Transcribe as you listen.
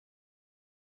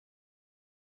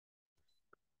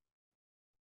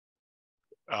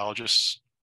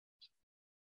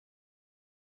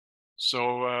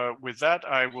with that,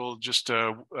 I will just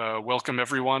welcome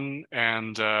everyone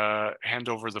and hand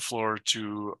over the floor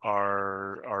to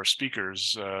our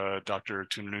speakers, Dr.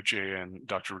 Tunanukye and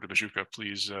Dr. Rutabajuuka.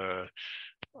 Please,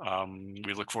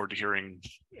 we look forward to hearing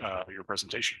your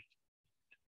presentation.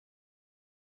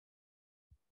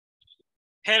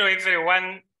 Hello,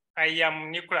 everyone. I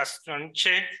am Nicholas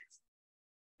Tunanukye.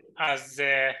 As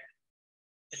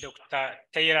Dr.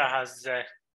 Taylor has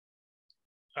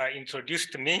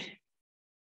introduced me,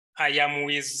 I am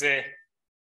with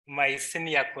my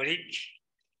senior colleague,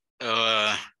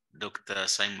 Dr.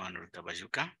 Simon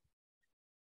Rutabajuuka.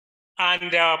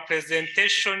 And our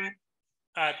presentation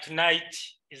tonight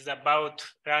is about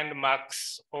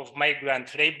landmarks of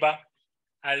migrant labor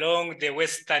along the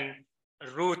western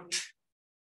route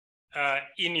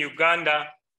in Uganda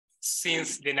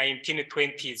since the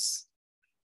 1920s.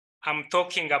 I'm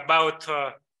talking about,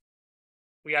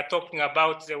 we are talking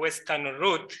about the western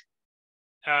route.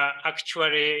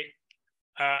 Actually,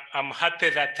 I'm happy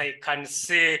that I can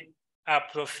see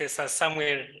Professor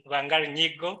Samuel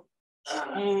Wangali-Nyigo,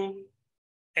 who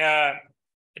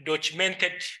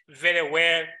documented very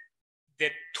well the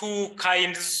two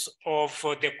kinds of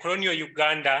the colonial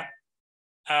Uganda,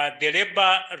 the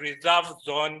labor reserve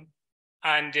zone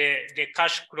and the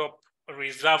cash crop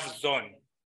reserve zone.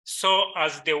 So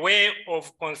as the way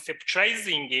of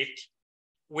conceptualizing it,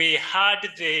 we had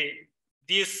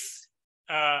this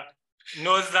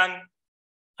northern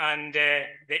and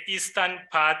the eastern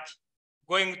part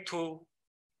going to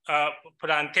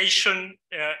plantation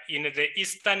in the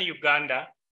eastern Uganda,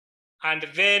 and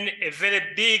then a very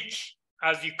big,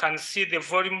 as you can see the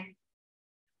volume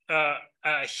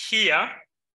here,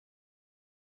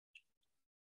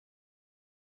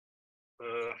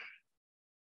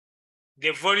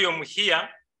 the volume here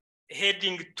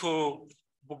heading to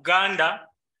Uganda,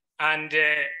 and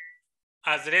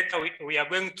as later we are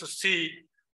going to see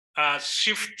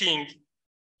shifting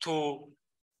to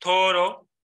Toro,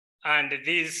 and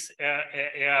this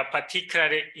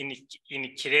particularly in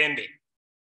Kirembe.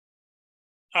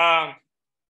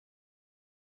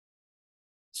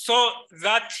 So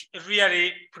that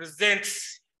really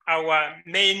presents our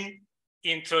main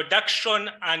introduction,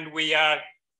 and we are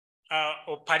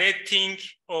operating,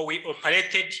 or we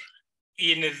operated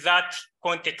in that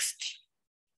context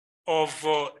of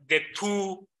the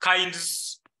two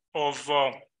kinds of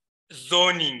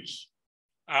zoning,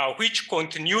 which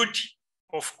continued,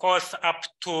 of course, up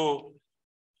to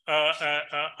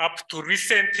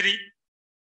recently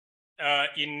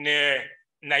in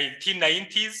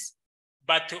 1990s,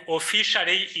 but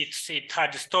officially it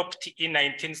had stopped in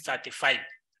 1935.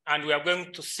 And we are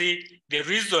going to see the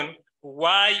reason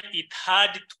why it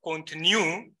had to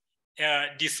continue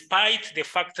despite the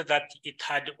fact that it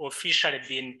had officially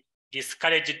been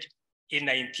discouraged in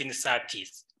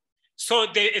 1930s. So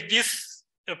this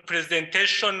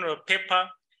presentation paper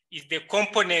is the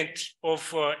component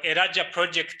of a larger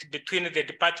project between the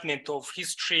Department of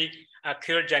History,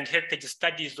 Archaeology and Heritage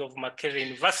Studies of Makerere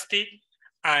University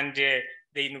and the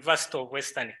University of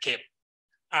Western Cape.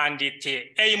 And it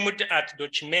aimed at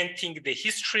documenting the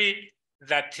history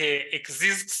that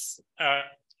exists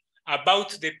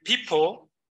about the people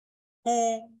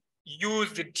who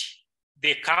used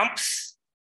the camps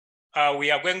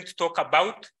we are going to talk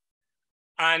about,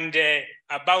 and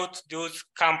about those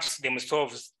camps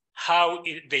themselves, how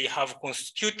they have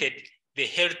constituted the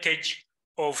heritage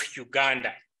of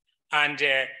Uganda. And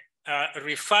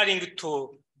referring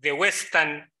to the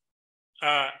Western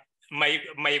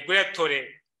migratory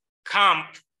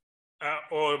camp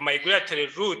or migratory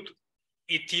route,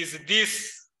 it is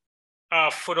this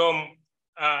from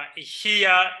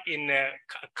here in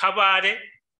Kabare,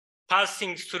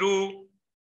 passing through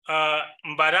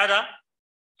Mbarara,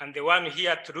 and the one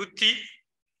here at Ruti.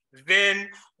 Then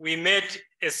we made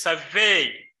a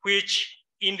survey which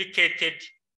indicated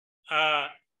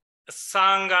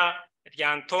Sanga,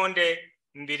 Ryantonde,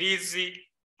 Mbirizi,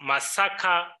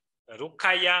 Masaka,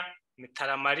 Rukaya,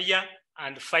 Mitaramaria,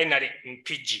 and finally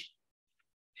Mpiji.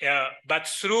 But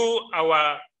through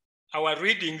our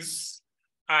readings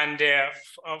and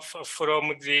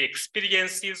from the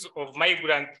experiences of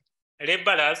migrant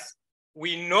laborers,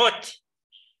 we note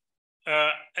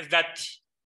that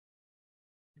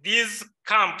these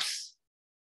camps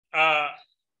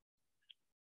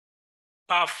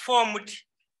performed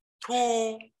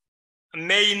two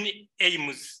main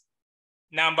aims.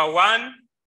 Number one,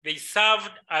 they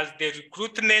served as the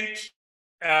recruitment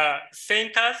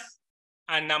centers,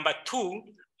 and number two,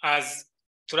 as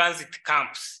transit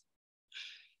camps.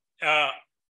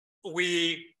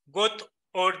 We got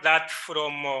all that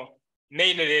from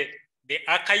mainly the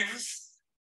archives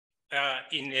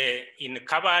in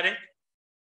Kabale,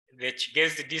 the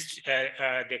Chigezi district,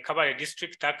 the Kabale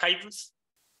district archives,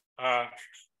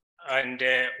 and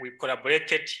we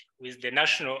collaborated with the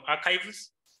National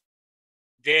Archives.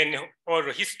 Then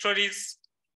oral histories,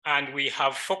 and we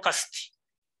have focused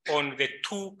on the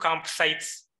two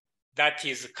campsites, that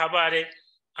is Kabale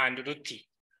and Ruti.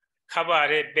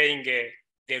 Kabale being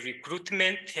the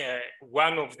recruitment,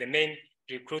 one of the main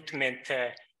recruitment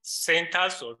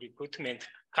centers or recruitment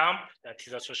camp that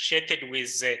is associated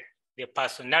with the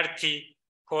personality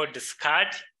called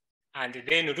SCAD, and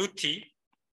then Ruti,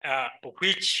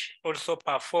 which also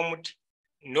performed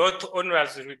not only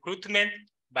as recruitment,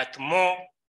 but more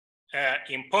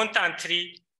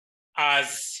importantly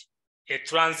as a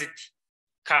transit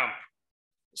camp.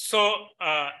 So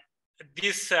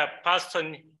this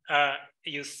person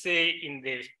you see in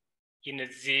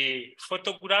the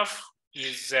photograph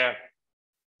is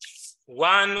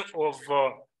one of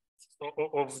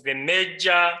the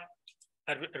major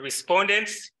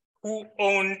respondents who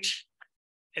owned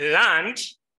land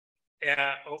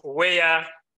where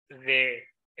the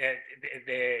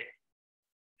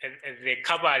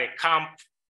Kabale camp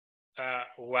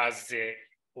was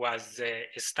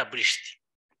established.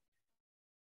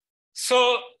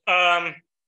 So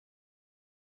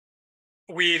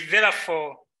we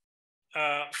therefore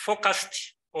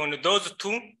focused on those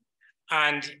two,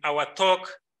 and our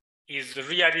talk is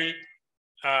really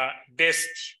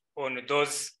based on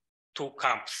those two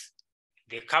camps,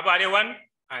 the Kabale one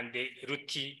and the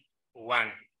Ruti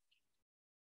one.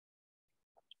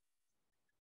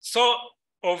 So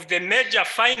of the major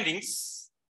findings,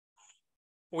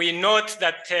 we note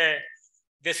that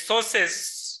the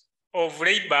sources of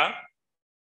labor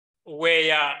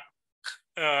were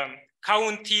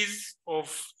counties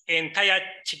of entire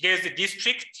Chigezi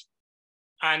district,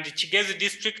 and Chigezi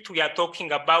district, we are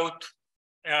talking about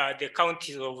the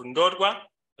counties of Ndorwa,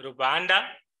 Rubanda,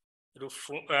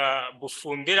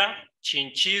 Bufumbira,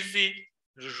 Chinchizi,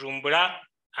 Rujumbura,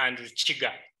 and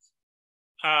Ruchiga.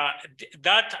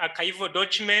 That archival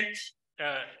document,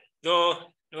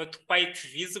 though not quite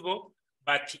visible,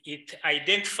 but it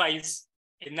identifies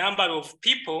a number of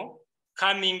people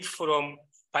coming from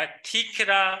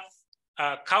particular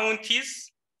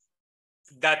counties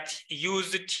that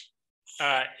used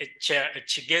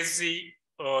Chigezi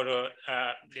or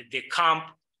the camp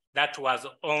that was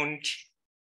owned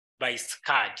by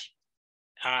SCAD.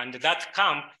 And that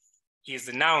camp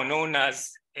is now known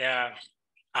as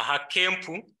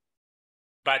Ahakempu,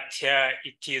 but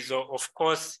it is, of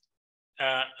course,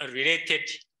 related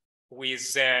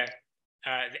with the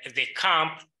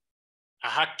camp.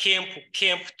 Ahakempu,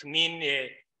 camp to mean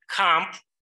camp.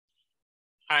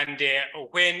 And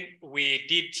when we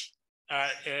did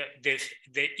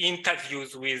the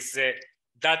interviews with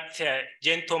that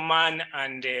gentleman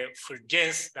and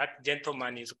Fulgence, that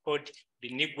gentleman is called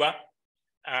Binigwa,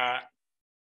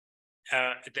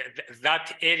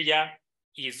 that area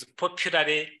is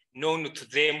popularly known to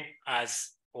them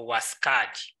as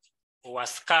Owaskad.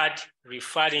 Owaskad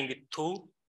referring to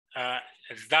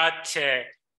that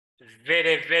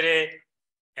very, very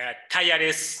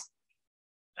tireless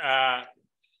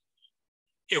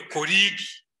a colleague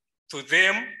to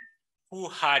them who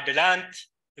had learned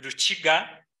Ruchiga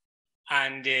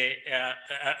and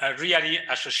really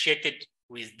associated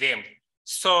with them.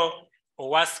 So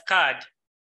Owaskad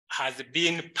has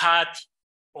been part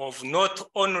of not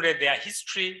only their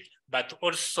history, but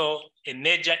also a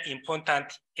major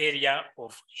important area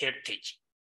of heritage.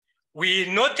 We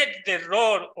noted the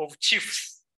role of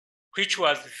chiefs, which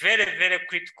was very, very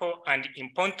critical and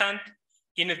important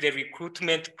in the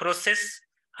recruitment process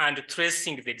and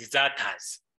tracing the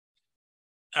deserters.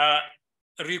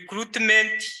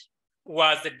 Recruitment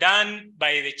was done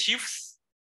by the chiefs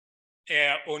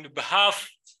on behalf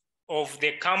of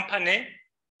the company,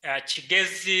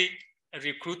 Chigezi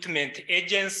Recruitment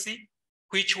Agency,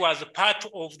 which was part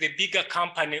of the bigger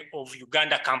company of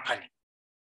Uganda Company.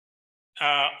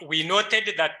 We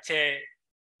noted that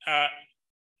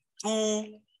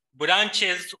two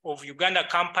branches of Uganda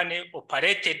Company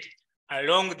operated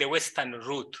along the western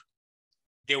route.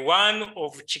 The one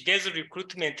of Chigezi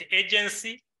Recruitment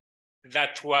Agency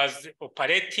that was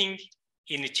operating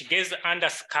in Chigezi under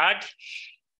SCAD,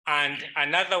 and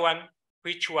another one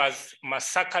which was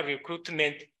Masaka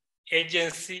Recruitment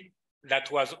Agency that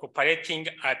was operating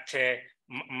at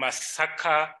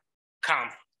Masaka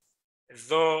camp.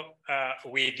 Though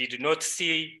we did not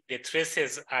see the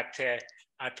traces at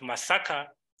Masaka,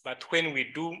 but when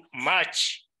we do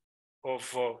much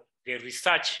of the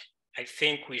research, I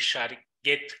think we shall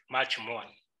get much more.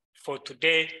 For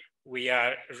today, we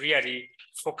are really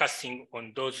focusing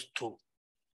on those two.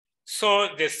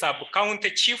 So the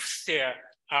sub-county chiefs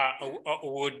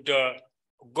would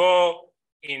go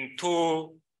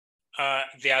into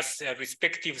their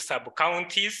respective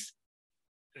sub-counties,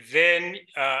 then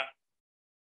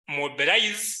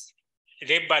mobilize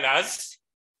laborers,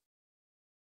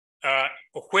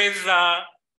 whether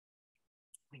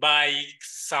by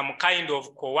some kind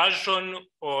of coercion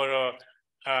or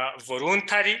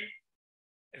voluntary,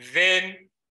 then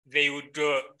they would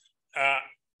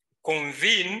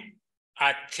convene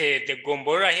at the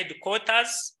Gombora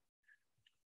headquarters.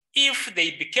 If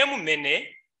they became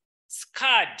many,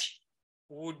 SCAD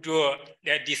would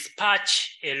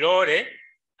dispatch a lorry,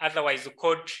 otherwise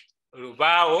called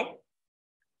Rubao,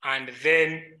 and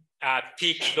then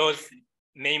pick those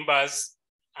members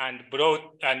and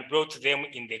brought them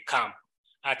in the camp.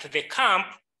 At the camp,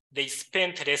 they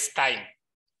spent less time.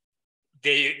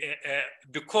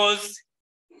 Because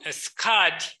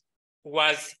SCAD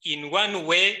was in one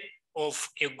way of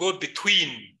a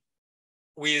go-between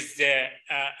with the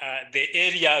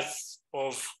areas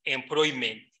of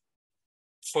employment.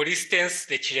 For instance,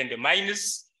 the children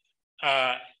mines,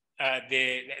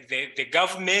 the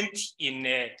government in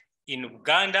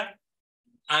Uganda,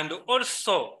 and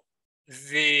also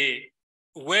the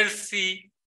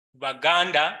wealthy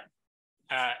Baganda,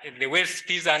 the wealthy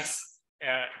peasants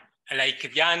like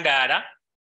Vyandara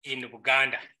in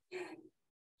Uganda.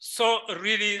 So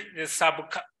really the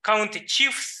sub-county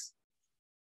chiefs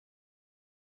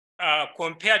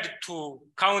compared to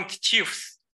county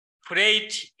chiefs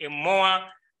played a more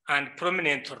and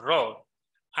prominent role.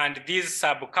 And these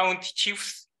sub-county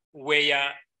chiefs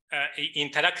were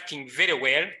interacting very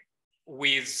well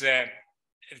with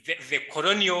the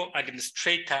colonial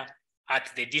administrator at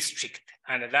the district,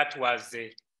 and that was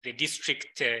the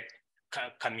district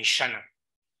commissioner.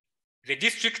 The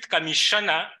district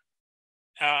commissioner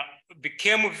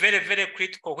became very, very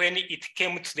critical when it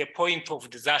came to the point of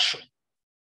desertion,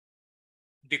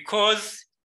 because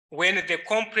when the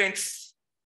complaints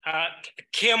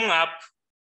came up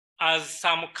as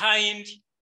some kind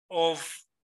of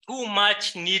too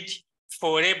much need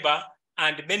for labor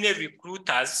and many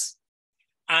recruiters,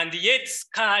 and yet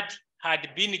SCAD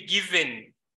had been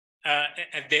given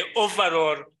the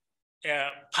overall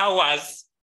powers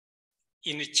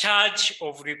in charge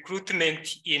of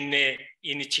recruitment in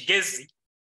Kigezi,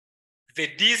 the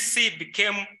DC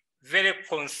became very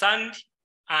concerned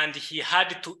and he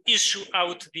had to issue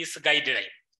out this guideline.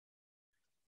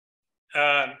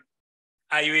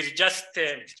 I will just,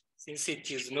 since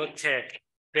it is not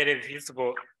very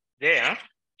visible there,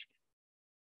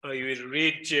 I will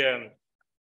read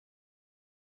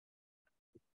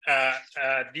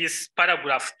this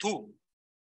paragraph 2,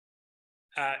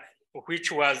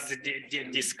 which was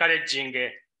discouraging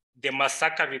the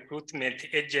massacre recruitment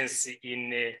agency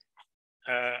in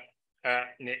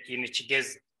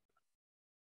Kigezi.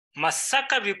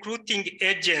 Massacre recruiting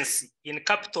agency in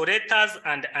capital letters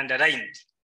and underlined.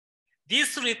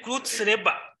 This recruits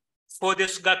labor for the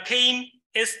sugarcane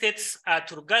estates at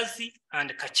Rugazi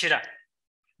and Kachira.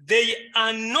 They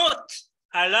are not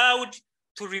allowed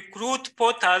to recruit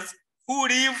potters who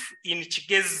live in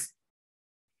Kigezi.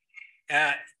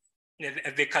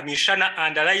 The commissioner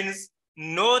underlines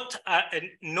not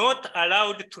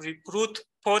allowed to recruit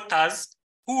potters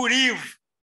who live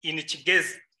in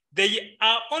Kigezi. They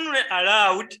are only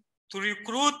allowed to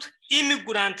recruit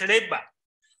immigrant labor.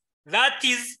 That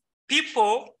is,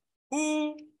 people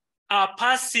who are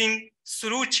passing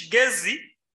through Kigezi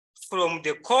from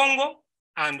the Congo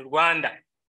and Rwanda.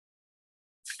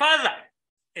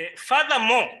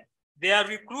 Furthermore, their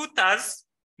recruiters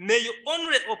may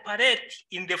only operate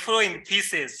in the following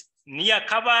pieces: near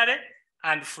Kabare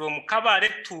and from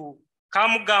Kabare to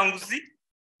Kamuganguzi,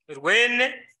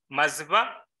 Rwene, Maziba,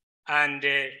 and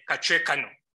Kachwekano.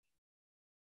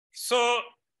 So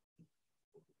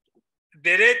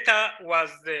the letter was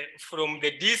from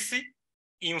the DC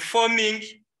informing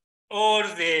all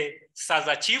the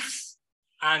Saza chiefs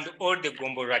and all the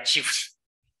Gombora chiefs.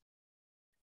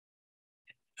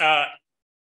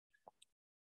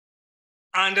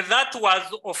 And that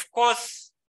was, of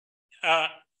course,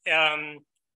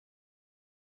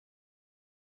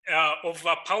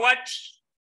 overpowered,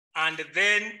 and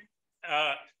then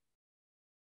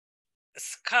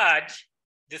SCAD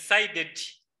decided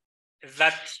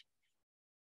that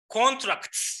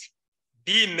contracts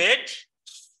be made,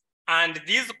 and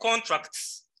these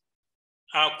contracts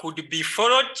could be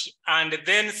followed and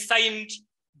then signed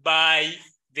by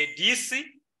the DC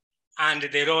and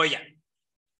the lawyer.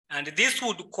 And this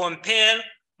would compel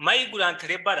migrant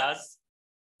laborers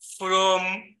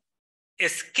from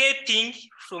escaping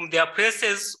from their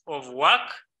places of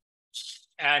work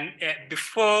and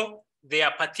before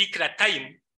their particular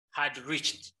time had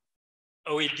reached.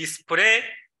 We display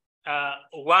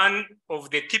one of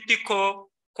the typical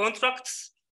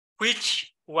contracts,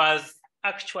 which was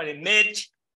actually made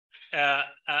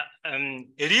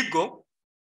legal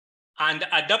and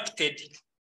adopted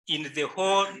in the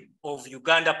whole of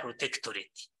Uganda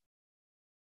Protectorate.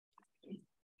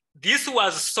 This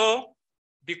was so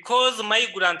because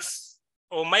migrants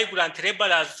or migrant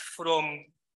laborers from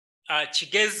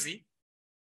Kigezi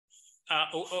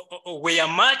were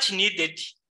much needed,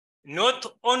 not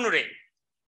only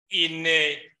in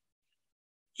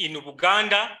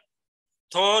Uganda,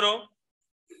 Toro,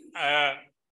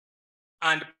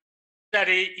 and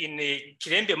in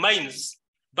Kirembe mines,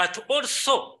 but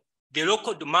also the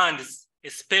local demands,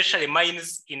 especially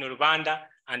mines in Rwanda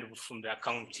and from the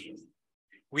county.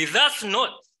 With us note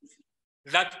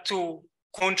that to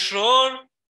control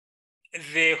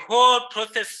the whole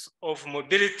process of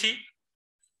mobility,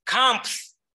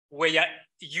 camps were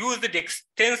used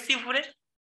extensively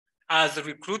as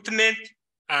recruitment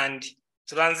and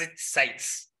transit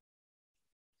sites.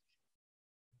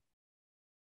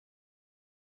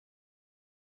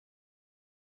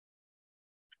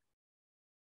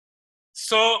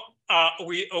 So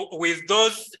with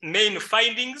those main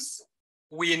findings,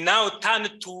 we now turn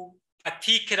to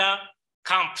particular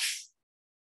camps.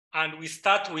 And we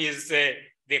start with the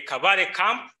Kabale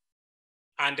camp,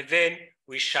 and then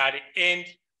we shall end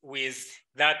with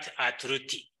that at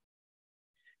Ruti.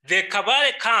 The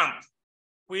Kabale camp,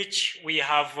 which we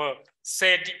have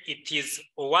said it is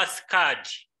Owaskad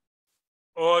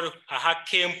or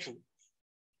Ahakempu,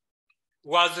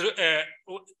 was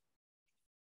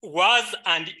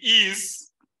and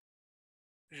is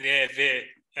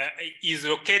is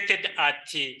located at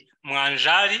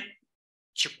Mwanjali,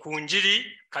 Chikunjiri,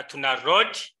 Katuna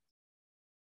Road.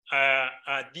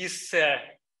 This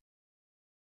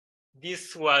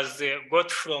was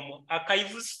got from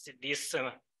archives, this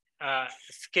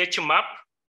sketch map,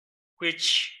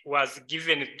 which was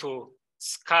given to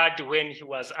Scad when he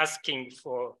was asking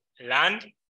for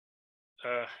land.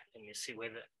 Let me see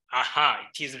whether,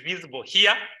 it is visible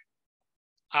here.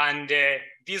 And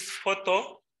this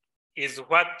photo is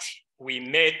what we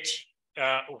made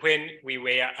when we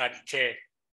were at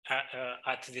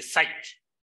the site.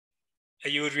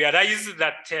 You realize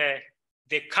that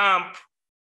the camp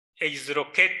is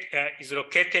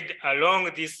located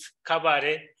along this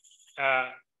Kabale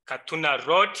Katuna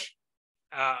Road,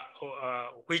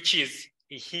 which is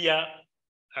here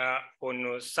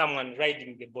on someone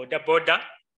riding the border.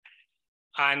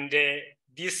 And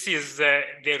this is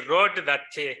the road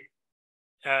that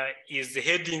is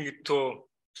heading to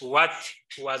what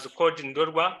was called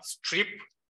Ndorwa Strip.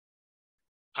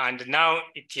 And now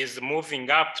it is moving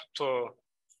up to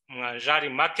Mwanjali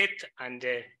Market, and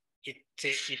it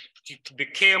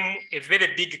became a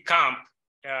very big camp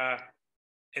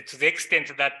to the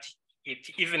extent that it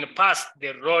even passed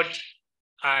the road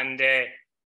and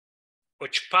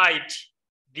occupied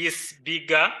this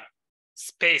bigger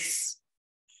space.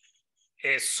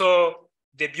 So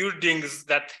the buildings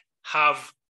that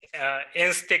have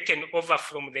hence taken over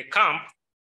from the camp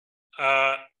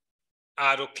are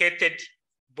located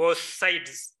both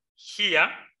sides here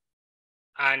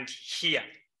and here.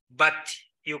 But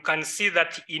you can see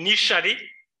that initially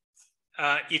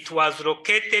it was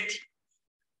located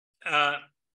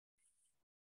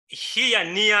here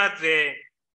near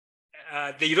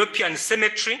the European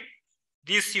cemetery.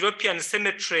 This European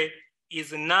cemetery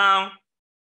is now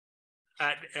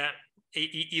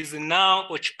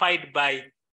occupied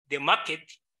by the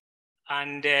market,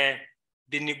 and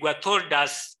Benigua told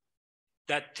us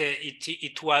that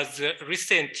it was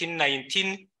recent in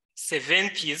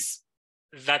 1970s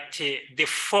that the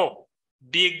four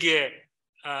big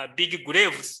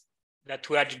graves that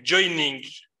were joining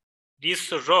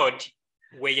this road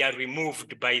were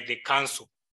removed by the council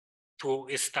to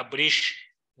establish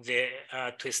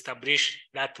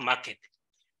that market.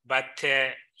 But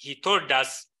he told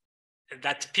us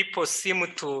that people seem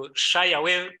to shy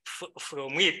away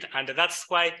from it, and that's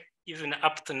why even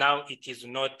up to now it is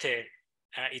not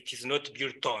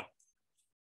built on.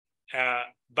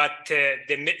 But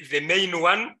the main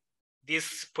one,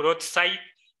 this plot site,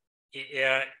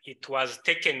 it was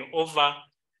taken over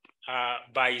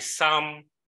by some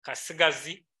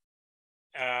Kasigazi,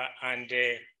 and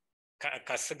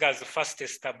Kasigazi first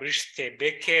established a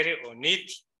bakery on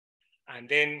it, and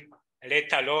then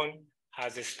later on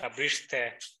has established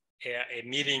a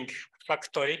milling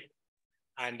factory,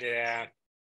 and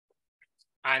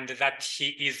and that he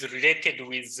is related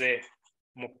with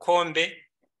Mukombe,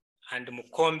 and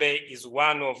Mukombe is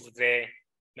one of the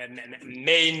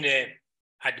main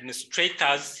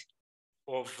administrators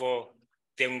of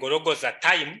the Ngorogoza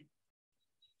time.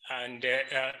 And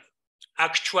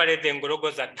actually the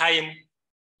Ngorogoza time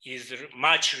is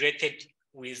much related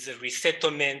with the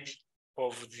resettlement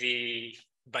of the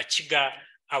Bachiga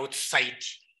outside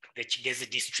the Kigezi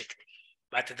district.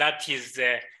 But that is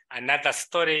another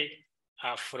story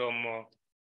from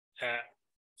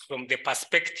the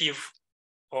perspective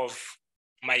of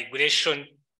migration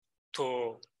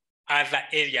to other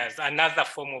areas, another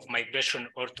form of migration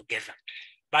altogether.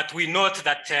 But we note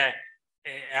that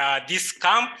this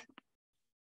camp,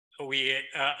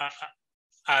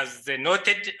 as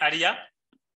noted earlier,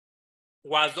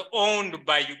 was owned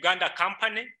by Uganda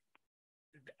company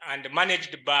and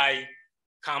managed by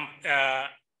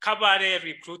Cabaret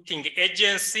Recruiting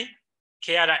Agency,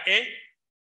 KRA,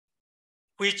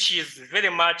 which is very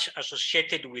much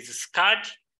associated with SCAD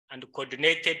and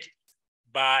coordinated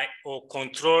by or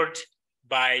controlled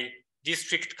by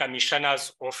District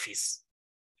Commissioner's Office.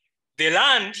 The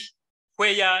land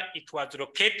where it was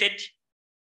located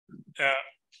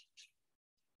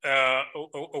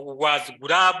was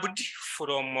grabbed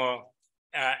from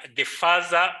the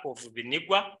father of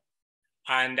Binigwa,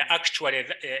 and actually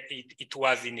it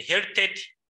was inherited,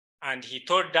 and he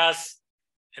told us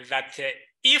that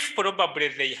if probably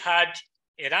they had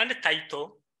a land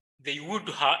title, they would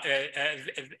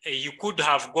you could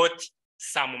have got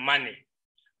some money.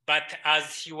 But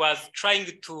as he was trying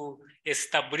to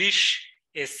establish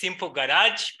a simple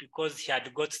garage because he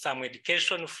had got some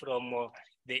education from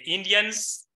the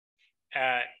Indians,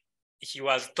 he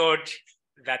was told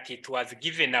that it was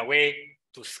given away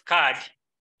to SCAD,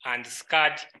 and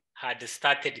SCAD had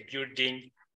started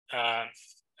building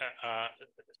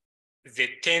the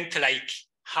tent-like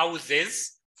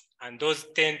houses, and those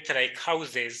tent-like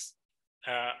houses,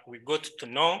 we got to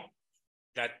know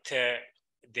that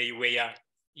they were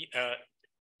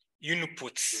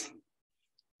inputs,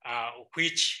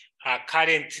 which are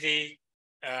currently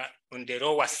on the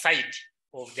lower side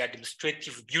of the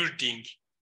administrative building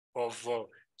of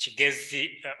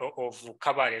Kigezi, of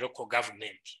Kabale local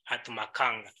government at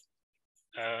Makanga.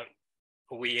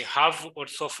 We have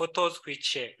also photos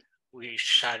which we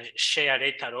shall share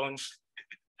later on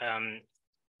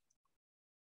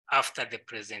after the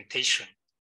presentation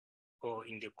or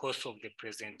in the course of the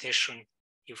presentation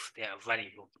if they are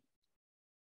valuable.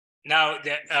 Now,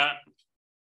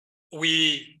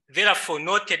 we therefore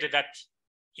noted that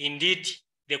indeed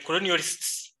the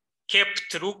colonialists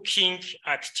kept looking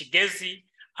at Kigezi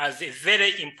as a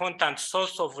very important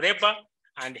source of labor,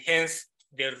 and hence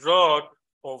the role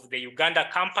of the Uganda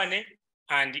company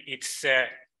and its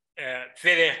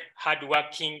very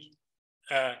hardworking,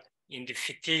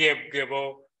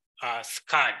 indefatigable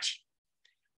SCAD.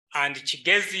 And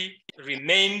Kigezi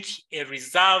remained a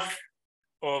reserve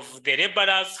of the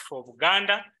laborers for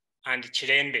Uganda and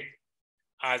Chirembe,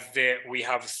 as we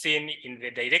have seen in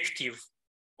the directive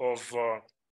of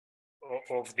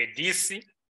the DC.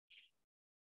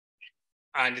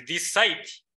 And this site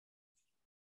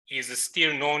is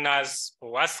still known as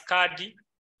Owaskadi,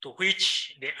 to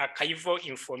which the archival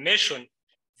information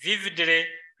vividly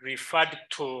referred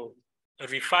to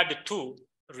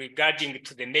regarding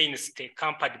to the mainstay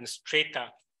camp administrator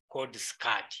called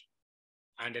SCAD.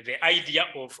 And the idea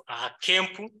of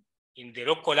Ahakempu in the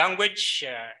local language,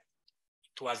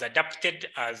 it was adapted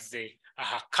as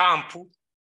Ahakampu,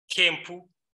 Kempu.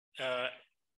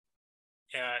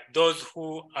 Those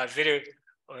who are very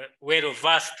well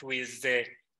versed with the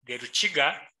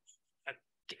Ruchiga,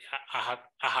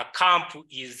 Ahakampu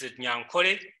is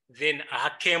Nyankore, then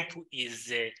Ahakempu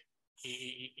is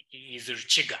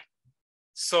Ruchiga.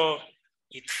 So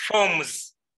it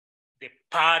forms the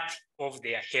part of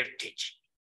their heritage.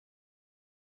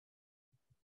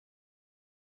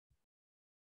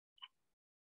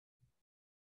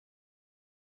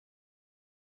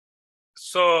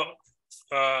 So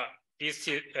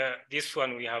this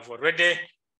one we have already.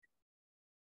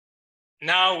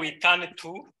 Now we turn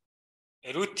to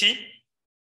Ruti,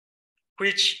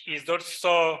 which is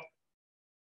also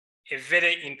a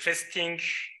very interesting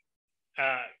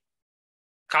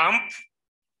camp,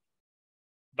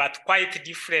 but quite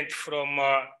different from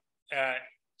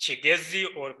Kigezi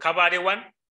or Kabale one.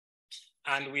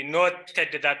 And we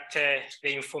noted that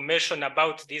the information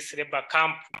about this labor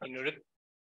camp in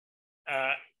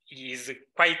is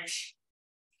quite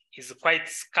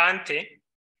scanty,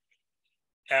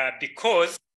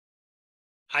 because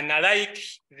unlike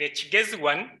the Kigezi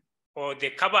one or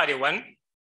the Kabale one,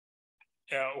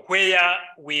 where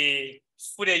we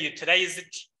fully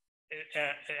utilized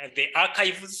the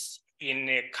archives in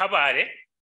Kabare.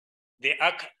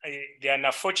 The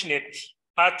unfortunate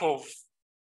part of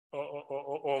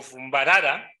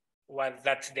Mbarara was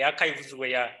that the archives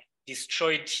were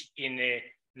destroyed in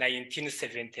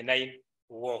 1979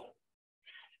 war.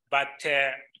 But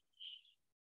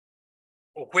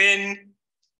when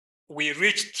we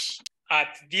reached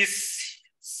at this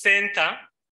center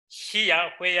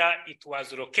here where it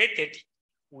was located,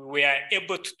 we were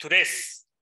able to trace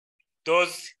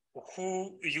those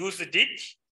who used it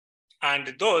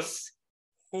and those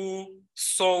who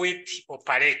saw it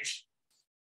operate.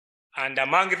 And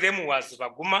among them was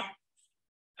Baguma,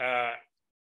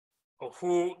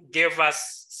 who gave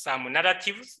us some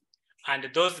narratives. And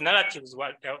those narratives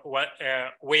were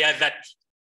that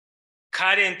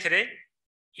currently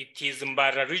it is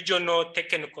Mbara Regional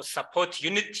Technical Support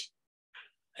Unit,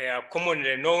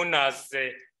 commonly known as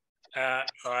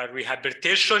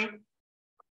rehabilitation,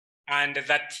 and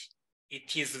that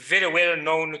it is very well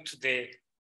known to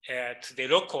the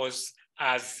locals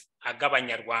as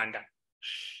Agabanyarwanda.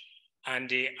 And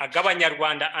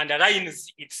Agabanyarwanda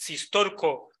underlines its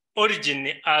historical origin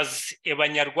as a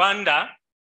Banyarwanda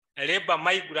labor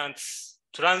migrants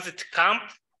transit camp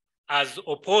as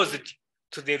opposed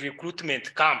to the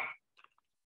recruitment camp.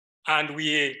 And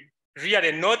we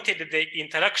really noted the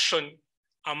interaction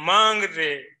among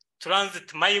the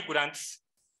transit migrants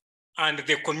and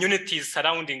the communities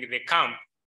surrounding the camp,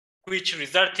 which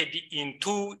resulted in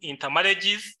 2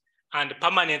 intermarriages and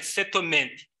permanent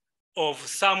settlement of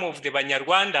some of the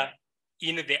Banyarwanda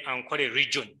in the Ankole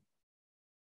region.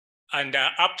 And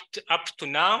up to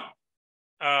now,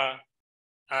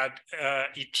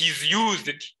 it is used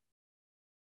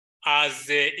as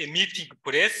a meeting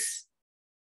place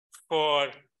for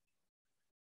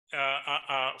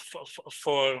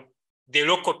the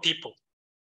local people.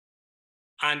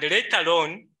 And later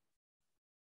on,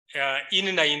 in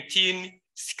 1960s,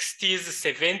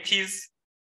 70s,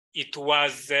 it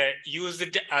was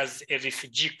used as a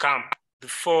refugee camp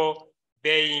before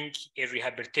being a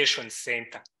rehabilitation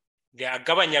center. The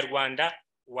Agabanyarwanda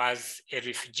was a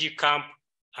refugee camp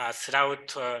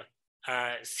throughout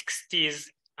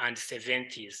 60s and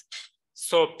 70s.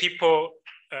 So people,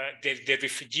 the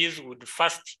refugees would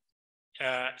first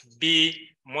be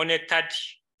monitored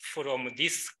from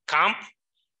this camp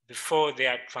before they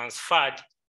are transferred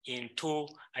into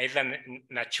either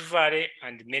Nachuvare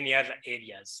and many other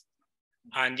areas.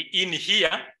 And in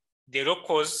here, the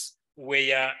locals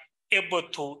were able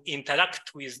to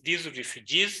interact with these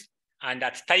refugees, and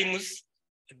at times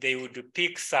they would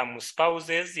pick some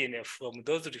spouses from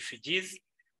those refugees,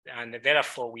 and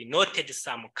therefore we noted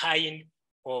some kind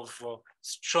of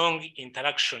strong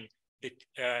interaction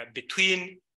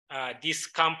between this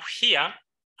camp here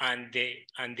and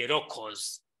the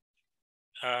locals.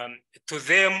 To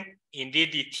them,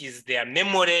 indeed, it is their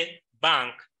memory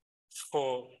bank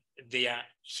for their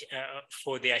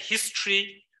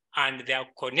history and their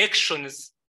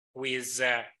connections with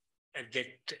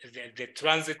the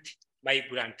transit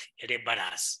migrant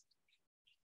laborers.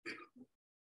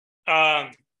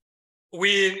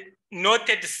 We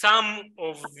noted some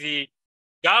of the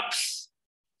gaps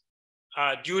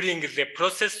during the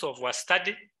process of our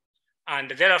study, and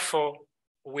therefore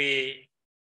we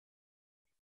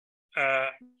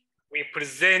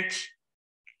present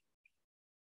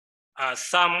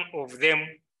some of them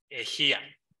here.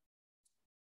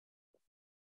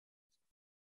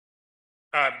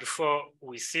 Before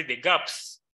we see the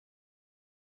gaps.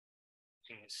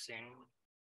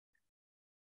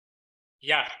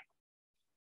 Yeah,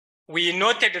 we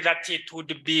noted that it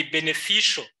would be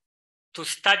beneficial to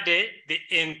study the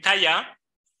entire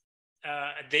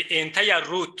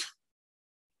route,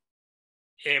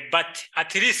 but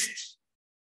at least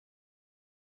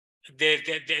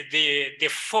the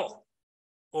 4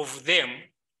 of them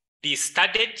be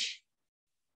studied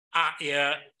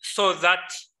so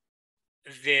that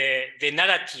the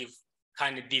narrative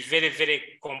can be very,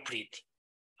 very complete.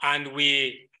 And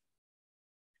we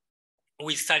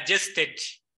suggested,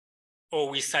 or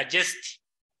we suggest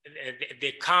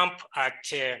the camp at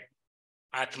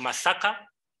Masaka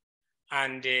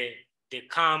and the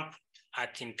camp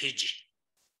at Impiji.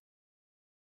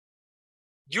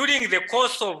 During the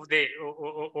course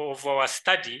of our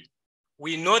study,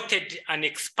 we noted an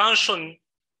expansion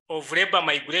of labor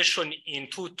migration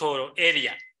into Toro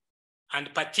area,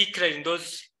 and particularly in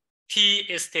those tea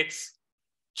estates,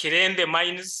 Kirende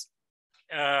mines,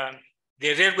 the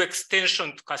railway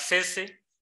extension to Kasese,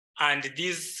 and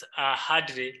these are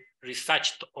hardly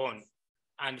researched on.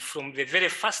 And from the very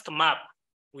first map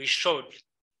we showed,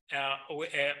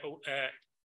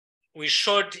 we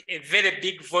showed a very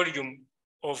big volume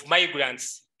of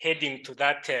migrants heading to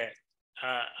that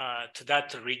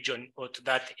region or to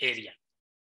that area.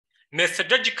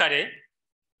 Methodologically,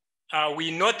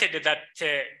 we noted that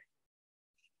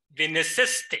the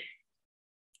necessity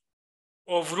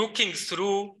of looking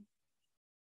through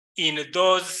in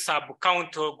those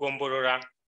sub-county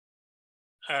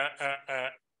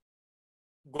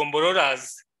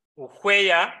Gombororas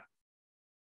where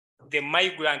the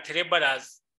migrant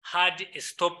laborers had a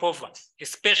stopover,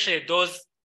 especially those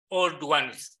old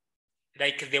ones,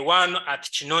 like the one at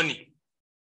Chinoni,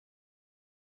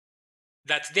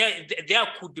 that there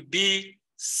could be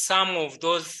some of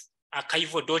those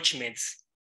archival documents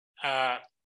are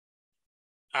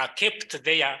kept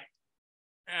there,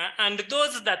 and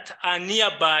those that are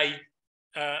nearby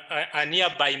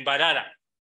Mbarara,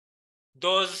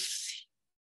 those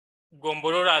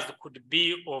Gombororas could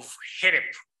be of help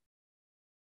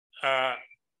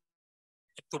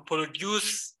to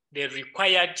produce the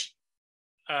required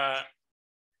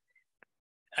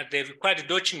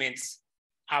documents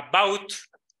about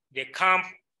the camp,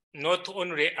 not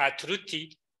only at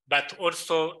Ruti, but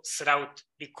also throughout,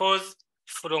 because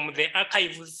from the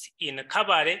archives in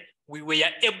Kabare, we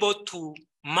were able to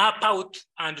map out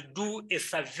and do a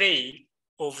survey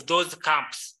of those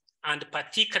camps, and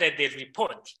particularly the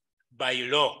report by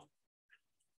Law.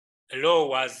 Law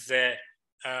was a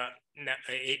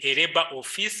labor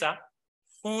officer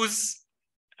whose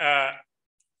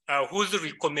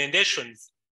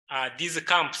recommendations these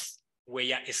camps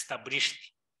were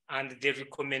established. And the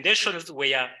recommendations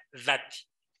were that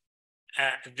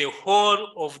the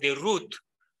whole of the route,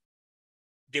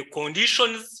 the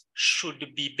conditions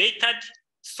should be bettered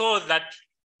so that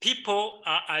people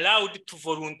are allowed to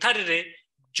voluntarily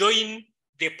join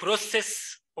the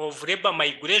process of labor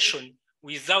migration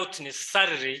without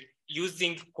necessarily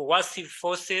using coercive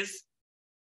forces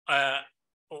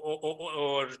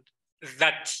or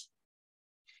that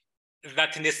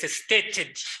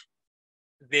necessitated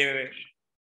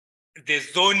the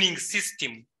zoning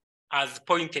system as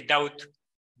pointed out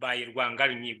by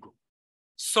Rwangarimigo.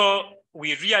 So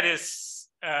we really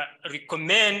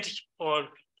recommend or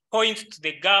point to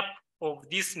the gap of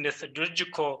this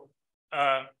methodological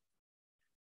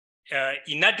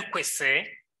inadequacy,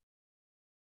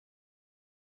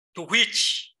 to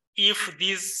which, if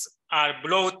these are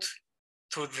brought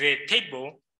to the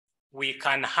table, we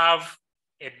can have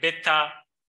a better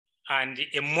and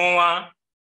a more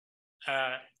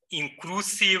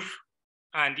inclusive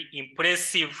and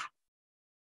impressive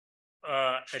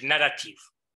narrative.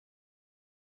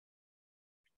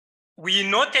 We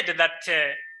noted that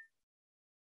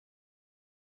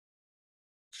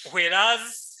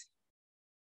whereas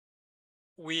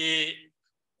we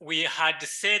had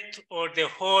set, or the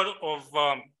whole of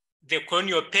the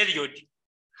colonial period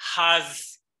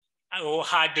has or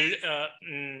had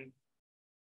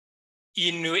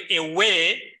in a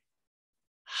way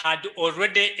had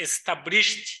already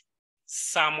established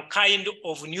some kind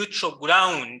of neutral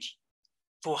ground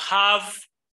to have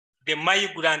the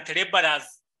migrant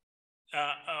laborers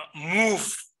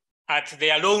move at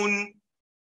their own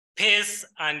pace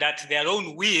and at their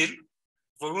own will,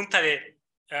 voluntary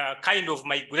kind of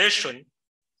migration.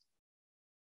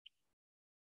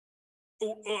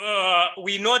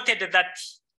 We noted that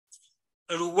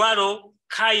Ruwaro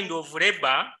kind of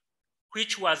labor,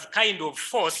 which was kind of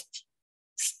forced,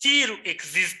 still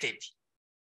existed.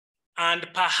 And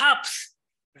perhaps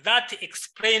that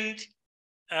explained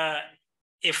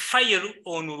a file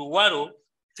on Ruwaro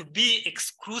to be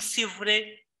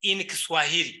exclusively in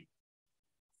Kiswahili,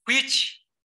 which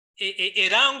a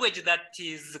language that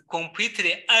is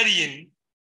completely alien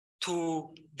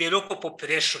to the local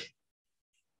population.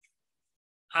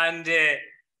 And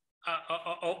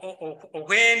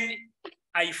when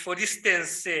I, for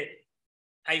instance,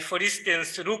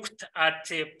 looked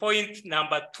at point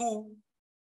number 2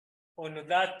 on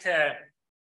that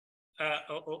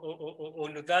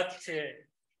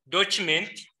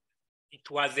document, it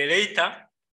was a letter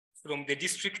from the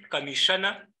district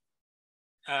commissioner,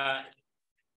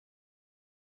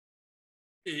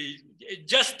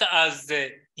 just as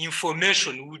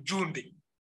information, ujumbe.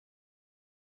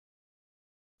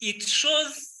 It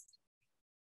shows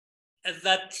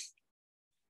that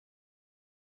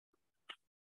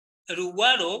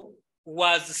Ruwaro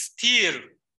was still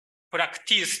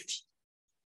practiced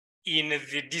in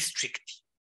the district.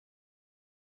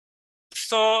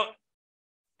 So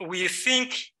we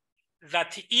think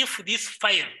that if this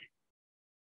file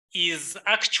is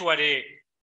actually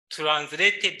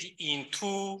translated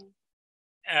into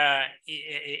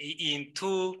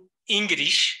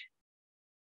English,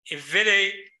 a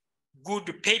very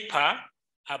good paper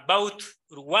about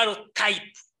Rural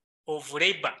type of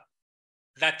labor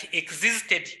that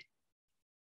existed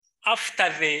after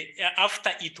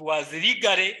it was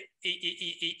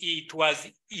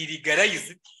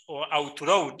illegalized or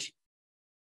outlawed.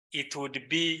 It would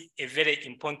be a very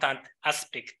important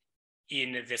aspect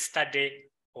in the study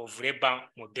of labor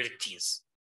modalities.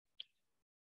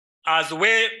 As a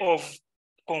way of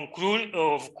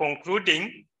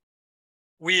concluding,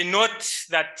 we note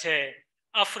that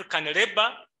African labor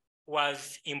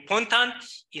was important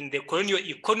in the colonial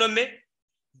economy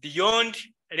beyond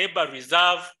labor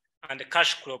reserve and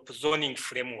cash crop zoning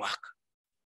framework.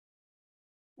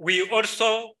 We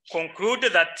also conclude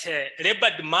that labor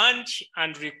demand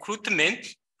and recruitment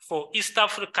for East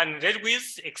African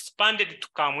railways expanded to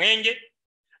Kamwenge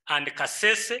and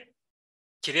Kasese,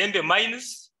 Kirembe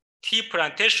mines, tea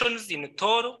plantations in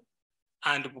Toro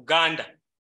and Uganda.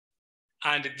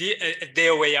 And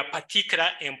there were particular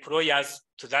employers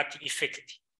to that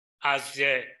effect, as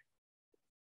they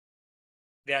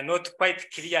are not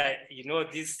quite clear,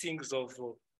 these things of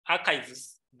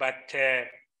archives, but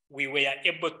we were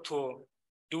able to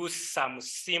do some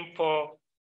simple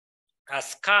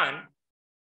scan.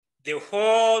 The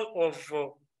whole of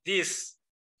this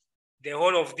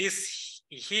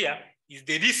here is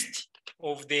the list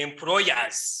of the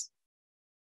employers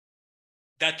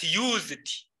that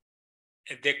used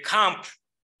the camp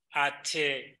at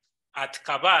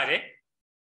Kabare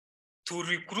to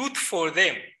recruit for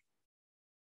them,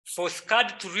 for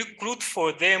SCAD to recruit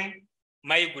for them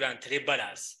migrant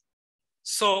laborers.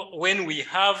 So when we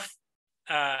have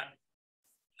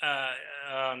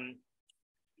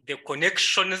the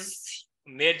connections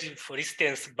made, for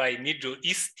instance, by Middle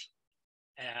East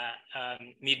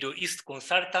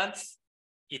consultants,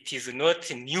 it is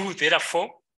not new,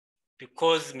 therefore,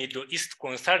 because Middle East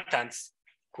consultants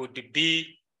could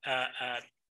be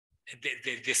the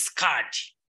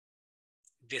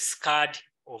SCAD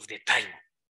of the time.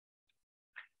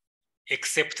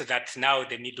 Except that now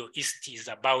the Middle East is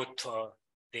about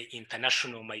the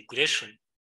international migration,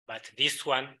 but this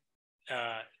one,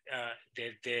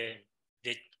 the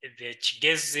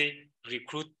Chigezi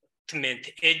Recruitment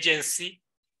Agency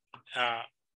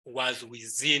was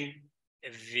within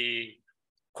the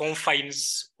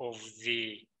confines of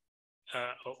the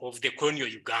colonial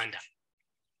Uganda.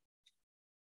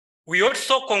 We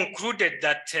also concluded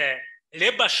that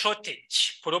labor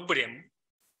shortage problem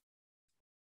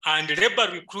and labor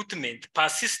recruitment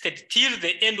persisted till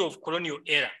the end of colonial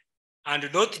era,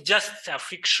 and not just a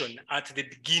friction at the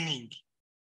beginning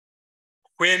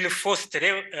when forced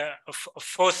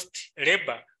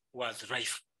labor was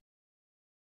rife.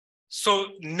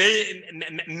 So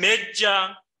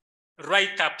major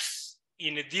write-ups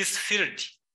in this field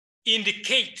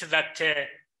indicate that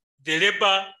the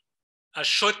labor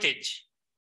shortage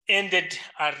ended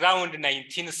around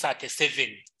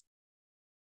 1937.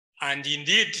 And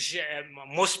indeed,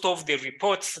 most of the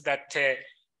reports that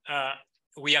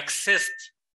we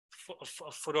accessed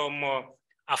from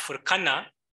Africana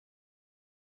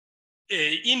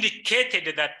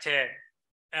indicated that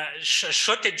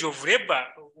shortage of labor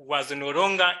was no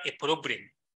longer a problem.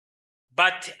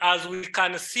 But as we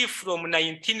can see from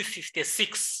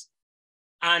 1956,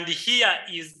 and here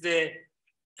is the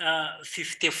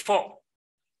 54,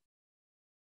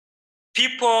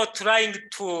 people trying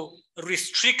to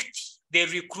restrict the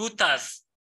recruiters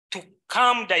to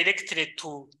come directly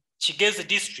to Chigezi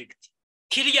district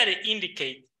clearly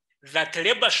indicate that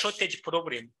labor shortage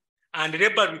problem and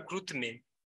labor recruitment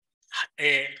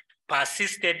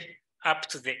persisted up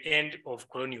to the end of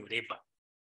colonial labor.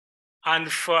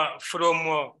 And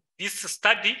from this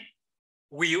study,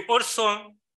 we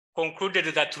also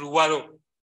concluded that Ruwaro,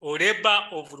 or labor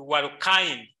of Ruwaro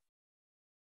kind,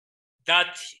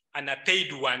 that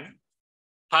unpaid one,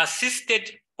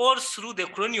 persisted all through the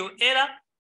colonial era,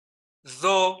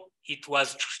 though it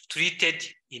was treated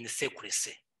in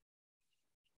secrecy.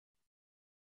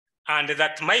 And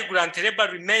that migrant labor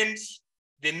remains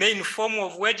the main form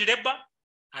of wage labor,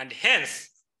 and hence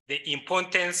the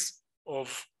importance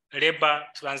of labor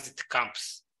transit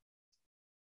camps.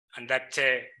 And that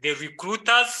the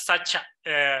recruiters, such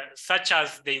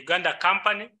as the Uganda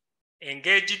company,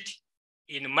 engaged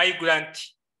in migrant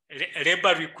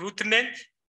labor recruitment,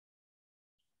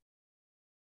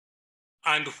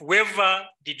 and whoever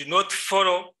did not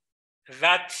follow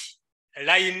that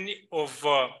line of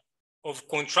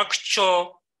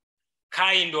contractual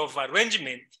kind of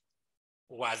arrangement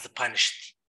was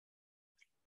punished.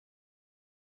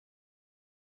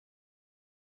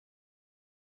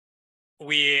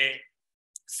 We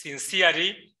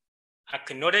sincerely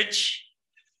acknowledge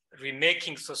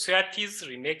remaking societies,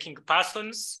 remaking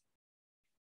persons,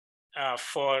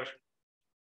 for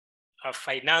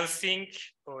financing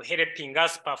or helping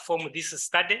us perform this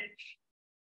study.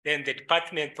 Then the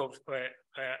Department of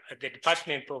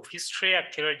History,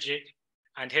 Archaeology,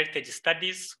 and Heritage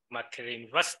Studies, Makerere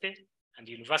University, and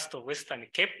University of Western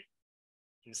Cape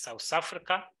in South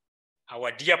Africa.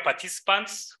 Our dear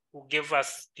participants who gave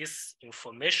us this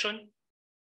information,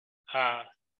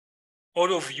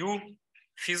 all of you,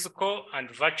 physical and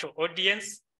virtual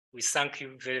audience, we thank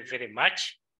you very, very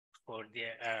much for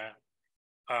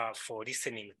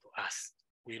listening to us.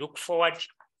 We look forward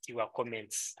to your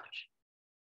comments.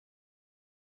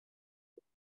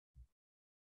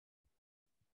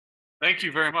 Thank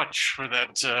you very much for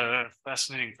that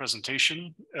fascinating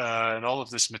presentation and all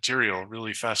of this material,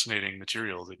 really fascinating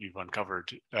material that you've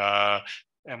uncovered.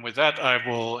 And with that, I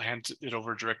will hand it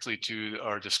over directly to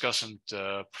our discussant,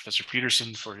 Professor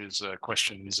Peterson, for his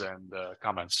questions and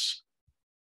comments.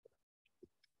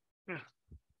 Yeah.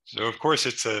 So, of course,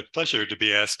 it's a pleasure to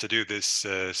be asked to do this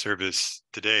service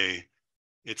today.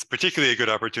 It's particularly a good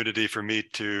opportunity for me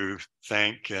to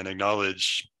thank and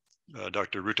acknowledge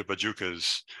Dr.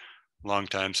 Rutabajuuka's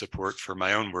longtime support for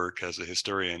my own work as a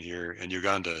historian here in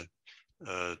Uganda.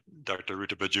 Dr.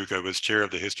 Rutabajuuka was chair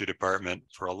of the history department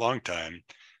for a long time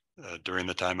during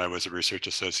the time I was a research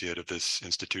associate of this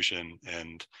institution,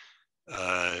 and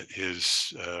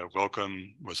his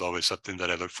welcome was always something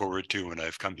that I look forward to when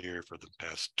I've come here for the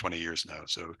past 20 years now.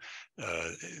 So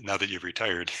now that you've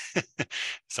retired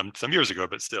some years ago,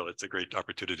 but still, it's a great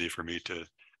opportunity for me to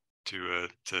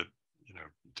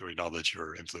acknowledge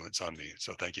your influence on me.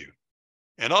 So thank you.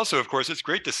 And also, of course, it's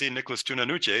great to see Nicholas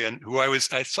Tunanukye, and who I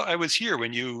was here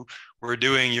when you were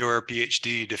doing your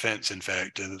PhD defense, in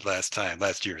fact,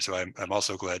 last year. So I'm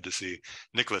also glad to see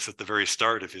Nicholas at the very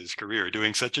start of his career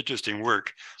doing such interesting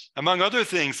work. Among other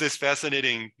things, this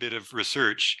fascinating bit of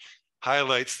research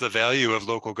highlights the value of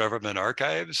local government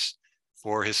archives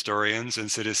for historians and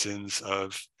citizens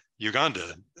of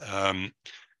Uganda.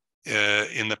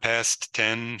 In the past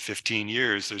 10, 15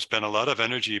 years, there's been a lot of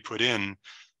energy put in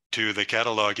to the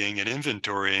cataloging and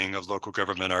inventorying of local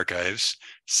government archives,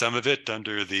 some of it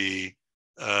under the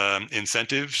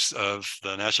incentives of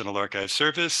the National Archives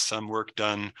Service, some work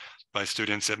done by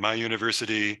students at my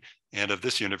university and of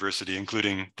this university,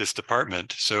 including this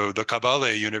department. So the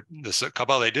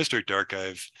Kabale District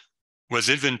Archive was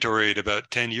inventoried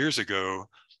about 10 years ago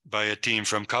by a team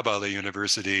from Kabale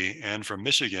University and from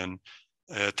Michigan.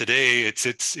 Today, it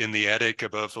sits in the attic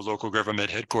above the local government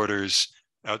headquarters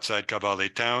outside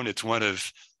Kabale town. It's one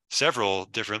of several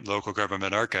different local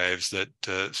government archives that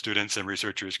students and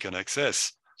researchers can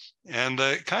access. And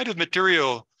the kind of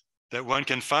material that one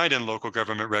can find in local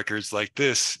government records like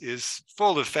this is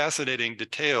full of fascinating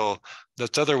detail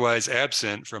that's otherwise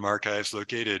absent from archives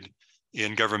located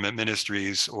in government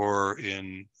ministries or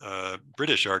in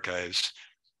British archives.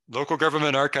 Local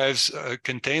government archives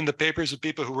contain the papers of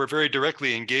people who were very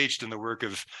directly engaged in the work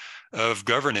of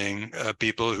governing,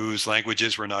 people whose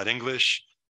languages were not English,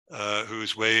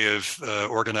 whose way of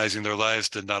organizing their lives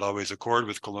did not always accord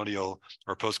with colonial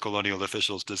or post-colonial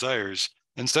officials' desires.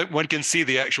 And so one can see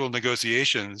the actual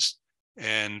negotiations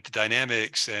and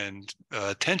dynamics and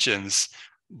tensions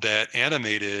that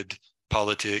animated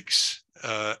politics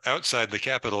outside the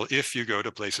capital if you go to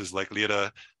places like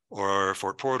Lira or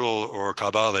Fort Portal or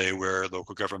Kabale, where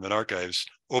local government archives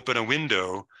open a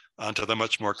window onto the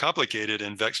much more complicated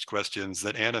and vexed questions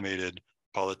that animated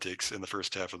politics in the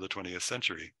first half of the 20th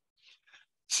century.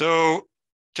 So,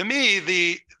 to me,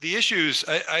 the issues.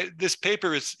 This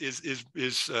paper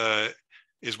is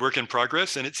work in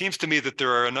progress, and it seems to me that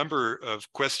there are a number of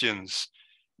questions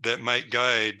that might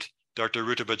guide Dr.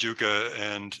 Rutabajuuka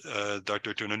and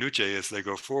Dr. Tunanukye as they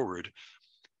go forward.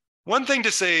 One thing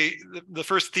to say, the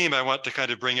first theme I want to kind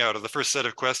of bring out, or the first set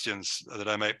of questions that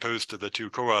I might pose to the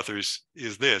two co-authors,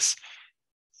 is this.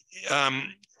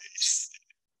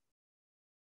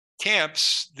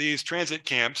 Camps, these transit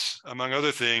camps, among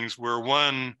other things, were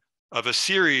one of a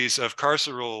series of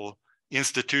carceral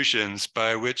institutions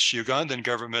by which Ugandan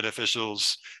government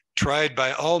officials tried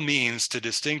by all means to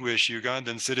distinguish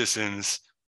Ugandan citizens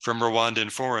from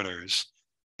Rwandan foreigners.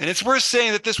 And it's worth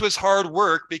saying that this was hard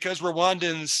work because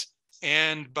Rwandans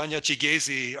and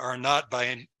Banyachigezi are not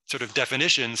by sort of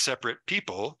definition separate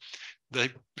people. The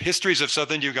histories of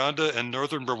southern Uganda and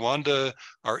northern Rwanda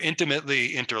are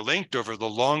intimately interlinked over the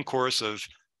long course of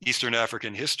Eastern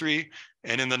African history.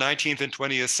 And in the 19th and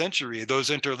 20th century, those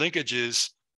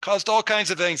interlinkages caused all kinds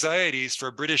of anxieties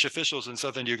for British officials in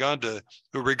southern Uganda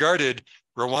who regarded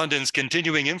Rwandans'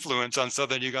 continuing influence on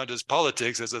southern Uganda's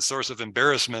politics as a source of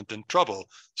embarrassment and trouble.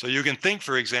 So you can think,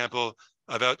 for example,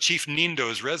 about Chief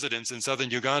Nindo's residence in southern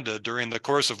Uganda during the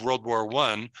course of World War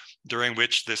I, during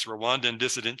which this Rwandan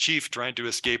dissident chief trying to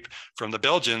escape from the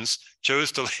Belgians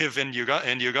chose to live in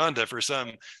Uganda for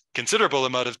some considerable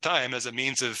amount of time as a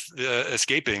means of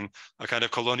escaping a kind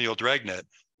of colonial dragnet.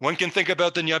 One can think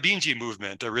about the Nyabingi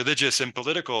movement, a religious and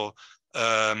political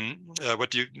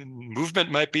movement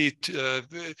might be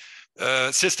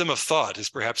system of thought is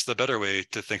perhaps the better way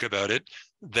to think about it,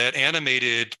 that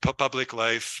animated public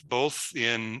life both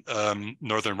in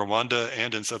northern Rwanda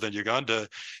and in southern Uganda,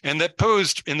 and that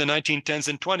posed in the 1910s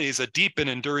and 20s a deep and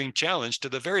enduring challenge to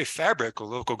the very fabric of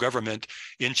local government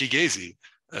in Kigezi.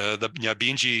 The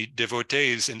Nyabingi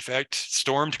devotees, in fact,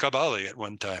 stormed Kabale at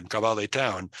one time, Kabale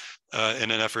town, in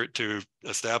an effort to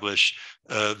establish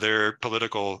their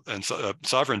political and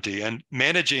sovereignty. And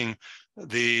managing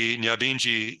the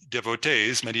Nyabingi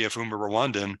devotees, many of whom are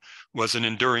Rwandan, was an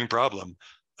enduring problem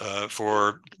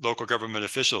for local government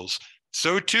officials.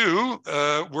 So too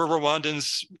were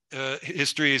Rwandans'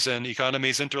 histories and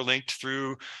economies interlinked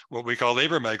through what we call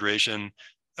labor migration.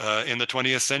 In the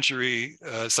 20th century,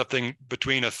 something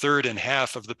between a third and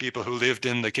half of the people who lived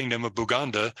in the kingdom of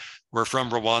Buganda were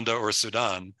from Rwanda or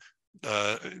Sudan.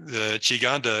 The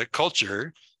Chiganda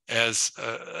culture, as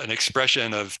an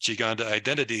expression of Chiganda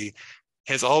identity,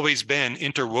 has always been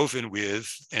interwoven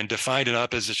with and defined in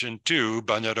opposition to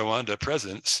Banyarwanda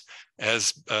presence,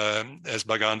 as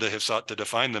Baganda have sought to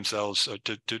define themselves,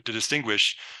 to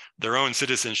distinguish their own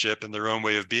citizenship and their own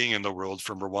way of being in the world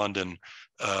from Rwandan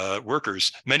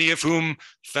workers, many of whom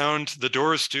found the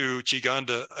doors to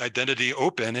Chiganda identity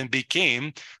open and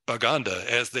became Baganda,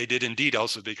 as they did indeed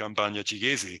also become Banya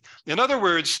Chigezi. In other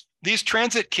words, these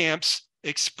transit camps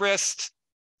expressed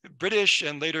British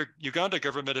and later Uganda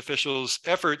government officials'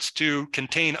 efforts to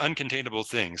contain uncontainable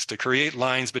things, to create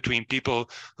lines between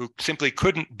people who simply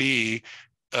couldn't be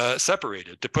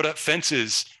separated, to put up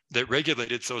fences that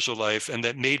regulated social life and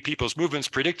that made people's movements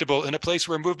predictable in a place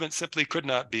where movement simply could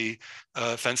not be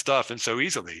fenced off and so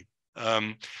easily.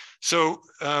 So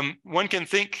one can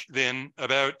think then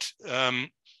about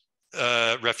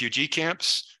refugee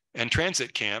camps and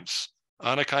transit camps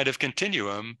on a kind of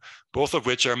continuum, both of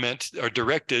which are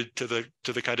directed to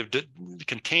the kind of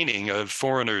containing of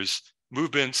foreigners'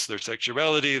 movements, their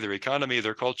sexuality, their economy,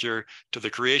 their culture, to the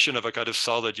creation of a kind of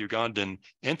solid Ugandan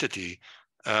entity.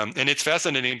 And it's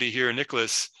fascinating to hear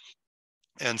Nicholas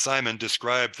and Simon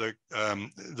describe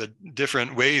the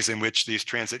different ways in which these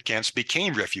transit camps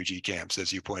became refugee camps,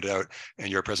 as you point out in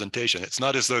your presentation. It's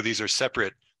not as though these are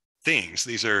separate things.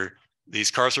 These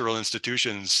carceral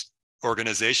institutions,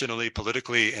 organizationally,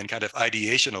 politically, and kind of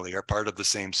ideationally, are part of the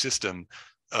same system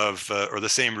of, or the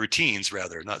same routines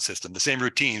rather, not system, the same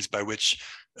routines by which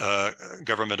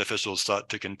government officials sought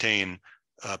to contain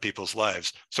people's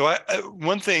lives. So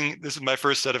one thing, this is my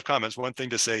first set of comments, one thing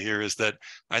to say here is that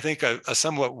I think a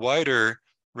somewhat wider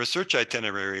research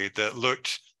itinerary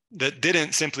that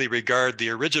didn't simply regard the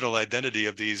original identity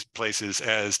of these places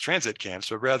as transit camps,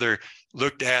 but rather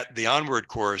looked at the onward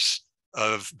course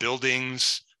of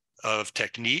buildings, of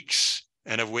techniques,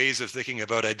 and of ways of thinking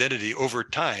about identity over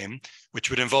time, which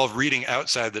would involve reading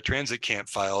outside the transit camp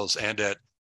files and at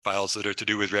files that are to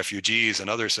do with refugees and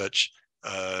other such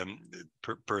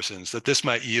persons, that this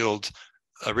might yield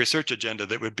a research agenda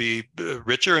that would be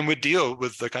richer and would deal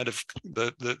with the kind of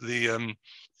the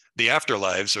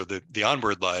afterlives or the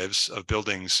onward lives of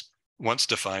buildings once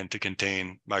defined to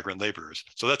contain migrant laborers.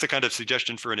 So that's a kind of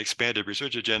suggestion for an expanded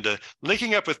research agenda,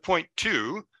 linking up with point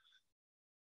 2,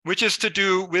 which is to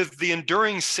do with the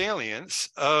enduring salience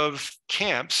of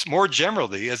camps more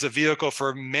generally as a vehicle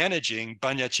for managing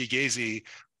Banya Chigezi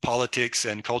politics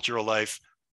and cultural life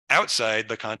outside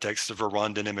the context of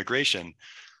Rwandan immigration.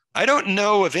 I don't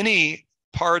know of any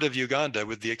part of Uganda,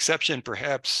 with the exception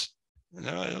perhaps,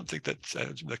 no, I don't think that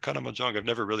the Kanamajong have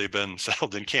never really been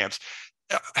settled in camps.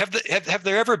 Have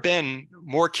there ever been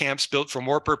more camps built for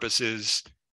more purposes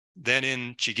than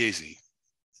in Chigezi?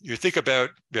 You think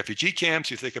about refugee camps,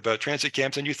 you think about transit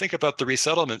camps, and you think about the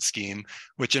resettlement scheme,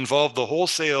 which involved the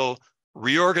wholesale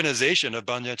reorganization of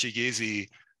Banya Chigezi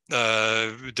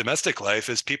domestic life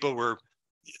as people were,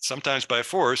 sometimes by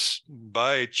force,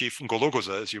 by Chief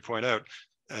Ngologoza, as you point out,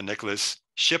 Nicholas,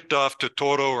 shipped off to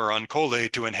Toro or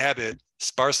Ankole to inhabit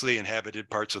sparsely inhabited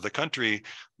parts of the country.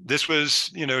 This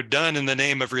was, done in the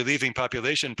name of relieving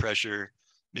population pressure,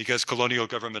 because colonial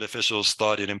government officials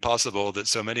thought it impossible that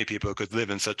so many people could live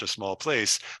in such a small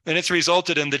place. And it's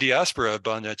resulted in the diaspora of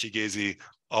Banya Chigezi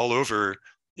all over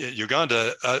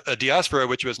Uganda, a diaspora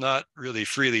which was not really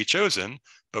freely chosen,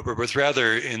 but was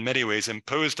rather in many ways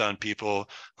imposed on people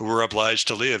who were obliged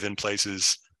to live in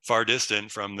places far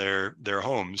distant from their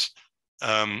homes.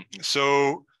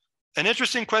 So an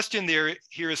interesting question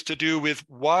here is to do with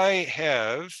why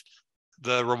have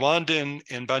the Rwandan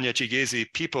and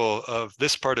Banyachigezi people of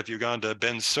this part of Uganda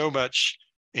been so much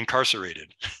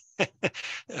incarcerated?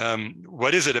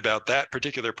 What is it about that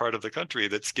particular part of the country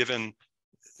that's given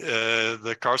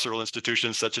the carceral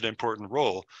institutions such an important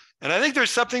role? And I think there's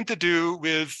something to do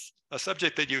with a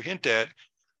subject that you hint at,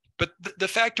 but the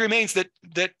fact remains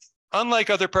that unlike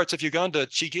other parts of Uganda,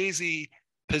 Chigezi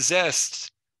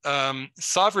possessed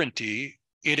sovereignty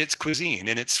in its cuisine,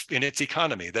 in its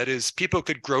economy. That is, people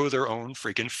could grow their own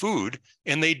freaking food,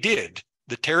 and they did.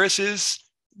 The terraces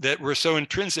that were so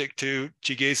intrinsic to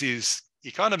Chigezi's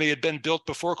economy had been built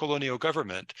before colonial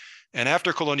government, and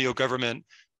after colonial government,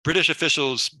 British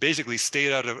officials basically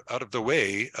stayed out of the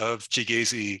way of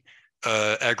Chigezi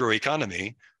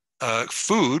agroeconomy.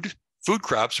 Food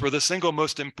crops were the single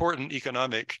most important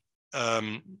economic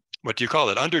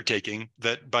undertaking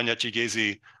that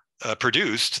Banyachigezi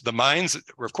produced. The mines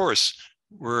were, of course,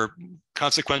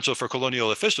 consequential for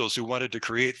colonial officials who wanted to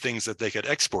create things that they could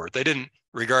export. They didn't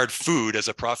regard food as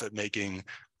a profit-making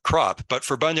crop, but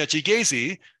for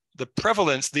Banyachigezi, the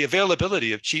prevalence, the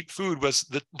availability of cheap food was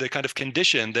the kind of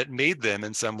condition that made them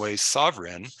in some ways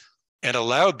sovereign and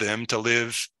allowed them to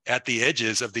live at the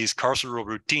edges of these carceral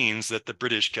routines that the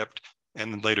British kept,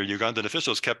 and later Ugandan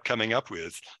officials kept coming up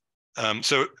with.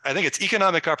 So I think it's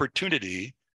economic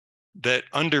opportunity that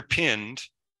underpinned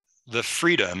the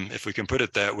freedom, if we can put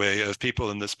it that way, of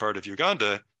people in this part of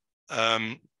Uganda,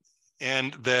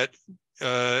 and that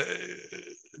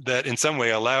in some way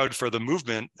allowed for the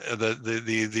movement,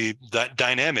 that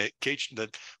dynamic,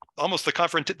 that almost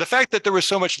the fact that there was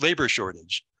so much labor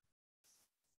shortage.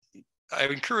 I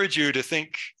encourage you to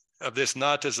think of this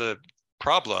not as a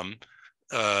problem,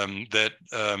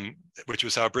 which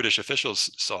was how British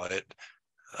officials saw it,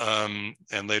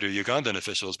 and later Ugandan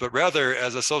officials, but rather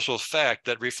as a social fact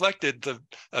that reflected the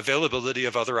availability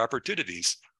of other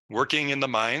opportunities. Working in the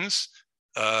mines,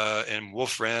 in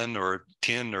Wolfram or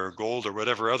tin or gold or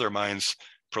whatever other mines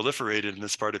proliferated in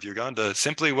this part of Uganda,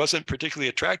 simply wasn't particularly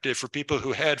attractive for people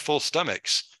who had full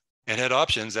stomachs and had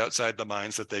options outside the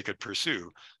mines that they could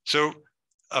pursue. So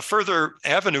a further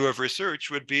avenue of research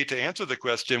would be to answer the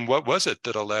question, what was it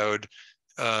that allowed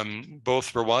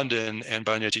both Rwandan and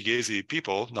Banyachigezi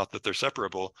people, not that they're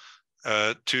separable,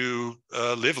 to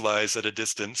live lives at a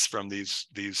distance from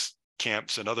these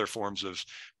camps and other forms of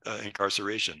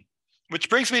incarceration? Which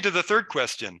brings me to the third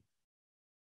question.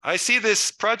 I see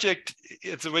this project,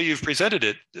 it's the way you've presented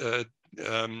it,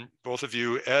 both of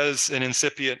you, as an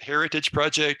incipient heritage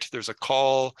project. There's a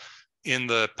call in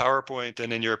the PowerPoint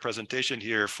and in your presentation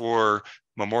here for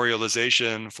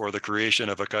memorialization, for the creation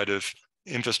of a kind of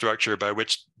infrastructure by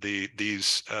which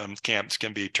these camps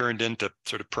can be turned into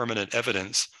sort of permanent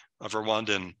evidence of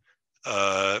Rwandan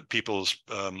people's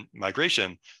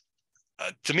migration.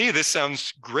 To me, this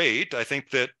sounds great. I think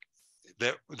that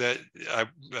I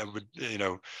would,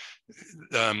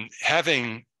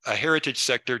 having a heritage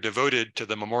sector devoted to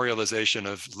the memorialization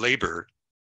of labor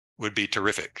would be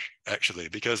terrific, actually,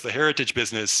 because the heritage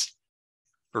business,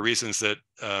 for reasons that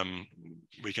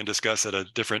we can discuss at a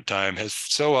different time, has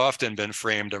so often been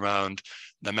framed around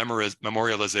the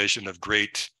memorialization of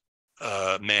great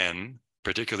men,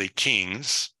 particularly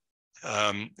kings.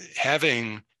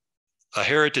 Having a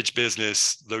heritage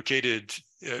business located,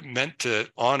 meant to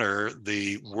honor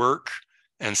the work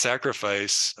and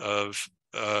sacrifice of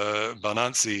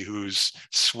Banansi, whose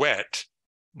sweat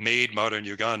made modern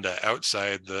Uganda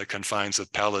outside the confines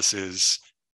of palaces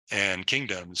and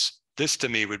kingdoms. This to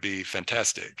me would be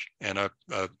fantastic. And a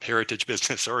heritage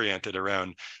business oriented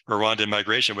around Rwandan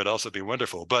migration would also be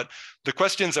wonderful. But the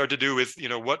questions are to do with,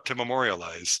 what to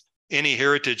memorialize. Any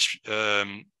heritage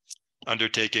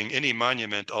undertaking, any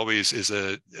monument always is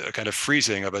a kind of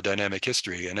freezing of a dynamic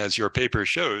history. And as your paper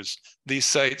shows, these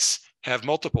sites have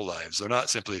multiple lives. They're not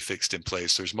simply fixed in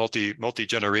place. There's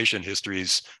multi-generation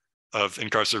histories of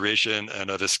incarceration and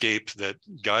of escape that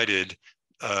guided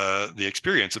the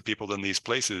experience of people in these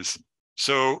places.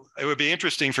 So it would be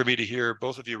interesting for me to hear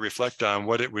both of you reflect on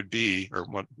what it would be, or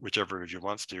whichever of you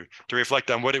wants to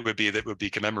reflect on what it would be that would be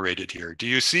commemorated here. Do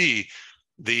you see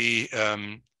the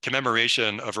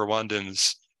commemoration of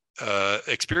Rwandans'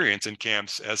 experience in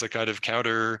camps as a kind of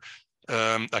counter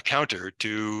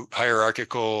to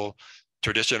hierarchical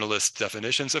traditionalist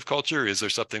definitions of culture? Is there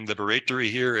something liberatory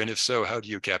here? And if so, how do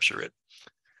you capture it?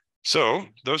 So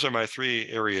those are my three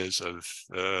areas of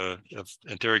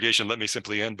interrogation. Let me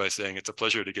simply end by saying it's a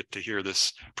pleasure to get to hear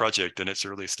this project in its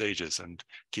early stages and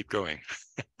keep going.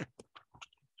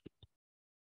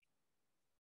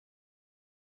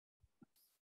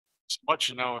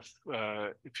 Much now,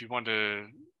 if you want to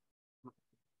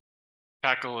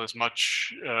tackle as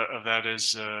much of that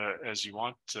as you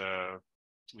want,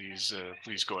 please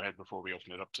go ahead before we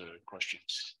open it up to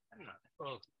questions.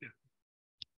 Oh,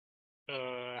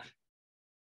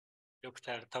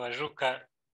 Dr. Rutabajuuka,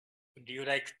 would you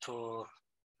like to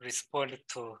respond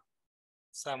to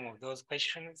some of those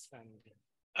questions? And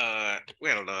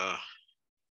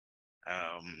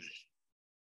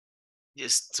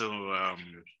just to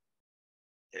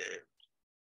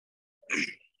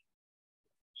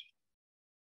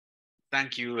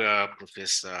thank you,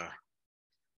 Professor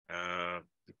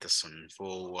Peterson,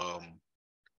 for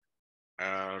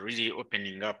really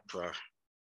opening up.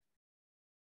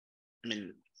 I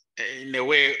mean, in a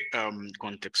way,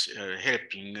 context,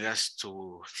 helping us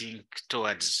to think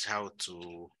towards how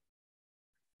to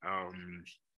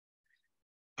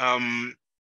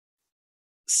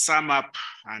sum up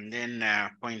and then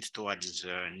point towards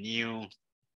new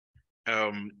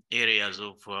areas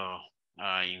of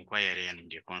inquiry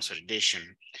and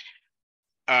consolidation.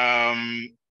 I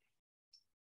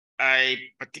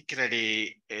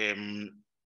particularly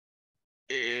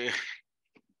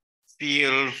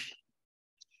feel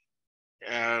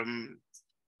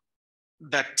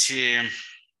that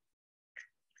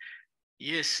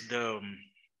yes,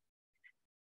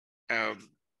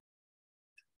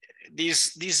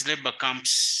 these labor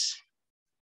camps,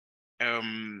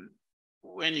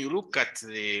 when you look at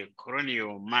the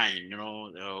colonial mind,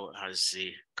 as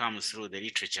it comes through the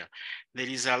literature, there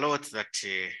is a lot that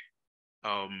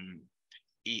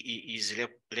is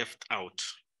left out.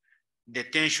 The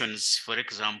tensions, for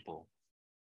example,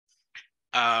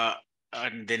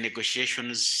 and the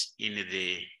negotiations in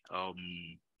the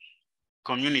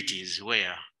communities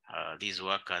where these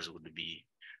workers would be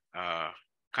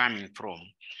coming from,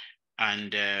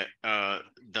 and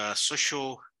the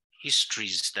social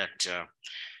histories that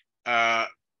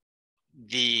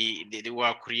they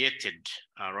were created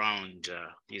around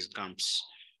these camps.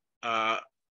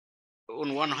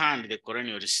 On one hand, the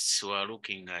colonialists were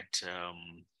looking at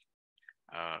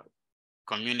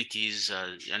communities,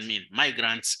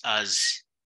 migrants as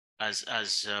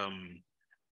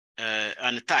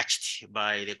untouched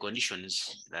by the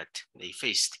conditions that they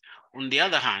faced. On the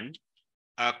other hand,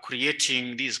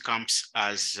 creating these camps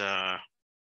as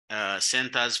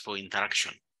centers for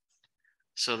interaction.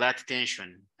 So that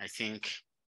tension, I think,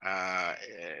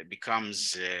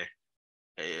 becomes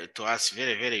to us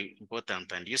very, very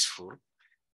important and useful,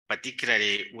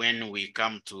 particularly when we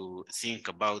come to think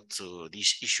about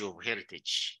this issue of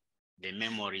heritage, the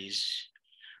memories,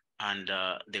 and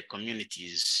the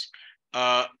communities.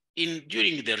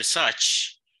 During the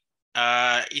research,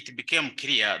 it became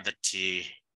clear that the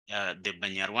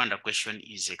Banyarwanda question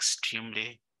is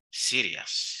extremely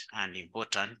serious and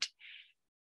important,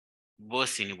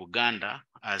 both in Uganda,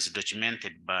 as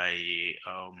documented by,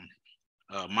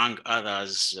 among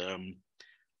others,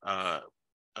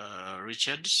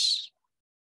 Richards,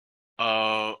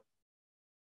 not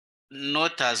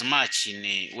as much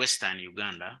in Western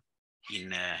Uganda,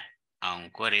 in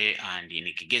Ankore and in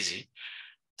Kigezi,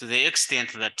 to the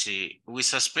extent that we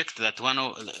suspect that one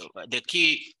of the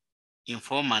key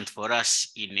informant for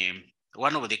us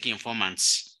one of the key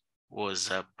informants was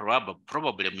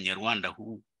probably Munyarwanda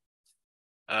who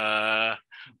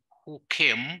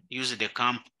came, used the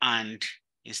camp, and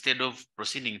instead of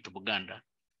proceeding to Uganda,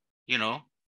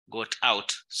 got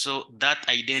out. So that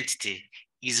identity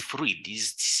is fluid,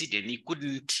 is hidden. He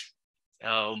couldn't,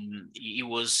 he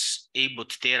was able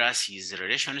to tell us his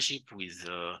relationship with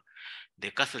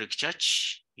the Catholic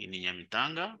Church in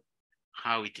Nyamitanga,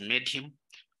 how it made him.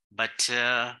 But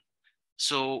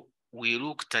so we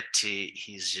looked at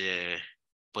his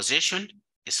possession,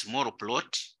 a small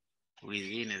plot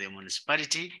within the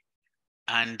municipality.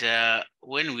 And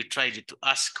when we tried to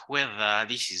ask whether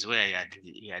this is where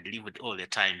he had lived all the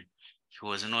time, he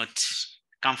was not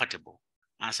comfortable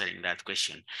answering that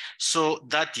question. So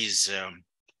that is,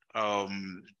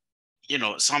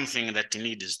 something that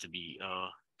needs to be,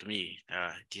 to me,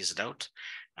 teased out.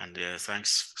 And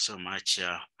thanks so much,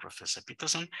 Professor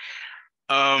Peterson.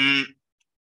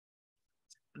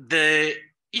 The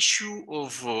issue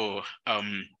of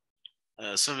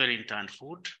sovereignty and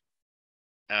food,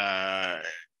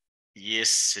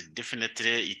 yes,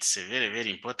 definitely, it's a very, very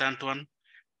important one,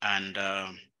 and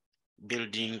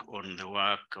building on the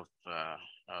work of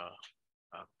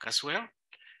Caswell.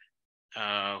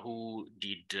 who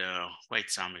did quite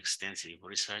some extensive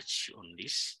research on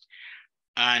this.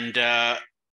 And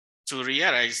to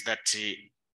realize that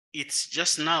it's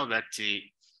just now that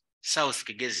South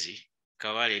Kigezi,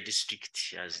 Kabale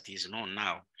district, as it is known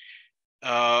now,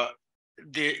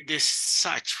 the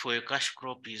search for a cash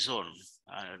crop is on.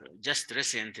 Just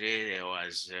recently, there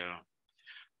was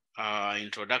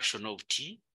introduction of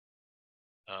tea.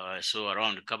 So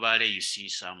around Kabale, you see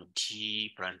some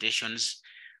tea plantations,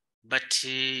 but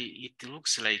it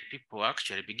looks like people are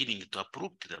actually beginning to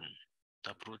uproot them,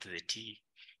 to uproot the tea.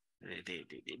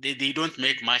 They don't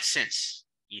make much sense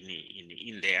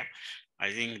in there.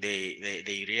 I think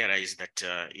they realize that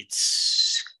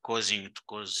it's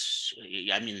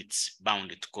it's bound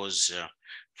to cause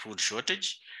food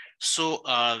shortage. So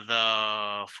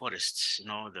the forests,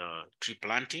 the tree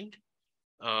planting,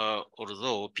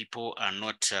 although people are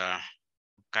not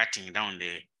cutting down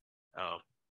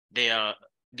they are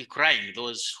decrying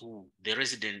those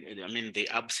the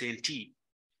absentee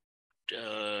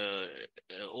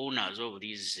owners of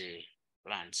these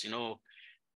lands.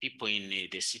 People in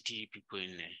the city, people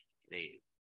in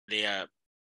their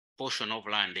portion of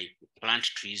land, they plant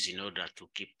trees in order to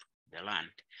keep the land.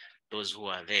 Those who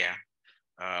are there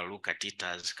look at it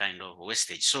as kind of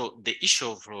wastage. So the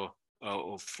issue of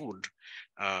food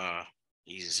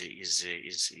is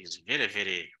very,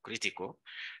 very critical.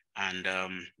 And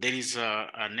there is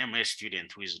an MA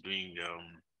student who is doing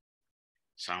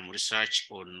some research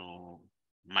on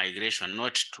migration,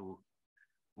 not to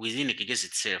within Kigezi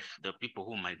itself, the people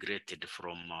who migrated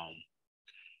from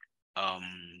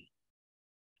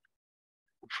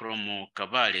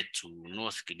Kabale to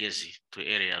North Kigezi, to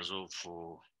areas of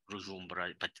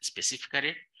Rujumbura, but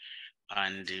specifically,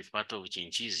 and part of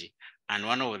Chinchizi. And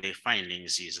one of the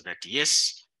findings is that,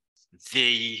 yes,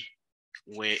 they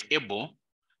were able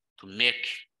to make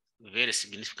very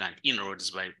significant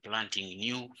inroads by planting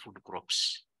new food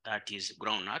crops, that is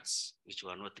groundnuts, which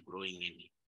were not growing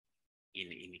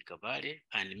in Kabale,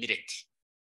 and millet,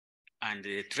 and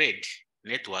the trade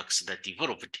networks that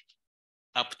evolved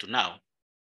up to now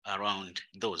around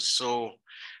those. So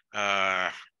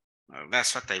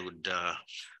that's what I would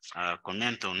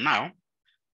comment on now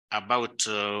about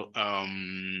the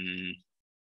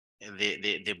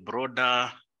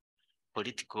broader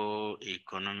political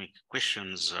economic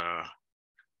questions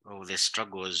of the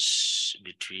struggles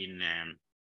between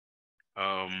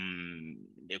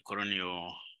the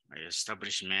colonial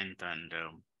establishment and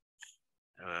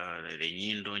the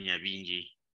Nyindo, Nyabingi.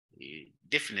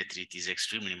 Definitely it is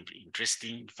extremely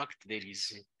interesting. In fact, there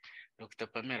is Dr.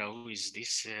 Pamela, who is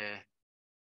this,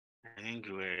 I think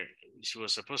she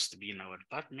was supposed to be in our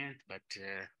department, but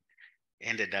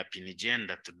ended up in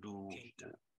Uganda to do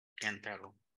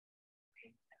Kentaro.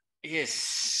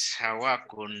 Yes, her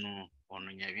work on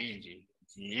Nyabingi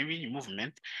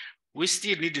movement. We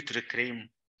still need to reclaim.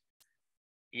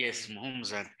 Yes,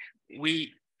 Muhumza.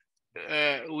 We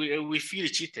feel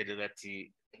cheated that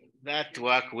that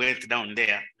work went down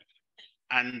there,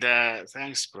 and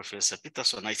thanks, Professor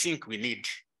Peterson. I think we need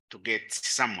to get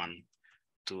someone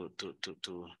to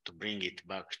bring it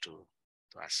back to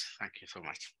us. Thank you so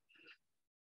much.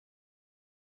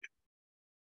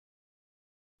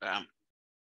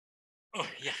 Oh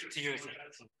yeah, to you.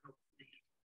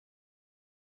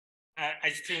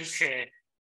 I think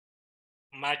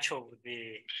much of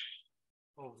the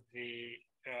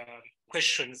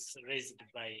questions raised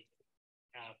by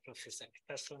Professor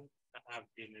Peterson have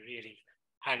been really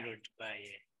handled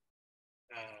by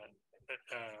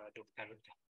Dr.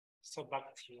 Ruta. So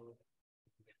back to you.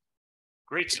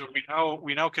 Great. So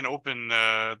we now can open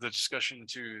the discussion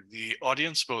to the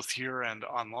audience, both here and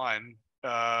online.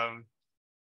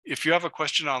 If you have a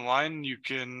question online, you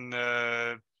can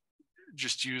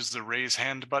just use the raise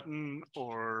hand button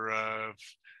or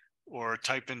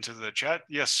type into the chat.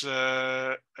 Yes,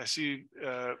 I see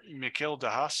Mikhail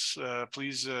Dahas.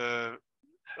 Please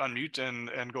unmute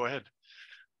and go ahead.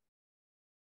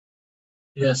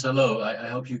 Yes, hello. I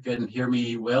hope you can hear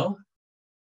me well.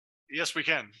 Yes, we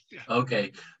can. Yeah.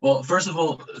 Okay. Well, first of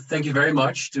all, thank you very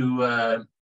much to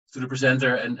the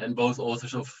presenter and both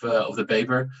authors of the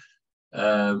paper,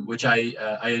 which I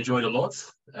enjoyed a lot.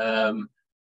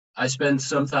 I spent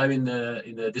some time in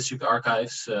the district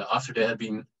archives after they had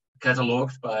been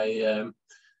cataloged by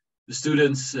the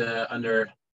students under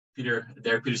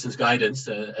Derek Peterson's guidance,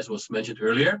 as was mentioned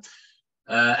earlier.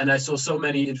 And I saw so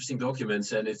many interesting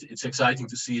documents, and it's exciting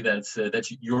to see that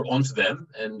you're onto them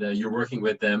and you're working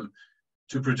with them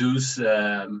to produce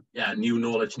new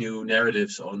knowledge, new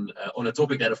narratives on a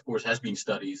topic that, of course, has been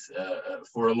studied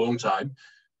for a long time,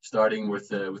 starting with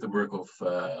the work of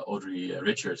Audrey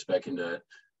Richards back in the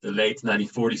the late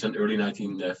 1940s and early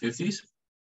 1950s.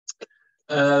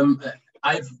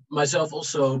 I've myself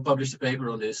also published a paper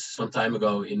on this some time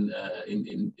ago in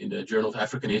the Journal of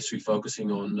African History,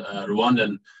 focusing on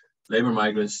Rwandan labor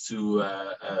migrants to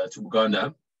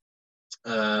Uganda.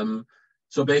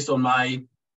 So based on my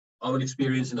own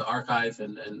experience in the archive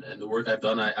and the work I've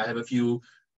done, I have a few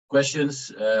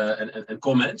questions and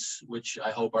comments, which I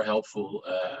hope are helpful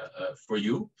for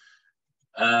you.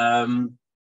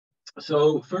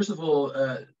 So first of all,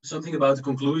 something about the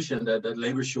conclusion that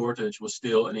labor shortage was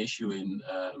still an issue in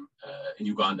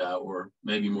Uganda, or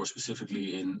maybe more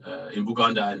specifically in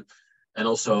Buganda, and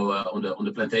also on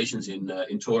the plantations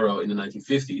in Toro in the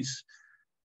 1950s.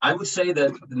 I would say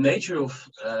that the nature of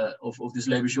this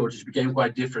labor shortage became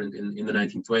quite different in the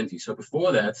 1920s. So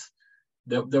before that,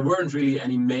 there weren't really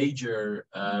any major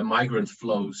migrant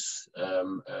flows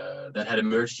that had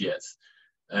emerged yet.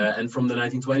 And from the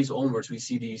 1920s onwards, we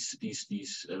see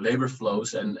these labor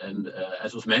flows, and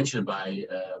as was mentioned by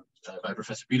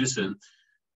Professor Peterson,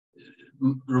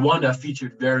 Rwanda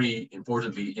featured very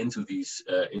importantly into these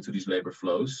labor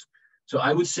flows. So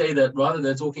I would say that rather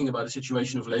than talking about a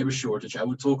situation of labor shortage, I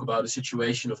would talk about a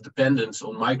situation of dependence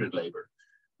on migrant labor,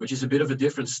 which is a bit of a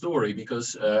different story,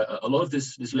 because a lot of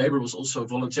this labor was also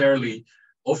voluntarily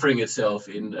offering itself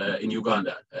in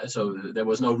Uganda. So there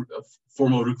was no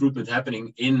formal recruitment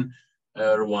happening in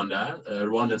Rwanda.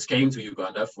 Rwandans came to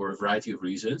Uganda for a variety of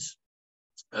reasons.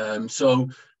 So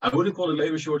I wouldn't call it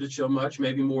labor shortage so much,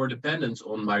 maybe more dependence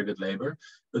on migrant labor.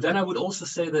 But then I would also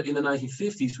say that in the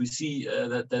 1950s, we see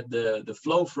that the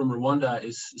flow from Rwanda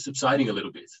is subsiding a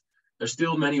little bit. There's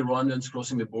still many Rwandans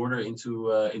crossing the border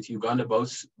into Uganda,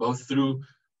 both through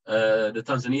the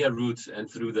Tanzania route and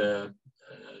through the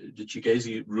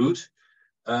Chigezi route.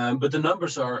 But the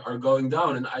numbers are going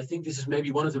down. And I think this is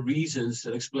maybe one of the reasons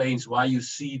that explains why you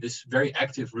see this very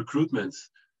active recruitment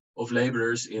of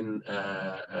laborers in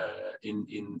the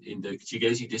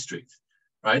Chigezi district,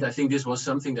 right? I think this was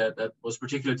something that was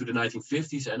particular to the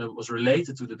 1950s, and it was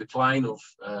related to the decline of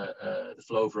the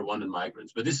flow of Rwandan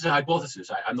migrants. But this is a hypothesis.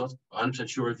 I'm not 100%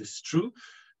 sure if this is true,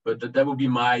 but that would be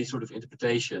my sort of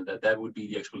interpretation, that would be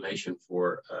the explanation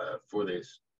for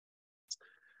this.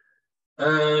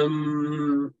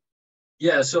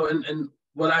 Yeah, so and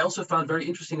what I also found very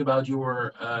interesting about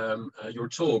your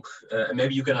talk, and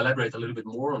maybe you can elaborate a little bit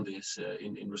more on this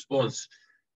in response,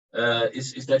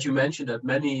 is that you mentioned that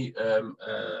many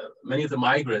of the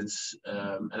migrants,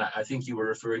 and I think you were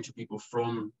referring to people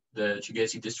from the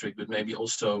Chigezi district, but maybe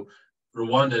also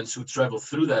Rwandans who traveled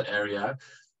through that area,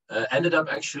 ended up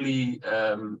actually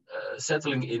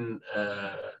settling in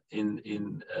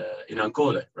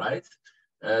Ankole, right?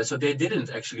 So they didn't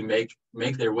actually make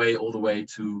their way all the way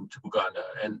to Uganda,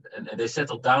 and they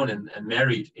settled down and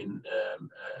married in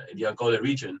the Ankole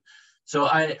region. So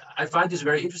I find this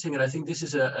very interesting, and I think this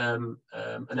is an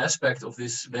aspect of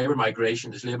this labor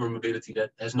migration, this labor mobility,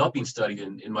 that has not been studied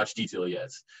in much detail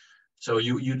yet. So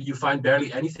you find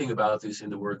barely anything about this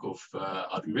in the work of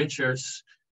Audrey Richards.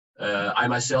 I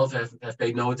myself have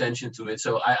paid no attention to it.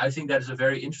 So I think that is a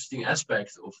very interesting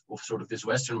aspect of sort of this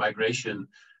Western migration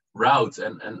route,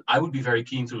 and I would be very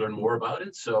keen to learn more about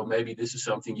it. So maybe this is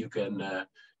something you can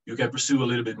pursue a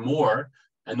little bit more,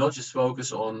 and not just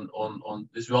focus on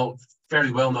this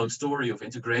fairly well-known story of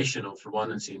integration of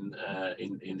Rwandans in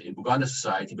Buganda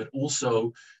society, but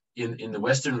also in the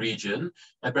Western region,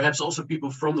 and perhaps also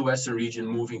people from the Western region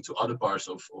moving to other parts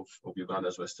of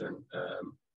Uganda's Western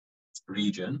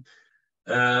region.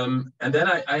 And then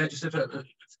I just have a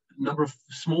number of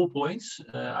small points.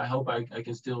 I hope I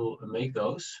can still make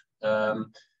those.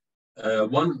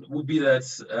 One would be that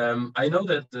I know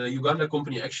that the Uganda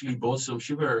company actually bought some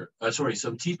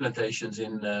tea plantations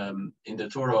in the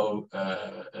Toro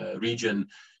region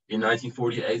in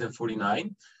 1948 and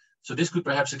 49. So this could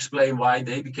perhaps explain why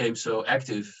they became so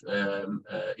active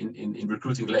in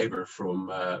recruiting labor from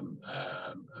the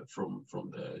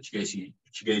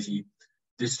Chigezi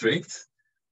district.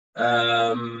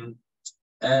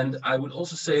 And I would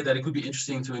also say that it could be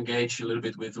interesting to engage a little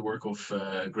bit with the work of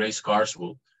Grace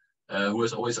Carswell, who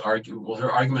has always argued, well,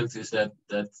 her argument is that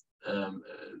the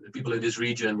people in this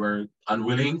region were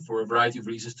unwilling for a variety of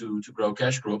reasons to grow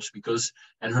cash crops,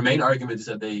 and her main argument is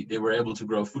that they were able to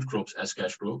grow food crops as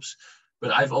cash crops.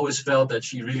 But I've always felt that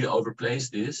she really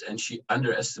overplays this, and she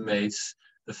underestimates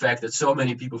the fact that so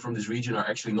many people from this region are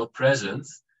actually not present,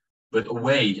 but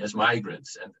away as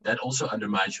migrants, and that also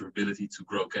undermines your ability to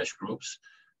grow cash crops.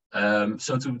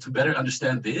 So to better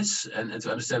understand this, and to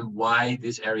understand why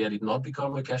this area did not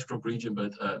become a cash crop region,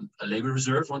 but a labor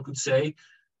reserve, one could say,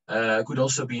 could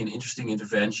also be an interesting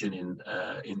intervention in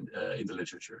the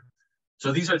literature.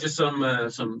 So these are just some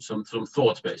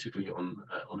thoughts basically on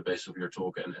the basis of your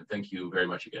talk, and thank you very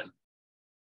much again.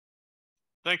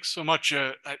 Thanks so much.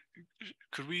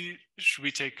 Should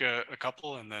we take a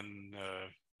couple and then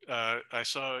I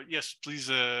saw, yes, please,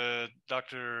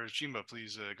 Dr. Chimba,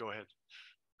 please go ahead.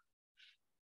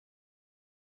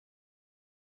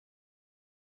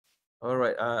 All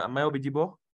right, am I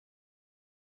audible?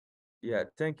 Yeah,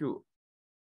 thank you.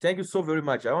 Thank you so very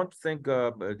much. I want to thank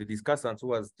the discussants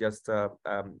who has just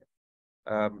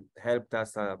helped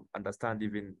us understand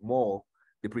even more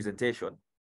the presentation.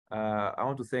 I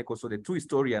want to thank also the two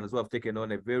historians who have taken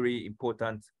on a very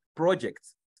important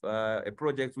project, a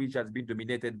project which has been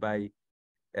dominated by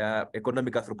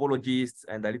economic anthropologists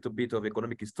and a little bit of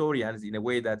economic historians, in a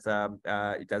way that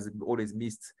it has always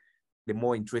missed the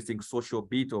more interesting social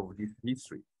bit of this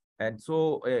history. And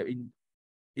so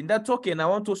in that token, I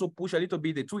want to also push a little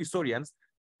bit the two historians.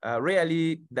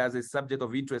 Rarely does a subject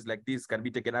of interest like this can be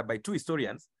taken up by two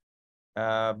historians,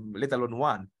 let alone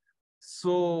one.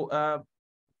 So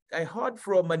I heard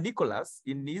from Nicholas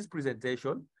in his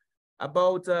presentation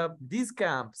about these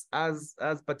camps as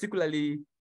particularly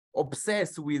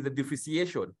obsessed with the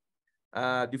differentiation.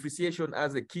 Differentiation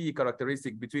as a key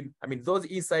characteristic between, I mean, those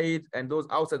inside and those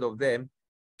outside of them,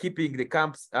 keeping the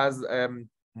camps as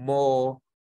more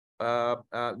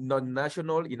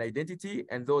non-national in identity,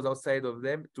 and those outside of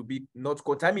them to be not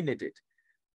contaminated.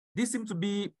 This seems to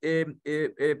be a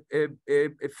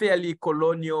fairly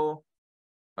colonial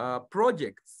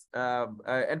project,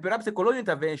 and perhaps a colonial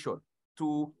intervention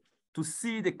to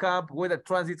see the camp, whether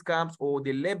transit camps or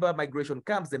the labor migration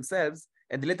camps themselves,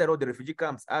 and later on the refugee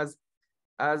camps as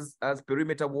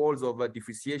perimeter walls of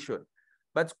differentiation.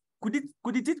 But could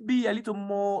it be a little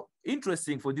more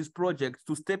interesting for this project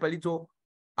to step a little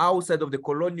outside of the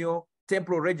colonial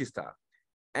temporal register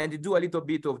and do a little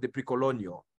bit of the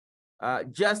pre-colonial?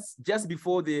 Just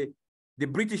before the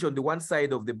British on the one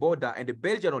side of the border and the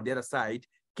Belgian on the other side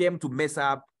came to mess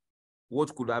up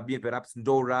what could have been perhaps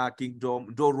Ndora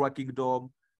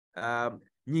Kingdom,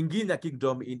 Nyingina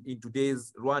Kingdom in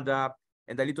today's Rwanda,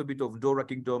 and a little bit of Ndora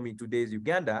Kingdom in today's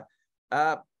Uganda.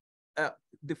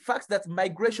 The fact that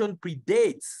migration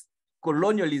predates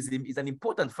colonialism is an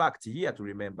important fact here to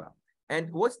remember.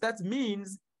 And what that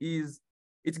means is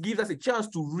it gives us a chance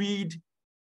to read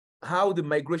how the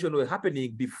migration was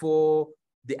happening before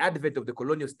the advent of the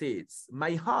colonial states.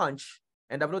 My hunch,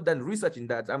 and I've not done research in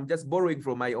that, I'm just borrowing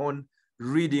from my own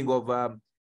reading of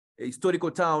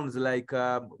historical towns like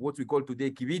what we call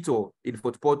today Kivito in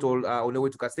Fort Portal on the way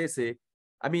to Kasese.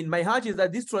 I mean, my hunch is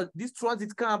that this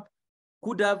transit camp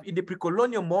could have, in the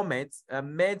pre-colonial moments,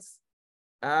 meant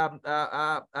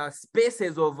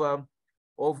spaces of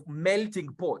melting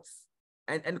pots,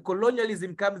 and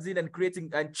colonialism comes in and creating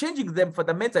and changing them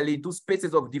fundamentally into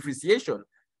spaces of differentiation.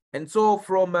 And so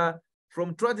from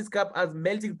transit camp as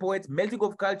melting points, melting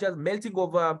of cultures, melting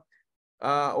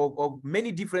of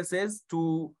many differences,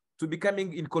 to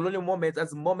becoming in colonial moments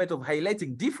as a moment of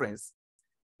highlighting difference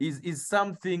is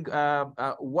something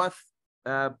worth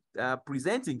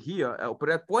presenting here,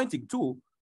 pointing to,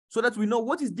 so that we know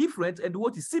what is different and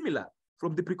what is similar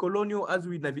from the pre-colonial as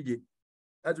we navigate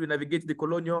the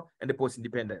colonial and the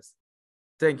post-independence.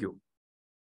 Thank you.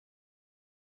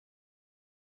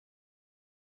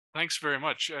 Thanks very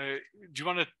much. Do you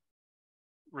want to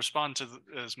respond to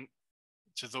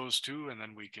those two, and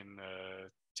then we can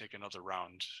take another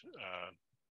round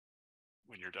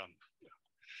when you're done? Yeah.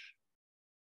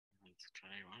 Let's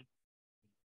try one.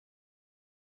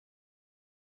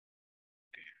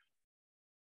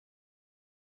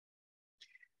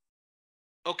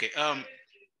 Okay.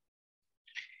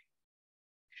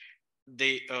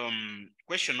 The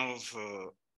question of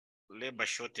labor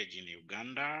shortage in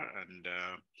Uganda and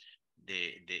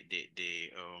the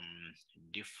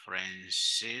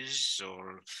differences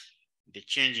or the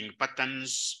changing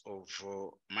patterns of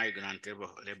migrant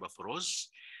labor flows.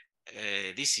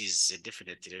 This is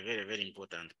definitely a very, very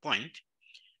important point.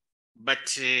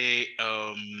 But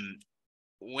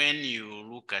when you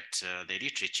look at the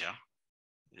literature,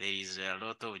 there is a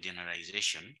lot of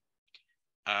generalization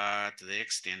to the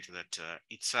extent that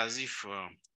it's as if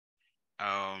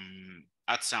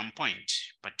at some point,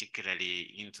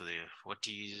 particularly into the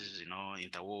 40s,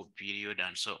 interwar period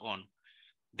and so on,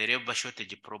 the labor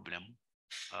shortage problem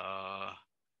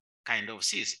kind of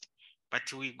ceased.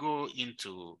 But we go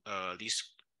into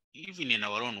this, even in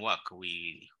our own work,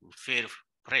 we fell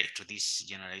prey to this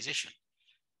generalization,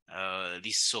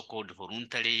 this so-called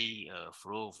voluntary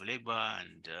flow of labor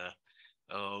and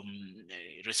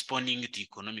responding to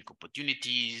economic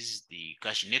opportunities. The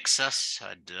cash nexus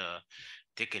had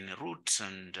taken root,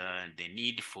 and the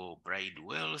need for bride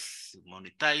wealth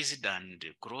monetized,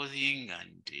 and clothing,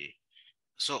 and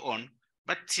so on.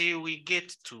 But we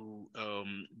get to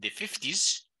the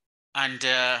 50s, and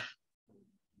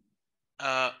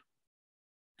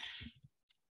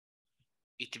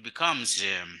it becomes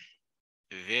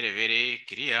very, very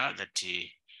clear that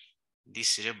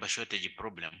this labor shortage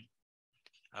problem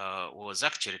was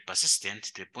actually persistent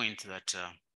to the point that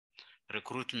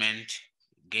recruitment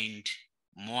gained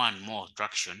more and more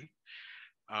traction.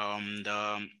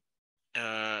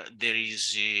 There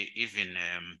is even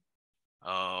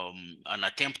an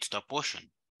attempt to apportion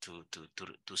to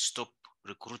stop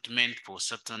recruitment for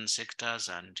certain sectors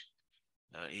and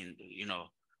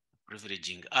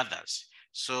privileging others.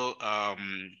 So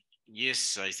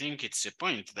yes, I think it's a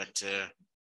point that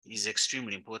is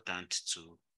extremely important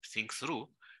to think through,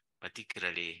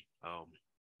 particularly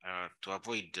to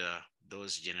avoid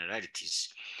those generalities.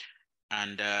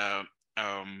 And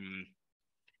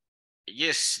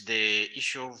yes, the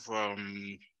issue of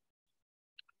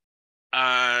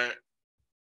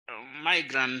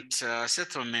migrant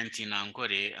settlement in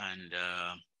Ankole and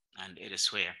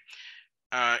elsewhere.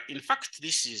 In fact,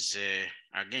 this is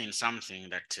again something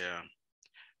that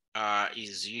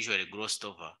is usually glossed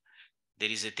over. There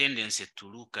is a tendency to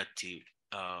look at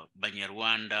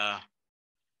Banyarwanda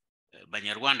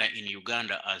in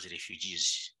Uganda as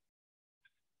refugees,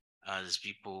 as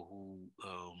people who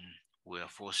were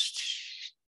forced,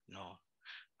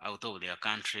 out of their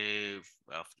country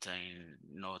after,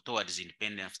 towards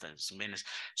independence.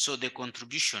 So the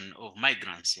contribution of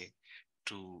migrants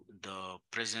to the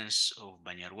presence of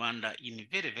Banyarwanda in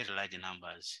very, very large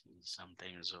numbers is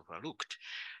sometimes overlooked.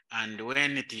 And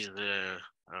when it is,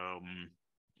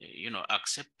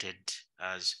 accepted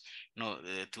as,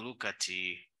 to look at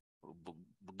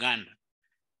Uganda,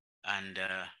 and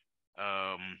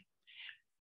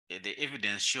the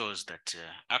evidence shows that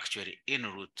actually en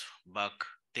route back,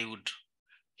 they would,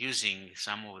 using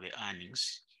some of the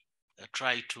earnings,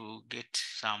 try to get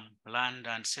some land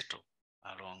and settle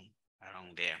along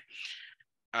there.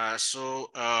 So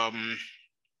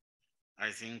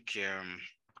I think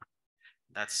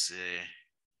that's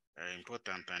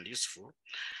important and useful.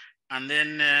 And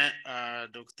then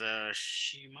Dr.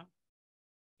 Shima.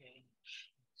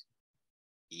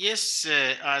 Yes,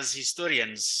 as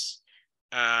historians,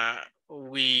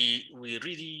 we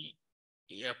really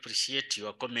appreciate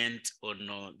your comment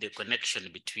on the connection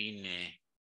between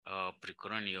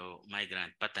pre-colonial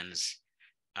migrant patterns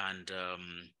and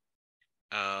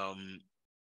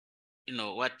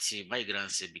what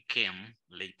migrants became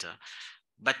later.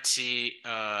 But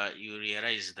you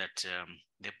realize that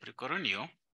the pre-colonial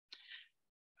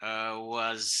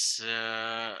was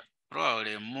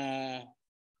probably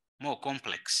more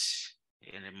complex,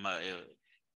 and a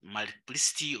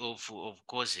multiplicity of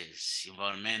causes,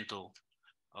 environmental,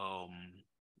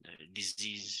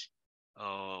 disease,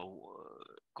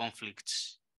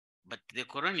 conflicts. But the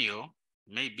colonial,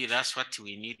 maybe that's what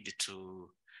we need to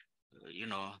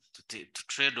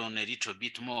tread on a little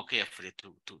bit more carefully,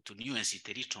 to nuance it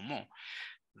a little more,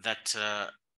 that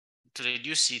to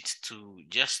reduce it to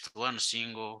just one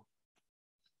single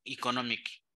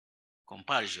economic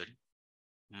comparison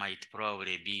might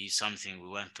probably be something we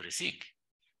want to rethink,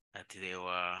 that there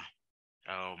were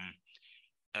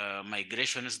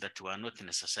migrations that were not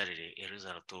necessarily a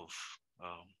result of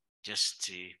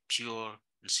just pure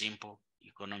and simple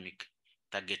economic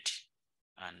target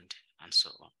and so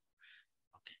on.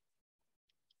 Okay.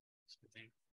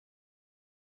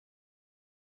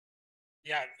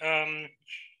 Yeah,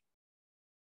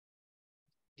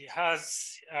 it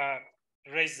has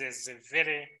raises a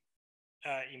very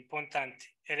important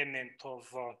element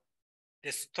of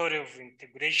the story of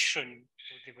integration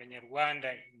of the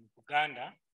Banyarwanda in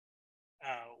Uganda,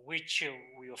 which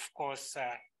we of course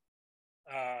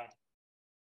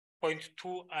point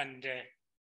to and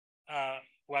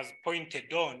was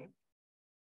pointed on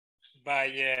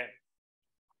by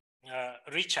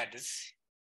Richards.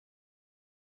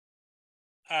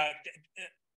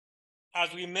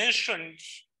 As we mentioned,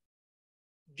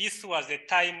 this was a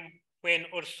time when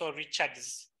also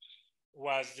Richards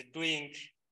was doing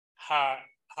her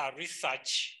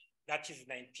research, that is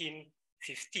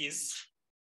 1950s,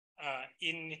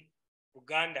 in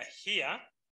Uganda here.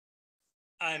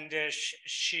 And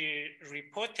she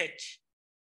reported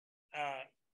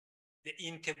the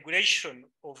integration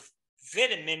of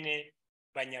very many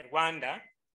Banyarwanda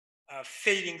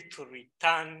failing to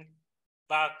return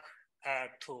back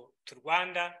to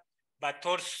Rwanda, but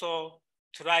also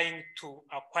trying to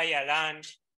acquire land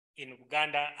in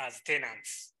Uganda as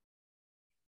tenants.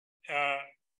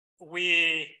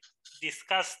 We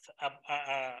discussed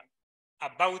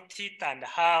about it and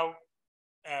how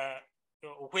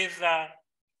whether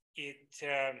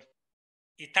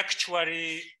it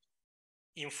actually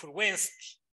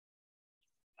influenced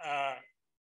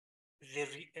the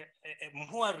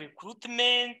more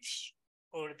recruitment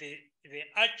or the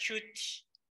acute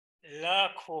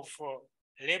lack of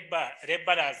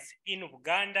laborers in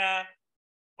Uganda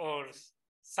or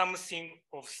something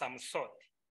of some sort.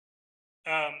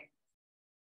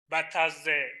 But as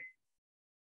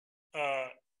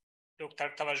Dr.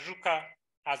 Rutabajuuka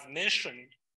has mentioned,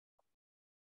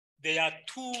 there are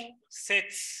two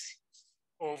sets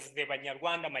of the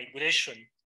Banyarwanda migration,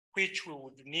 which we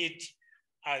would need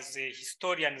as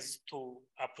historians to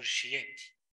appreciate.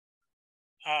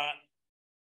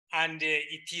 And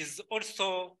it is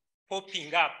also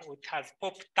popping up, it has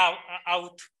popped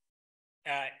out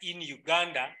in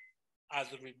Uganda as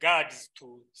regards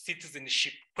to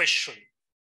citizenship question.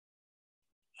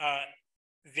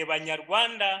 The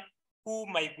Banyarwanda who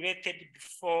migrated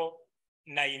before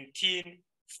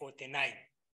 1949,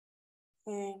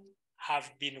 who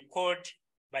have been called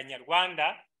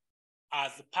Banyarwanda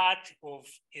as part of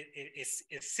a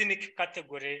cynic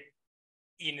category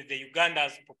in the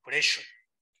Uganda's population.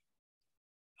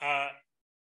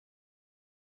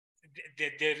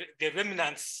 The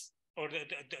remnants, or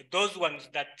those ones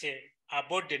that are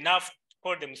bold enough to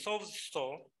call themselves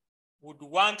so, would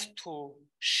want to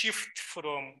shift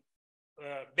from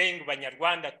being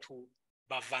Banyarwanda to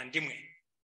Bavandimwe.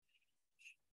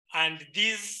 And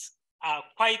these are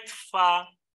quite far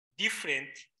different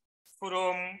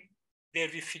from the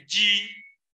refugee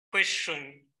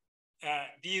question,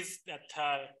 these that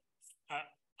are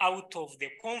out of the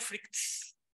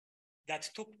conflicts that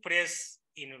took place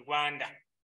in Rwanda.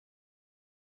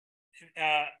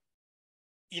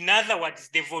 In other words,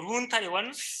 the voluntary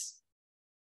ones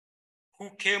who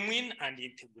came in and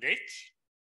integrate,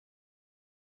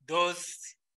 those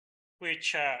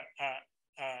which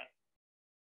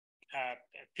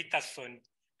Peterson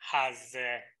has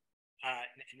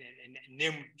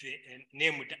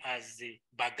named as the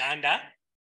Baganda,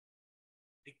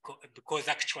 because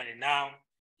actually now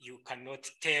you cannot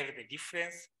tell the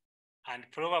difference,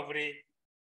 and probably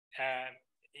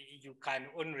you can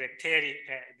only tell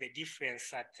the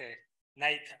difference at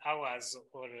night hours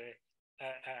or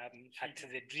at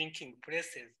the drinking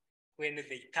places when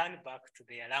they turn back to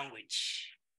their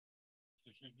language.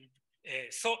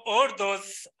 So all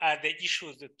those are the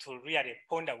issues to really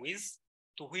ponder with,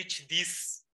 to which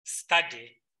this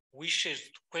study wishes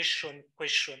to question,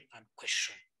 and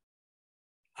question.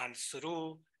 And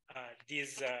through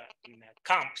these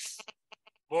camps,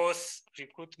 both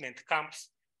recruitment camps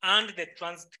and the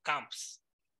transit camps,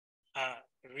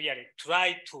 really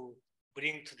try to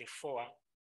bring to the fore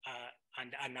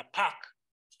and unpack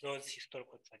those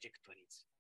historical trajectories.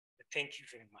 Thank you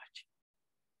very much.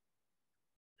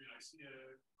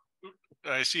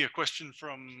 I see a question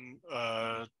from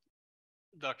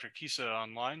Dr. Kisa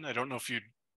online. I don't know if you'd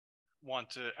want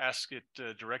to ask it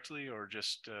directly or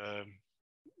just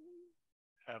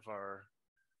have our,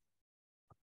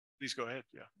 please go ahead,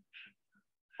 yeah.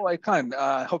 Oh, I can.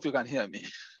 I hope you can hear me.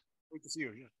 Good to see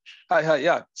you, yeah. Hi,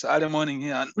 yeah. It's early morning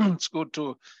here, and it's good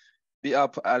to be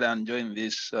up early and join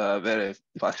this very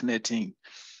fascinating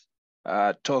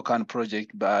talk and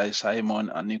project by Simon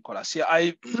and Nicholas. Yeah,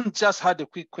 I just had a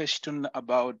quick question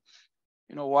about,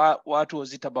 what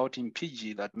was it about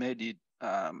Mpigi that made it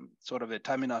sort of a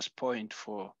terminus point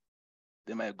for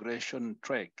the migration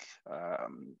trek,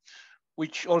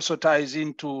 which also ties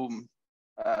into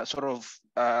I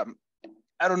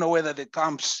don't know whether the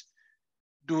camps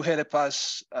do help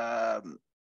us,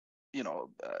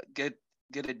 get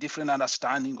a different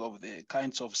understanding of the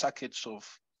kinds of circuits of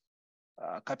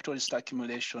capitalist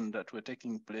accumulation that were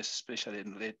taking place, especially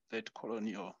in late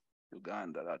colonial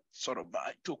Uganda. That's sort of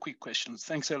my two quick questions.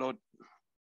 Thanks a lot.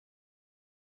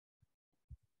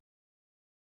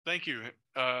 Thank you.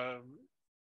 I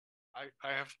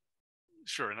have,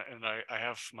 sure, and I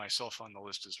have myself on the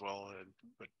list as well,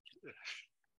 but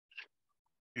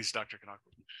he's Dr.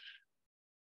 Kanako.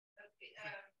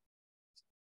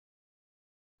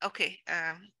 Okay,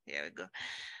 here we go.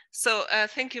 So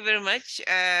thank you very much,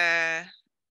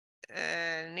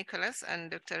 Nicholas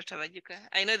and Dr. Rutabajuuka.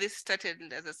 I know this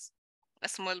started as a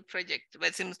small project, but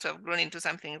it seems to have grown into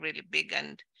something really big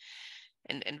and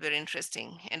very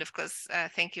interesting. And of course,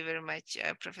 thank you very much,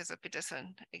 Professor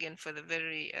Peterson, again, for the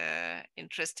very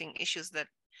interesting issues that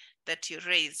you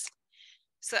raise.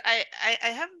 So I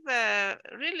have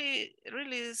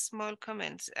really small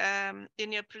comments.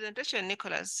 In your presentation,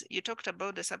 Nicholas, you talked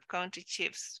about the sub-county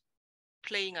chiefs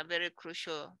playing a very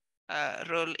crucial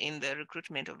role in the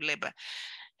recruitment of labor.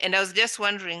 And I was just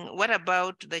wondering, what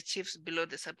about the chiefs below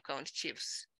the sub-county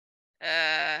chiefs?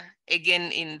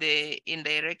 Again, in the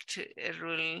indirect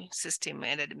rule system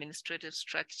and administrative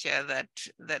structure that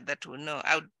we know,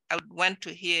 I would want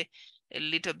to hear a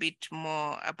little bit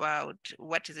more about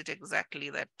what is it exactly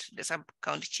that the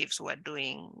sub-county chiefs were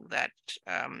doing that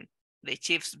the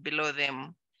chiefs below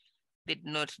them did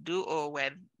not do, or were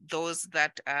those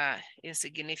that are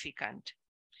insignificant.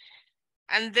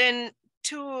 And then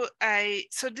two,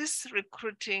 so these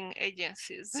recruiting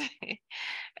agencies,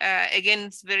 again,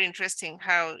 it's very interesting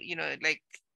how, you know, like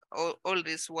all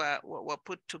this were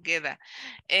put together.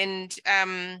 And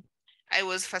I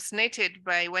was fascinated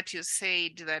by what you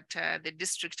said, that the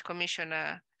district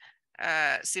commissioner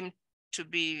seemed to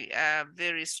be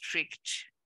very strict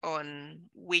on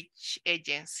which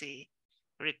agency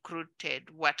recruited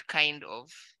what kind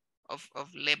of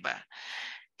labor.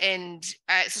 And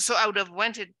so I would have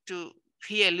wanted to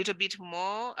hear a little bit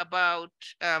more about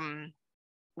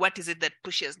what is it that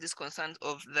pushes these concerns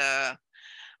of the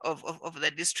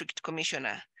district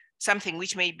commissioner, something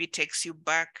which maybe takes you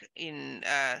back in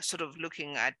sort of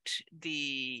looking at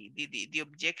the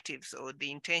objectives or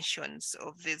the intentions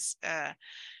of these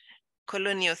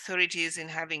colonial authorities in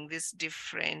having these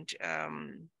different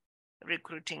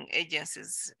recruiting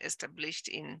agencies established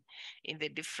in the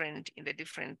different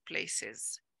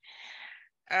places.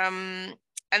 And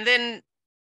then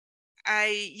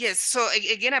so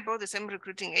again, about the same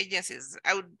recruiting agencies,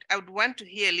 I would want to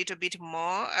hear a little bit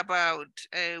more about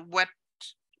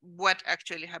what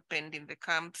actually happened in the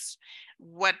camps,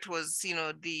 what was, you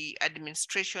know, the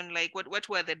administration like, what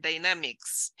were the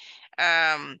dynamics,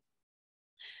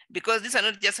 because these are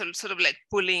not just sort of like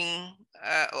pulling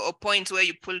or points where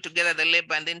you pull together the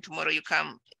labor and then tomorrow you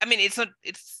come. I mean,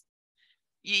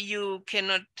 you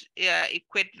cannot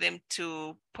equate them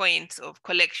to points of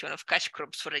collection of cash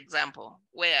crops, for example,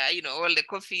 where, you know, all the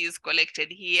coffee is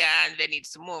collected here and then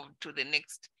it's moved to the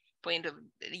next point of,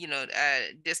 you know,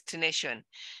 destination.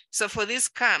 So for these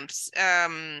camps,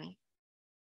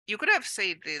 you could have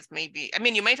said this maybe, I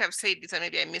mean, you might have said this and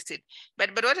maybe I missed it,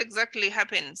 but what exactly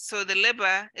happened? So the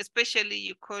labor, especially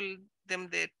you call them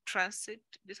the transit,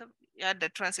 the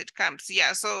transit camps.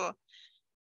 Yeah, so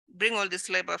bring all this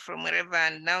labor from wherever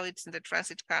and now it's in the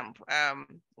transit camp.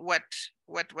 What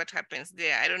happens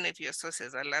there? I don't know if your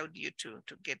sources allowed you to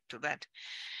get to that.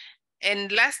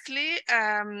 And lastly,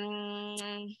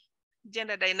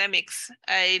 gender dynamics.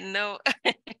 I know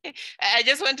I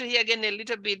just want to hear again a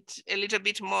little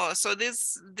bit more. So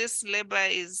this labor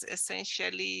is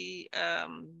essentially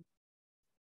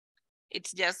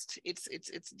it's just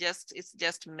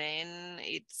men.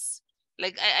 It's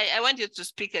like I want you to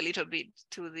speak a little bit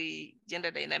to the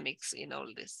gender dynamics in all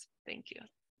this. Thank you.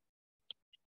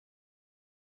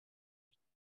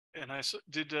 And I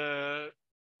did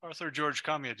Arthur George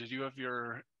Kamia, did you have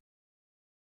your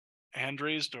hand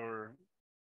raised, or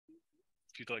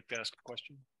if you'd like to ask a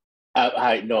question?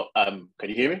 Hi, no, can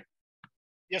you hear me?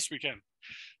 Yes, we can.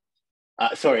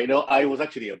 Sorry, no, I was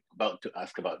actually about to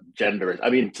ask about gender. I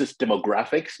mean, just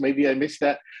demographics, maybe I missed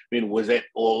that. I mean, was it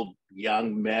all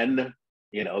young men,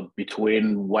 you know,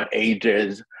 between what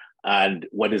ages, and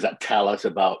what does that tell us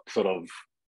about sort of,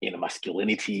 you know,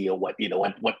 masculinity, or what, you know,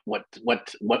 what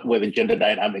were the gender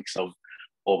dynamics of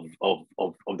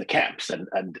the camps,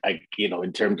 and I, you know,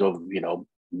 in terms of, you know,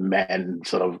 men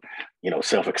sort of, you know,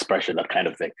 self-expression, that kind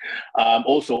of thing.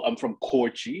 Also, I'm from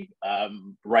Kochi,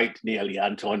 right near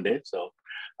Liantonde, so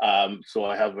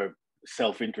I have a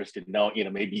self-interest in now, you know,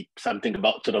 maybe something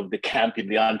about sort of the camp in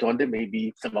Liantonde.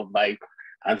 Maybe some of my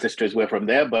ancestors were from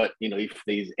there, but, you know, if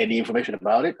there's any information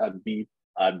about it,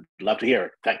 I'd love to hear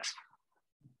it. Thanks.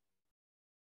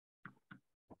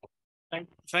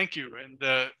 Thank you. And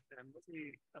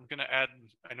I'm going to add,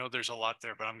 I know there's a lot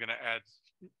there, but I'm going to add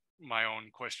my own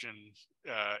question,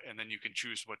 and then you can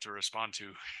choose what to respond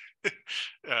to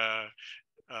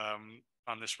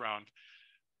on this round.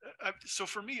 So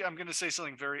for me, I'm going to say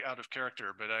something very out of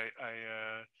character, but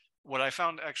what I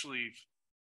found actually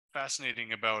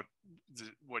fascinating about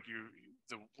the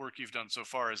work you've done so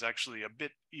far is actually a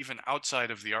bit even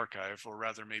outside of the archive, or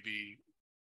rather maybe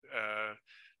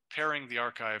pairing the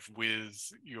archive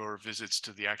with your visits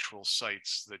to the actual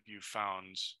sites that you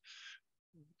found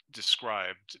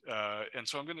described. And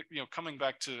so I'm going to, you know, coming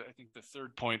back to, I think, the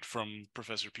third point from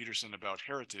Professor Peterson about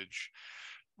heritage,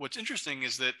 what's interesting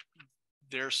is that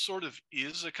there sort of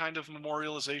is a kind of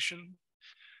memorialization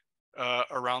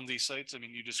around these sites. I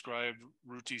mean, you described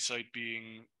Ruti site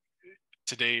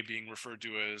today being referred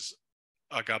to as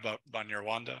Agaba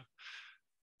Banyarwanda.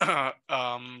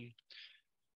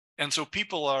 And so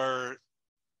people are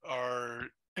are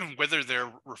whether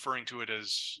they're referring to it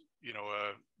as, you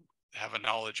know, have a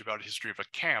knowledge about a history of a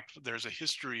camp, there's a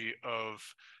history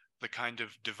of the kind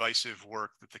of divisive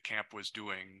work that the camp was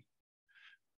doing.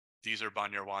 These are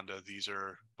Banyarwanda, these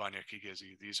are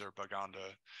Banyakigezi, these are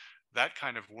Baganda. That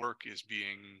kind of work is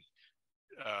being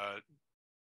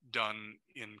done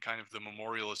in kind of the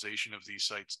memorialization of these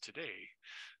sites today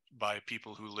by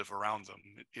people who live around them,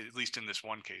 at least in this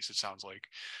one case, it sounds like.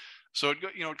 So,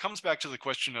 it comes back to the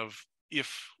question of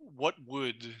what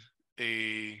would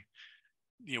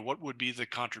be the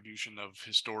contribution of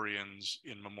historians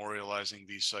in memorializing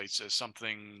these sites as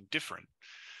something different?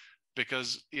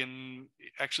 Because in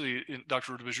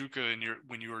Dr. Rutabajuuka,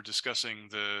 when you were discussing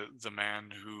the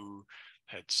man who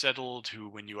had settled, who,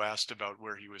 when you asked about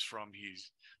where he was from,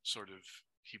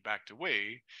 he backed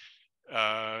away.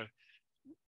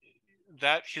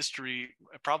 That history,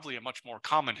 probably a much more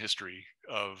common history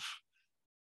of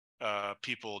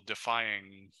people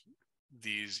defying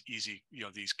these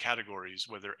these categories,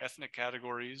 whether ethnic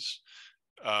categories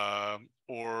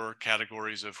or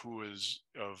categories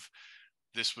of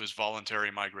this was voluntary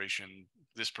migration,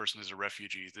 this person is a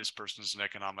refugee, this person is an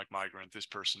economic migrant, this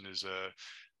person is a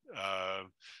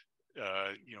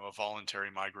voluntary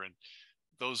migrant.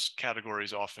 Those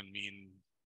categories often mean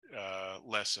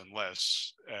less and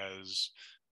less as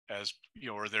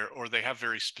or they have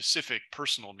very specific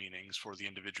personal meanings for the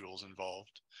individuals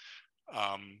involved.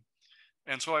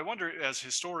 And so I wonder, as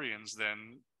historians,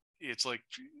 then, it's like,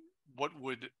 what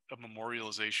would a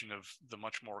memorialization of the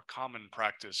much more common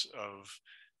practice of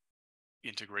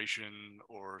integration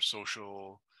or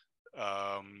social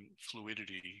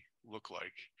fluidity look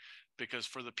like? Because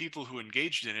for the people who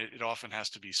engaged in it, it often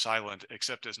has to be silent,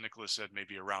 except, as Nicholas said,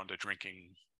 maybe around a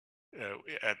drinking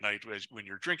at night. When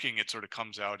you're drinking, it sort of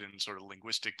comes out in sort of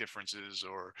linguistic differences,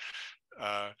 or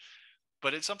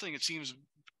but it's something, it seems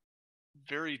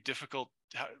very difficult.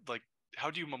 How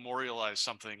do you memorialize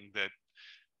something that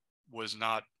was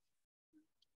not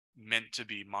meant to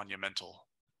be monumental?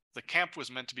 The camp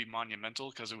was meant to be monumental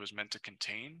because it was meant to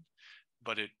contain,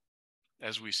 but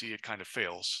as we see, it kind of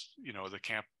fails. The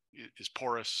camp is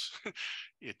porous.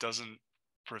 It doesn't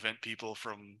prevent people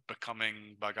from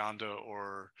becoming Baganda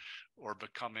or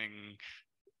becoming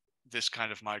this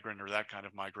kind of migrant or that kind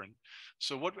of migrant.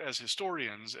 So what, as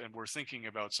historians, and we're thinking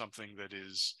about something that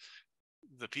is,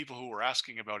 the people who were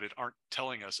asking about it aren't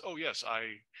telling us, oh yes,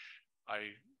 I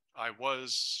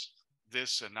was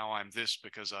this and now I'm this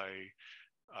because I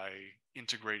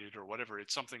integrated or whatever.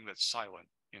 It's something that's silent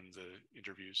in the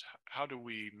interviews. How do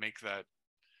we make that,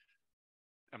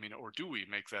 or do we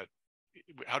make that,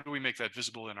 how do we make that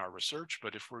visible in our research?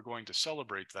 But if we're going to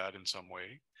celebrate that in some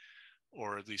way,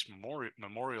 or at least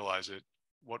memorialize it,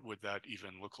 what would that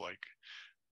even look like?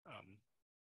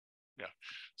 Yeah,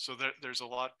 so there's a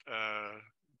lot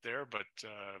there, but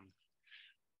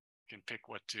can pick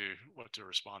what to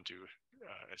respond to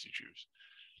as you choose.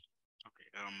 Okay.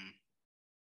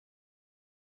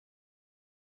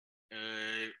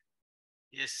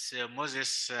 Yes,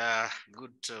 Moses,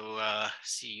 good to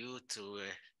see you.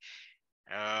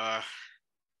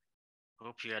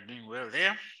 Hope you are doing well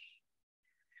there.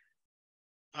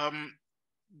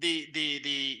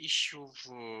 The issue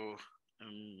of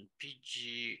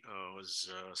PG was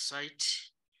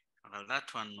site.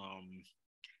 That one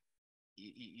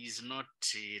is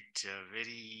not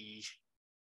very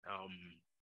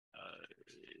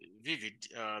vivid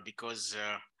because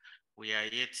we are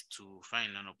yet to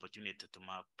find an opportunity to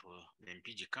map the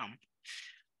MPG camp.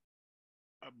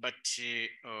 But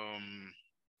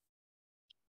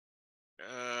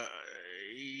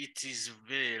it is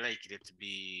very likely to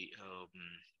be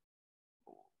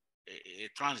a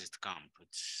transit camp.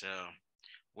 It's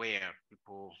where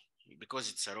people, because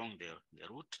it's along the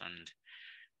route, and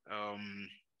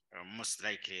most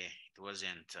likely it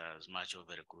wasn't as much of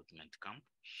a recruitment camp.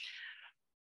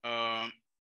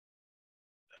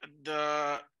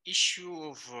 The issue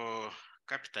of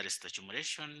capitalist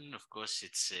accumulation, of course,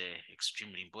 it's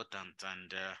extremely important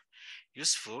and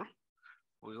useful.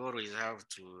 We always have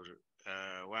to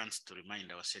want to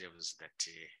remind ourselves that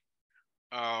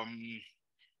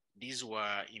these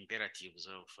were imperatives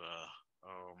of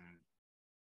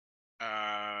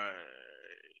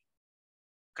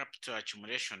capital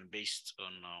accumulation based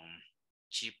on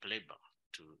cheap labor,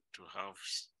 to have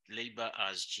labor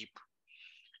as cheap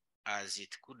as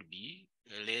it could be,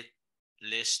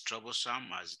 less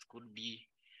troublesome as it could be,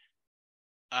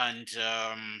 and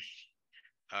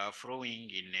flowing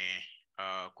in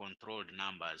controlled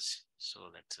numbers,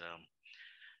 so that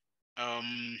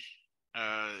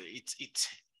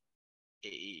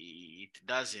it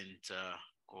doesn't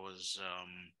cause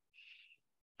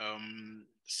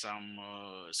some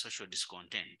social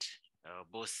discontent,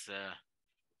 both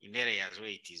in areas where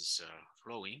it is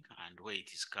flowing and where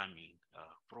it is coming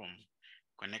from.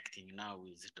 Connecting now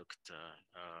with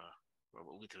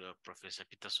Professor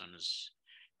Peterson's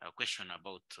question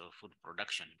about food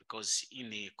production, because in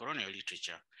the colonial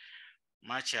literature,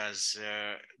 much as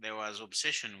there was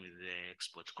obsession with the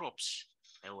export crops,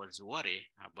 there was worry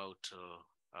about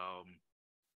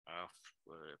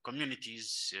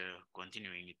communities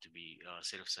continuing to be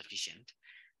self-sufficient.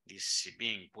 This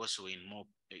being possible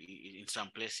in some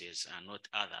places and not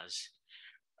others.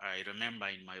 I remember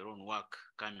in my own work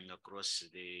coming across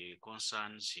the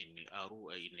concerns in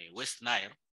West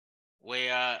Nile,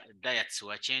 where diets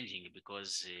were changing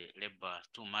because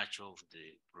too much of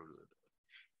the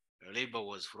labor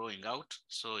was flowing out.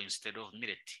 So instead of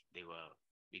millet, they were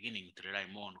beginning to rely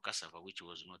more on cassava, which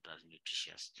was not as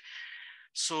nutritious.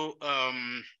 So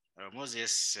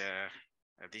Moses,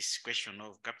 this question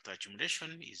of capital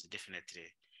accumulation is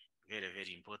definitely very,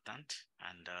 very important,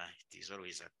 and it is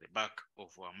always at the back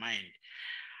of our mind.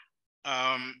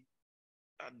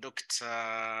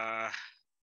 Dr.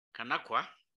 Kanakwa,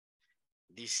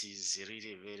 this is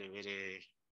really very, very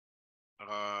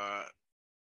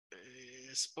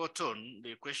spot on,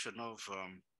 the question of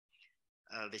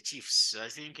the chiefs. I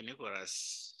think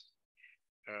Nicholas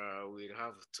will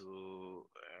have to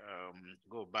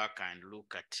go back and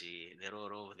look at the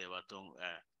role of the Batong.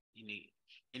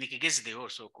 In Kigezi, they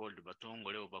also called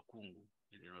Batongole or Bakungu.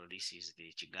 You know, this is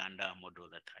the Chiganda model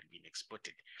that had been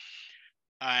exported.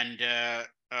 And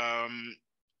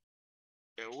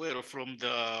well, from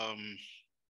the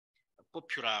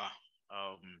popular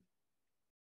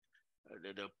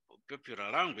the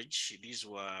popular language, these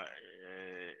were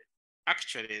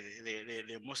actually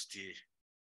the most,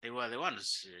 they were the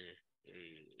ones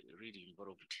really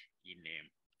involved in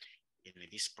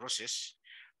this process,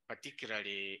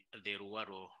 particularly the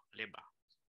rural labor.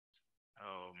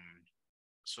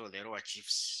 So the rural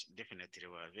chiefs definitely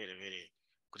were very, very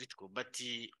critical. But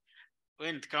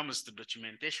when it comes to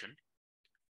documentation,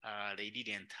 they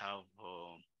didn't have,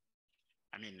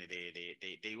 I mean,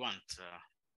 they weren't,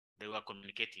 they were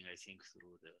communicating, I think,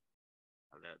 through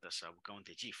the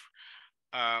sub-county chief.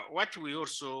 What we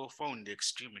also found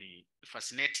extremely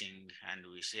fascinating, and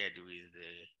we shared with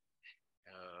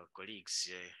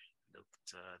colleagues,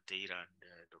 Dr. Teira and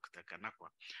Dr. Kanakwa,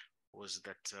 was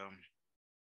that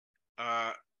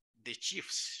the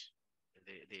chiefs,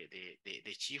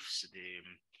 the chiefs, the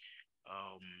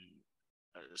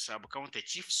sub-county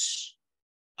chiefs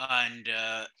and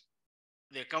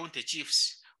the county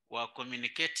chiefs were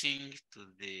communicating to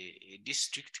the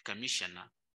district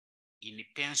commissioner in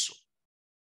pencil.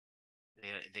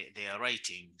 They are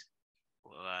writing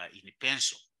in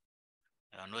pencil,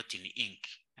 not in ink.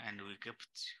 And we kept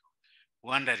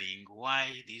wondering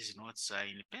why these notes are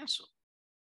in pencil.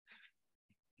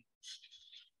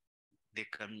 They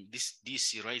come,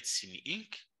 this writes in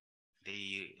ink,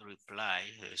 they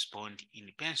respond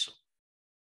in pencil.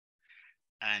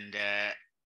 And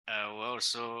we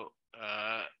also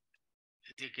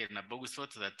taken about, we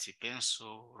thought that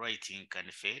pencil writing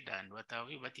can fade and what have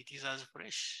you, but it is as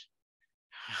fresh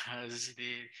as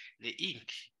the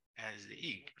ink,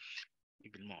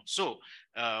 even more. So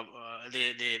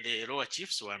the lower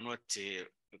chiefs were not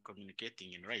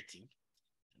communicating in writing,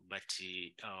 but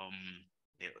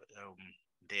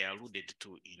they alluded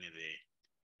to in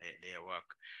their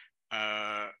work.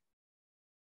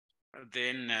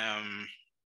 Then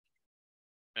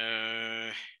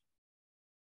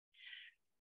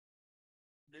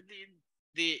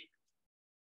the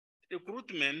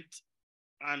recruitment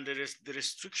and the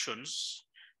restrictions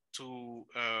to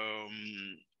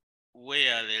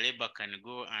where the labor can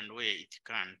go and where it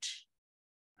can't.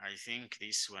 I think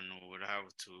this one will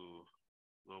have to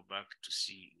go back to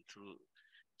see through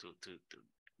to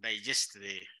digest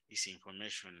this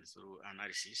information through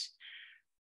analysis.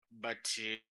 But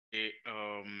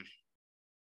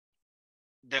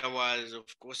there was,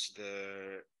 of course,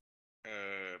 the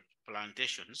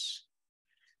plantations.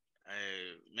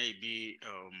 Maybe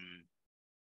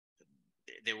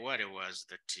the worry was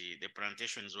that the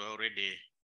plantations were already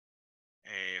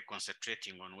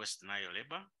concentrating on West Nile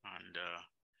labor, and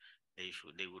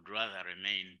they would rather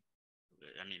remain,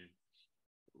 I mean,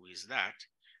 with that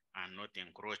and not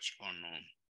encroach on.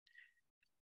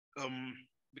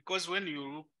 Because when you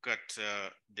look at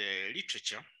the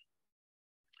literature,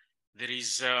 there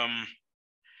is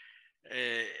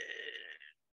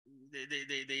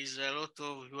there is a lot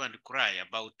of hue and cry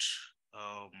about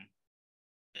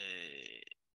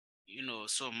you know,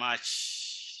 so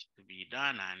much to be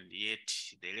done, and yet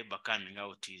the labor coming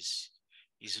out is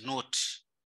not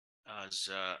as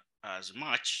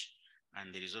much,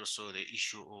 and there is also the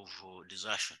issue of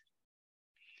desertion.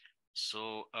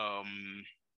 So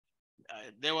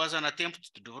there was an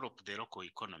attempt to develop the local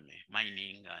economy,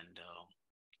 mining and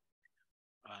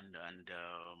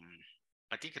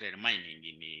particularly mining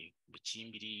in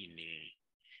Buchimbiri,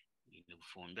 in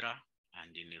Bufumbira,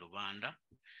 and in Rwanda.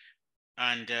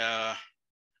 And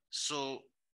so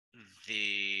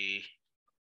the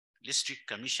district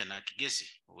commissioner Kigezi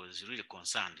was really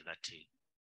concerned that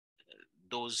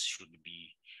those should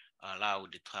be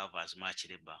allowed to have as much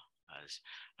labor as,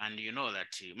 and you know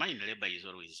that mine labor is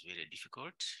always very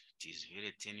difficult. It is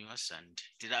very tenuous and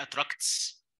it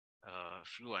attracts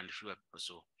fewer and fewer people.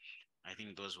 So I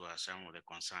think those were some of the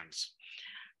concerns.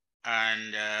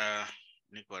 And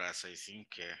Nicholas, I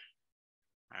think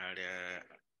I'll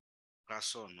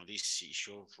pass on this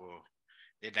issue of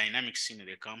the dynamics in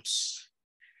the camps.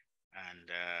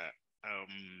 And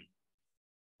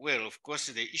well, of course,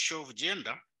 the issue of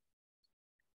gender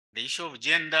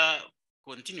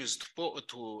continues to pop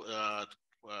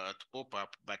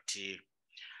up, but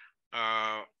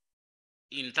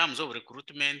in terms of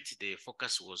recruitment, the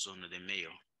focus was on the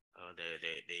male,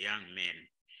 the young men.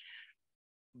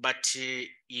 But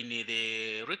in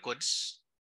the records,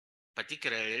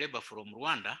 particularly labor from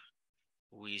Rwanda,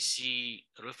 we see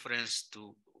reference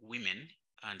to women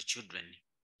and children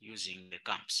using the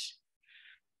camps.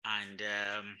 And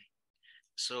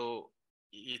so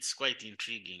it's quite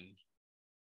intriguing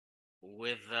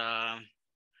whether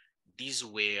these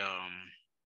were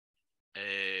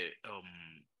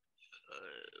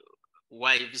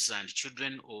wives and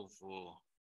children of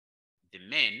the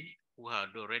men who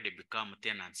had already become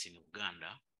tenants in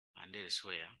Uganda and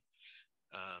elsewhere,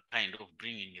 kind of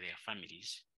bringing their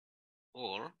families,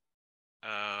 or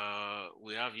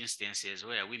we have instances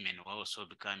where women were also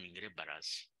becoming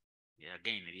laborers.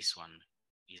 Again, this one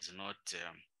is not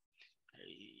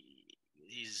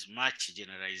is much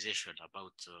generalization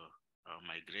about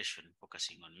migration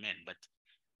focusing on men, but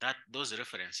those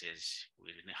references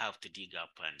we have to dig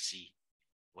up and see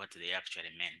what they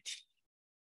actually meant.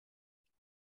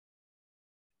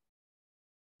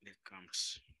 It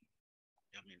comes,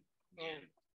 I mean,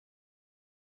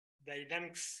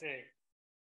 dynamics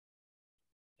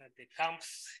at the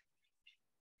camps.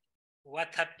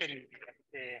 What happened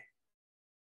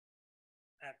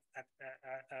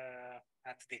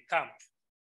at the camp?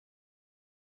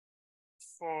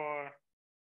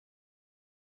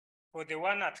 For the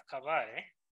one at Kabare,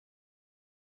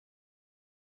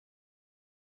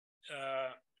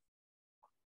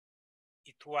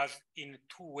 it was in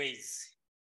two ways.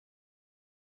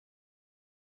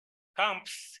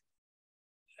 Camps,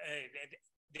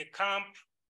 the camp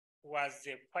was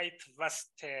a quite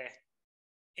vast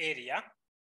area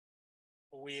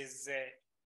with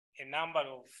a number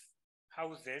of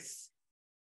houses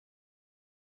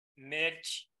made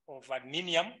of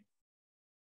aluminium,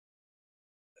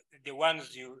 the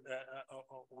ones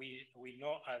we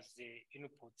know as the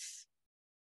inputs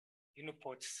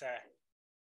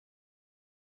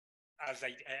as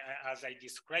I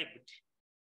described.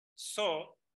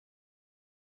 So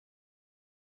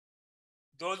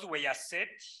those were set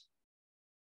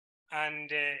and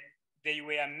they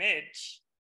were made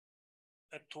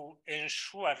to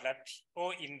ensure that,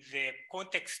 or in the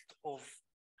context of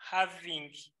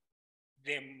having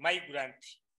the migrant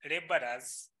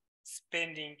laborers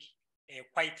spending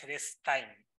quite less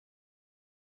time.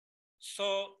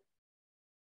 So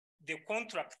the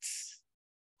contracts,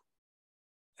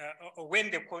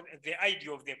 when the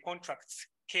idea of the contracts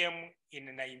came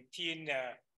in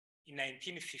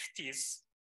 1950s,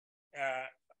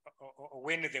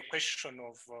 when the question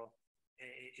of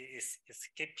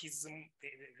escapism,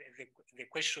 the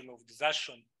question of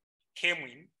desertion came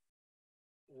in,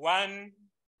 one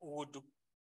would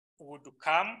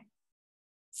come,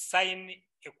 sign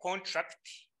a contract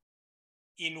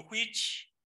in which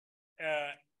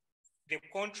the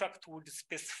contract would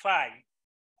specify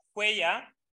where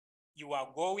you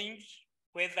are going,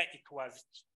 whether it was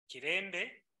Kirembe,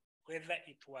 whether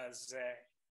it was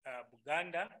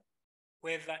Buganda,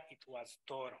 whether it was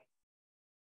Toro.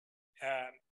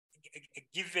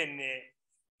 Given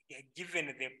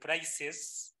the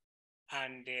prices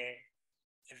and the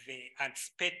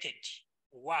anticipated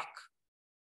work,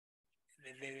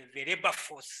 the labor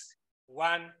force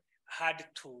one had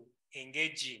to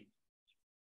engage in.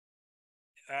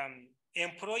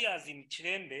 Employers in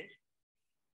Kirembe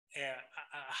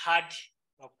had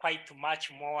quite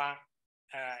much more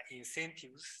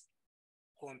incentives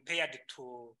compared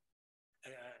to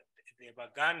the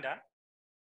Baganda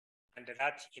and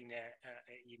that in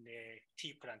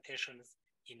tea plantations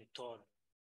in Toro.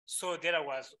 So there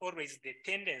was always the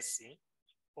tendency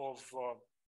of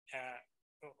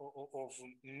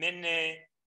many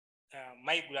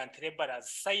migrant laborers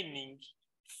signing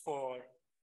for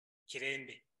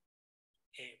Kirembe.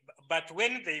 But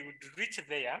when they would reach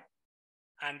there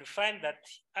and find that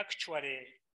actually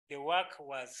the work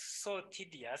was so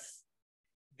tedious,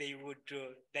 they would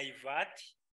divert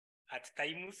at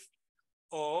times,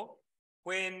 or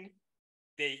when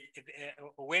they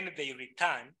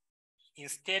return,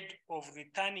 instead of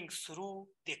returning through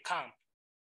the camp,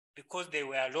 because there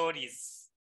were lorries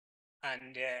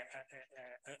and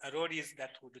lorries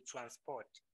that would transport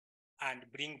and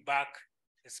bring back,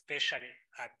 especially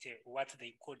at what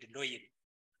they called Loyal,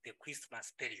 the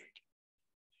Christmas period.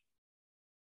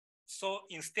 So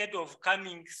instead of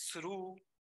coming through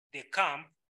the camp,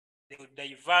 they would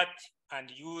divert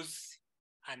and use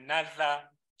another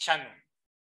channel.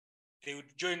 They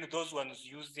would join those ones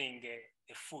using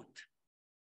a foot.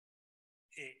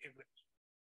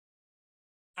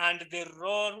 And the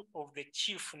role of the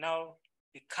chief now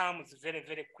becomes very,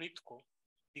 very critical,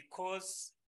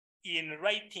 because in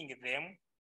writing them,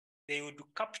 they would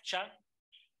capture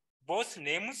both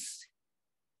names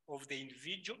of the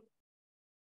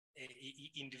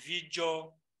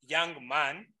individual young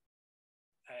man,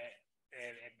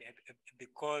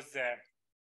 because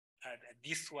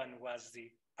this one was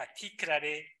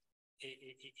particularly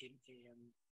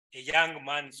a young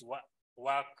man's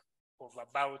work of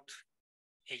about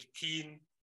 18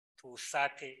 to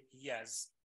 30 years.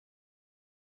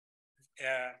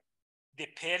 The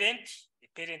parent's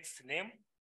name,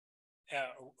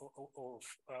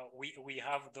 we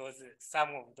have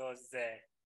some of those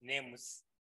names.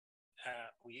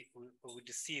 We would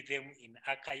see them in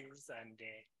archives, and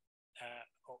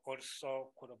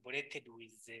also corroborated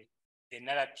with the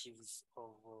narratives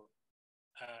of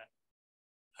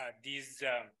these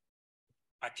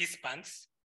participants.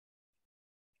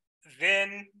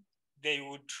 Then they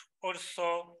would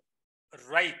also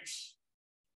write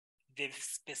the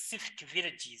specific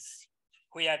villages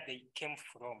where they came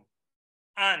from,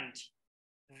 and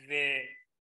the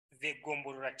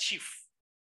Gomborora chief,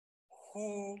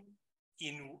 who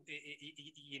in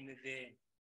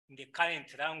the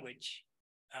current language,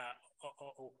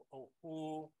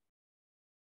 who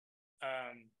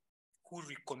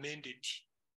recommended,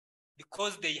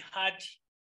 because they had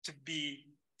to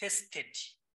be tested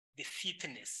the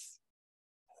fitness,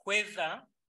 whether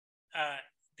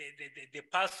the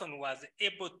person was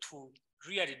able to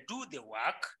really do the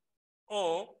work,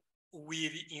 or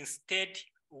will instead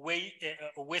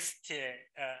waste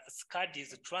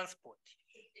Skadi's transport.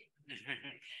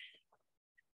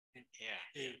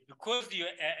 Yeah. Because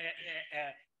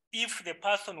if the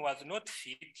person was not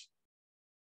fit,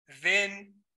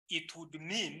 then it would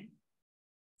mean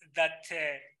that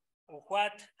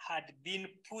what had been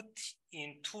put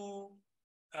into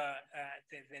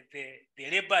the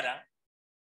laborer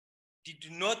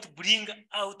did not bring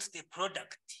out the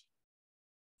product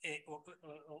of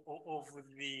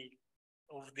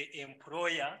the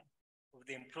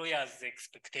employer's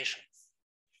expectations.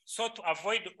 So to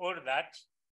avoid all that,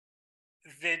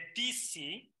 the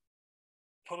DC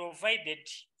provided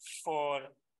for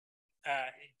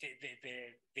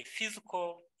the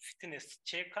physical fitness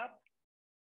checkup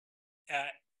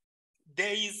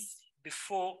days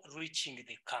before reaching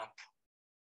the camp.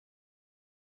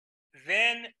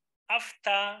 Then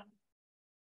after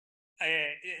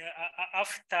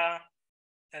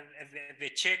the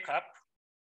checkup,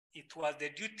 it was the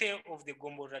duty of the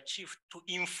Gomborora chief to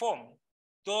inform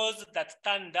those that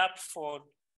turned up for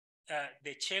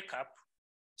the checkup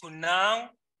to now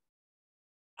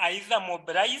either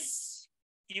mobilize,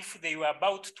 if they were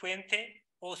about 20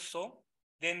 or so,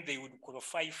 then they would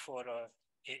qualify for a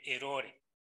lorry,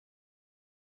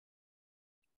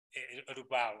 a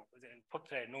rubao,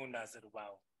 popularly known as a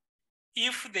rubao.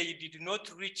 If they did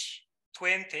not reach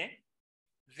 20,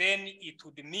 then it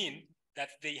would mean that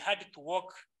they had to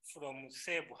walk from,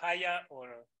 say, Buhaya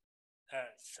or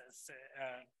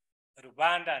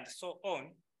Rwanda and so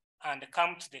on, and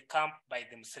come to the camp by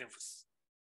themselves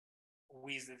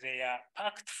with their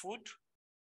packed food,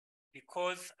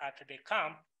 because at the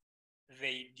camp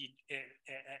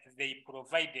they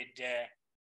provided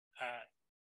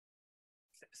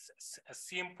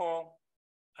simple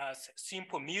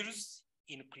meals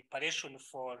in preparation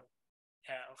for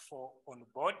on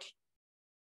board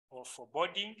or for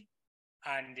boarding,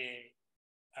 and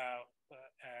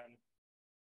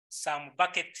some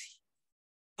bucket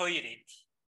toilet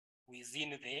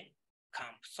within the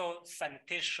camp. So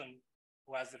sanitation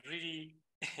was really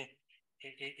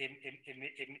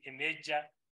a major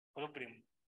problem.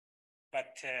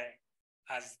 But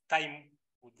as time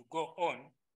would go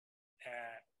on,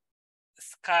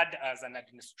 SCAD as an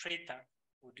administrator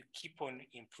would keep on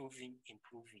improving.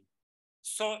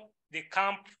 So the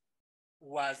camp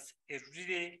was a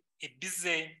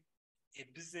busy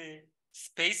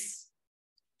space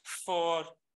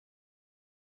for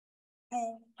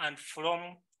to and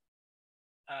from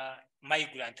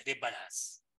migrant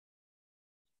laborers.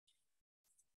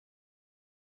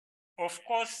 Of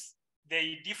course,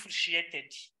 they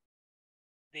differentiated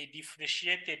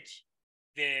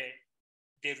the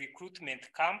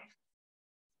recruitment camp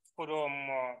from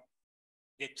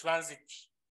the transit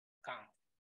camp.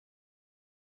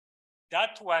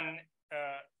 That one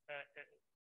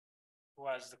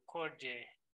was called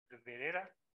Makerere,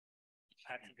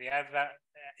 at the other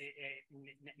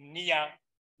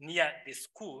near the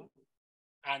school,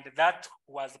 and that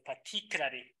was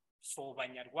particularly for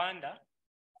Banyarwanda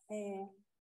who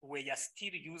were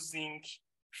still using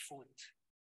food.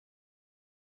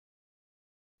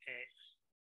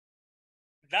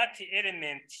 That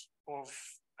element of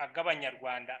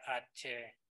Agabanyarwanda at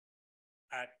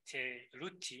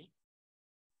Ruti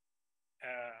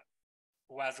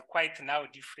was quite now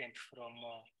different from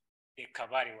the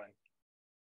Kabari one.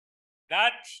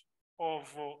 That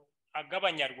of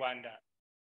Agabanyarwanda,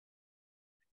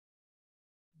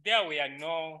 there were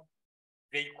no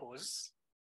vehicles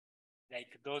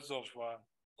like those of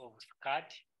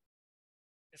SCAD.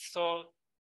 So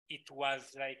it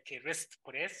was like a rest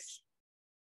place.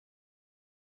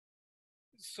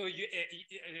 So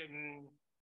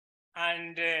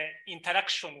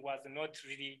interaction was not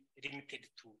really limited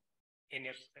to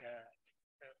any,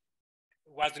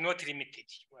 was not limited.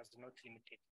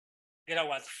 There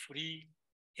was free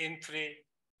entry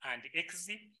and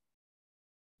exit,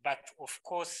 but of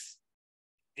course,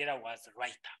 there was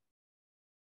writer.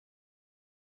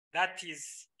 That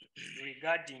is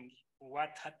regarding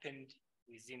what happened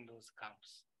within those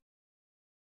camps.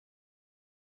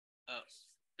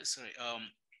 Sorry,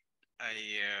 I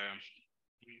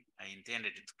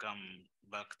intended to come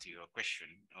back to your question,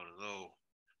 although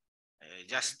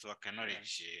just to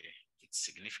acknowledge its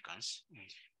significance,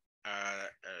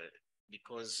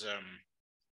 because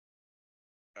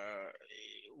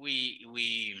we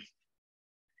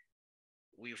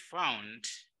found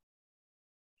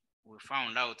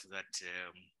out that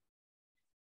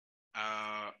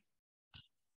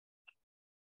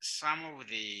some of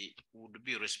the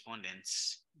would-be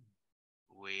respondents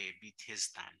were a bit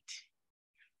hesitant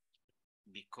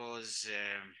because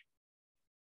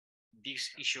this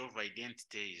issue of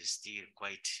identity is still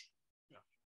quite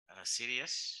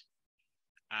serious,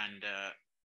 and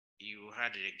you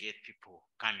hardly get people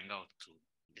coming out to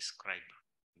describe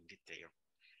in detail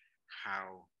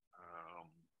how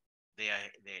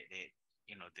their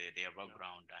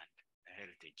background and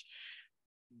heritage.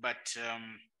 But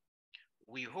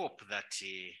we hope that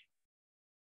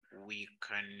we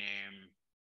can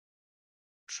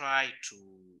try to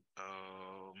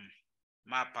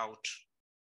map out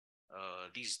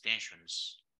these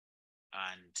tensions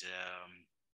and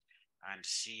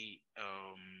see.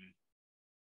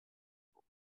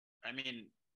 I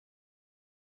mean,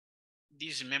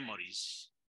 these memories,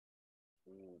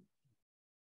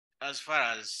 as far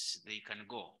as they can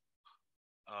go,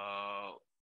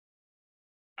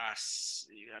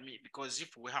 because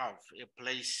if we have a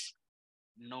place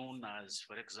known as,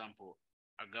 for example,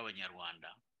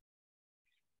 Agabanyarwanda,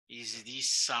 is this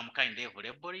some kind of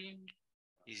labeling?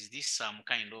 Is this some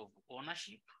kind of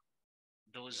ownership?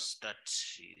 Is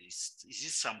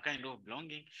this some kind of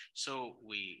belonging? So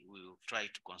we will try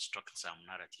to construct some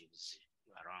narratives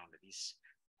around this,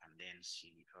 and then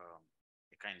see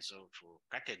the kinds of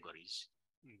categories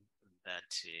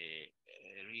that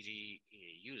really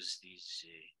use these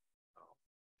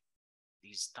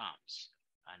terms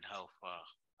and how far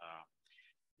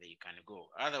they can go.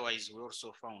 Otherwise, we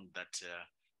also found that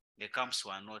the camps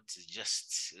were not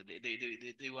just,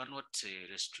 they were not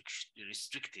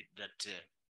restricted, that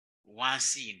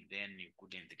once in, then you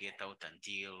couldn't get out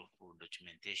until full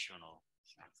documentation or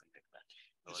something like that.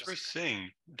 It's worth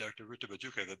saying, Dr.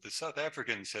 Rutabajuuka, that the South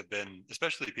Africans have been,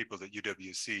 especially people at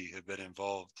UWC, have been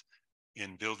involved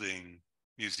in building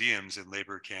museums and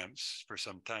labor camps for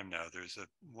some time now. There's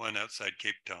one outside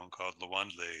Cape Town called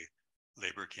Lwandle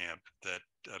Labor Camp that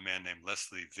a man named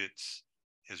Leslie Witz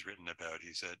has written about.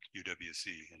 He's at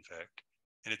UWC, in fact.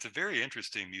 And it's a very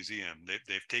interesting museum.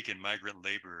 They've taken migrant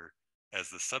labor as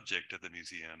the subject of the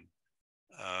museum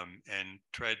and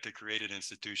tried to create an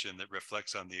institution that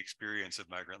reflects on the experience of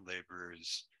migrant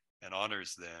laborers and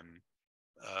honors them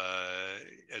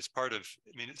as part of,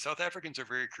 I mean, South Africans are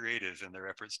very creative in their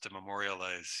efforts to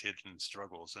memorialize hidden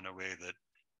struggles in a way that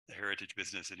the heritage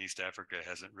business in East Africa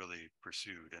hasn't really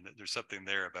pursued. And there's something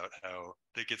there about how,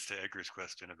 that gets to Edgar's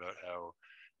question about how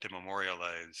to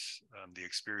memorialize the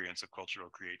experience of cultural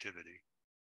creativity.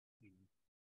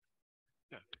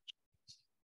 Yeah. That's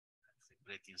a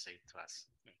great insight to us.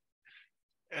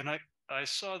 Yeah. And I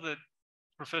saw that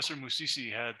Professor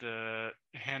Musisi had a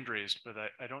hand raised, but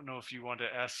I don't know if you want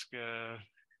to ask,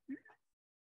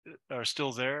 are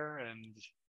still there? And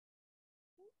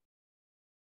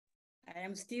I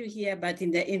am still here, but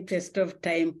in the interest of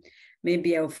time,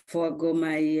 maybe I'll forego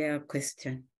my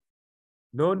question.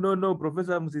 No,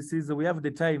 Professor Musisi, we have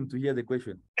the time to hear the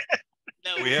question.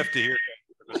 No, we have to hear.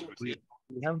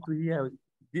 We have to hear.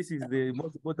 This is the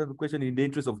most important question in the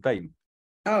interest of time.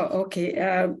 Oh, okay.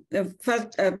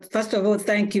 First of all,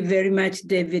 thank you very much,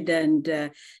 David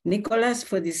and Nicholas,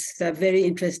 for this very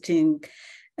interesting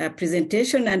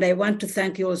presentation. And I want to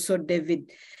thank you also, David,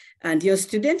 and your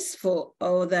students for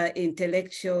all the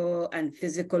intellectual and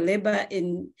physical labor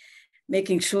in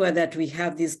making sure that we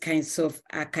have these kinds of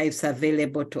archives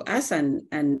available to us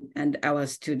and our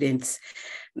students.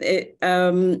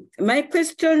 My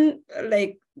question,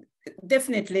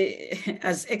 definitely,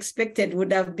 as expected,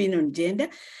 would have been on gender.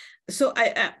 So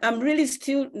I'm really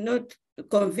still not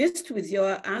convinced with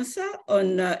your answer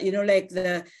on,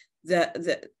 the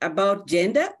about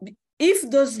gender. If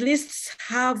those lists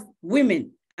have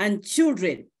women and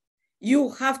children, you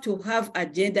have to have a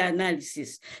gender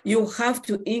analysis. You have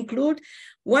to include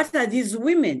what are these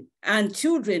women and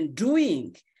children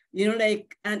doing,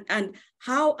 and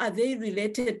how are they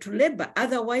related to labor?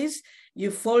 Otherwise,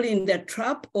 you fall in the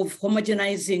trap of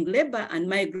homogenizing labor and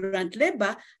migrant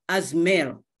labor as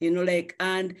male,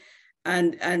 and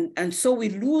so we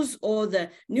lose all the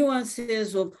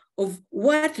nuances of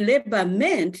what labor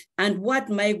meant and what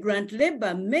migrant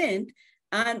labor meant,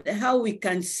 and how we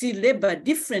can see labor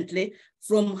differently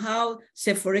from how,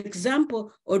 say, for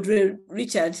example, Audrey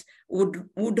Richards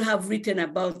would have written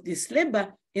about this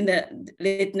labor in the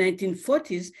late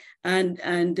 1940s and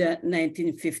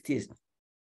 1950s.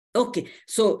 Okay,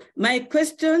 so my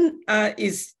question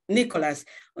is, Nicholas,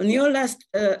 on your last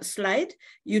slide,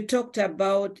 you talked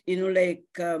about,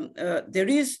 there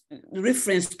is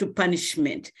reference to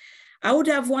punishment. I would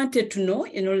have wanted to know,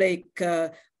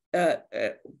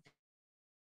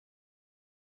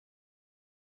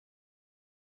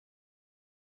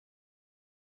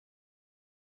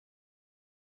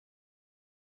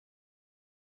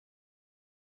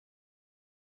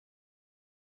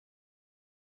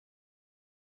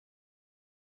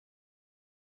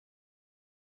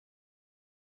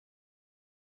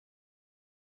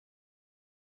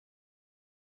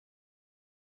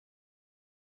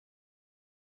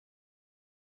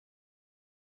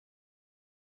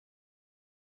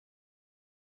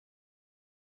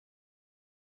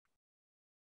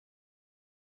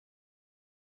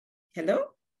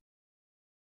 hello?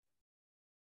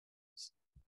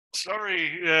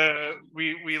 sorry,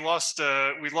 we lost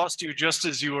you just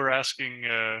as you were asking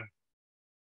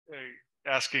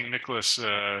Nicholas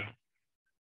a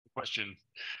question.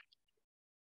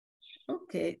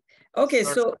 Okay.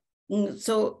 So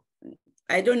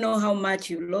I don't know how much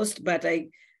you lost, but I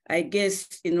guess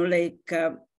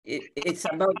it's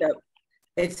about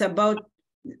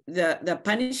the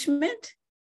punishment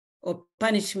or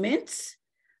punishments.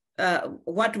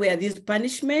 What were these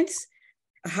punishments?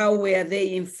 How were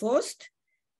they enforced?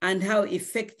 And how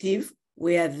effective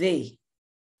were they?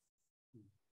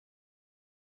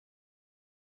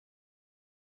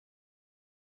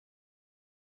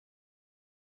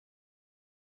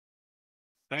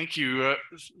 Thank you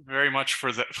very much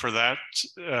for those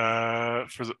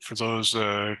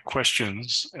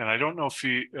questions. And I don't know if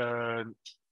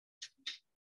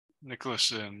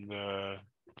Nicholas and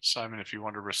Simon, if you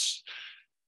want to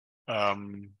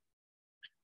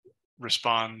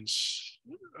respond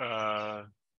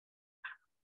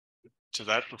to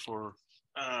that before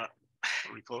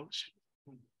we close.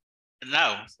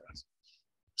 Now,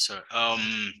 so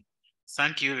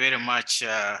thank you very much,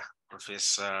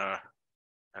 Professor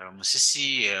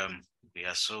Musisi. We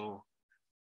are so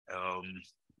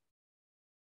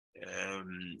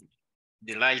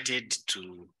delighted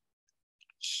to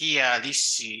hear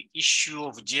this issue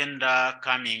of gender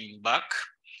coming back.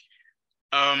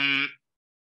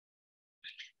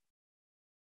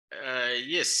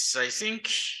 Yes, I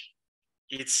think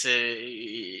it's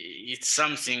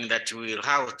something that we'll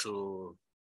have to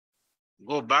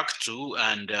go back to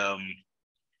and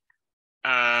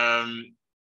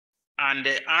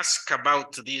ask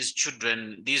about these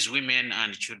children, these women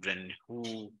and children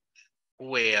who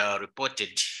were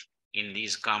reported in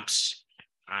these camps,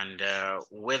 and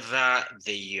whether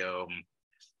they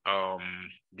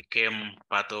became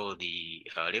part of the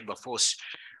labor force.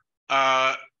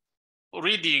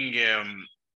 Reading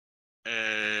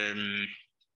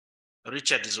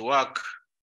Richard's work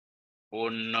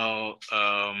on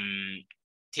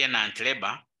tenant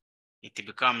labor, it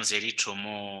becomes a little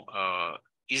more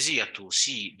easier to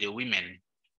see the women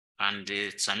and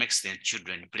to some extent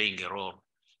children playing a role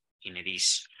in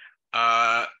this.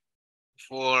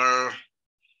 For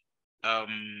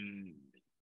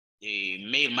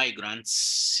the male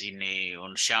migrants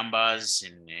on shambas,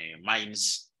 in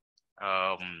mines,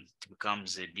 it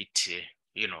becomes a bit,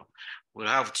 we'll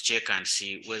have to check and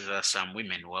see whether some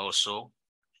women were also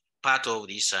part of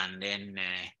this, and then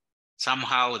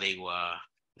somehow they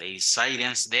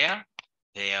silence their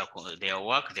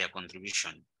work, their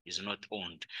contribution is not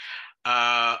owned.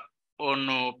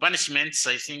 On punishments,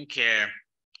 I think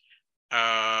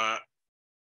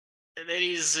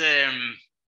these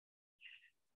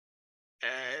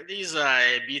are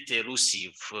a bit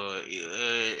elusive.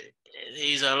 There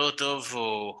is a lot of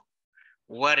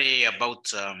worry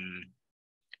about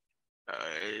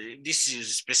this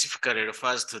is specifically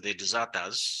refers to the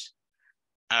deserters.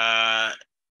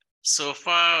 So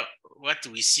far, what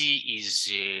we see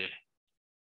is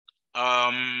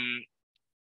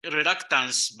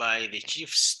reluctance by the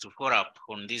chiefs to follow up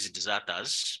on these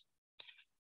deserters,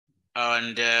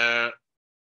 and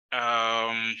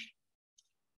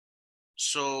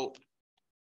so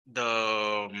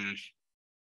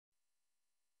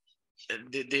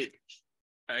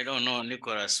I don't know,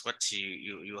 Nicholas, what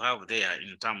you have there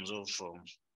in terms of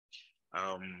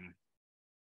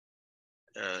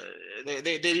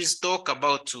there is talk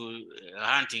about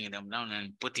hunting them down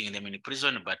and putting them in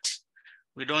prison, but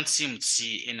we don't seem to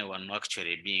see anyone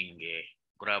actually being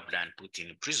grabbed and put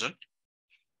in prison.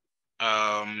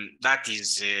 That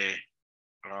is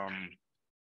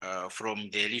from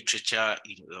the literature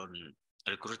on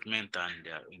recruitment and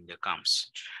in the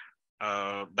camps.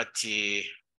 But in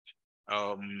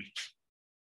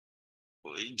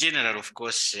general, of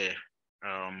course,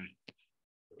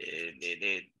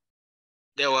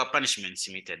 there were punishments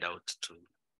meted out to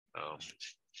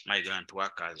migrant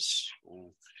workers,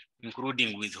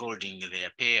 including withholding their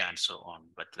pay and so on.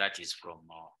 But that is from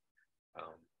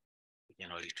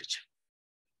literature.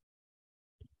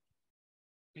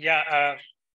 Yeah,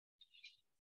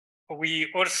 we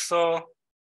also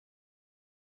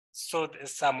saw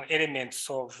some elements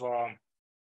of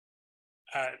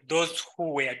those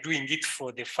who were doing it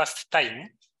for the first time,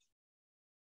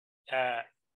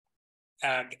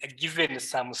 given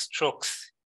some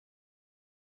strokes.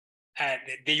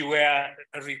 They were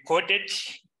recorded,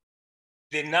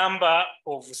 the number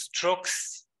of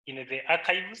strokes in the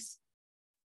archives.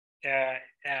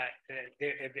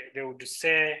 They would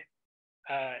say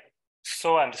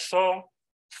so and so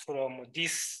from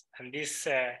this and this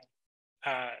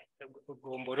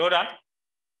Gomborora,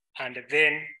 and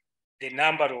then the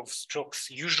number of strokes,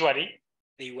 usually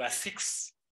they were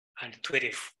 6 and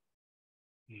 12.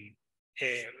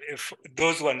 If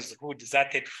those ones who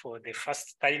deserted for the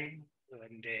first time,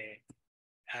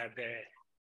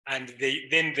 and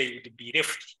then they would be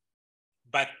left,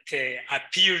 but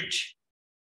appealed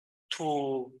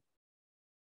to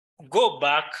go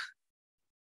back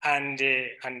and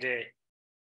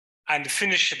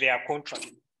finish their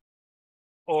contract,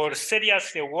 or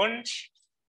seriously warned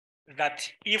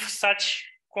that if such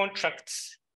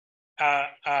contracts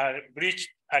are breached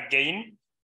again,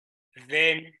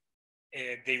 then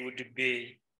they would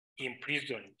be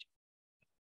imprisoned.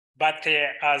 But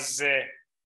as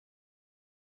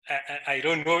I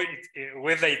don't know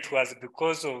whether it was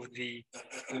because of the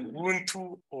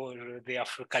Ubuntu or the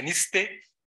Africaniste.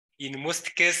 In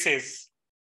most cases,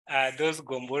 those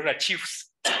Gombora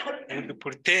chiefs would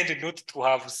pretend not to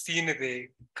have seen the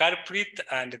culprit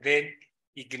and then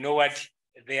ignored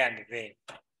there and then.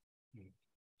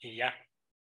 Yeah.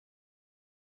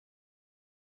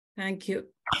 Thank you.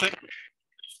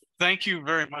 Thank you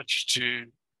very much to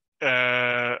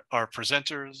our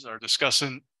presenters, our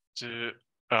discussant, to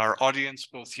our audience,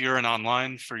 both here and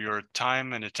online, for your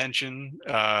time and attention.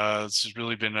 This has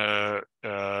really been a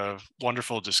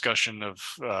wonderful discussion of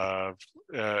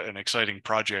an exciting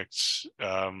project.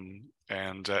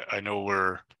 And I know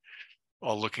we're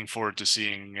all looking forward to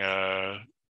seeing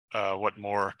what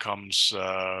more comes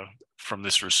from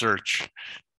this research,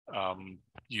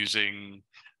 using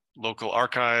local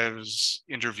archives,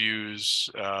 interviews.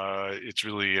 It's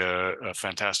really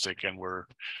fantastic, and we're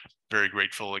very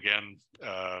grateful again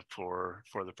for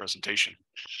the presentation.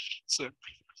 So,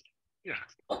 yeah.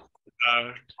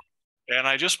 And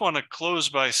I just want to close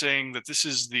by saying that this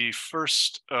is the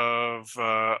first of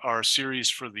our series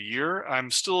for the year.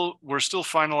 We're still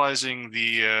finalizing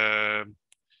the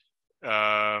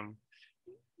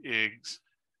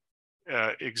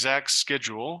exact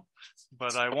schedule,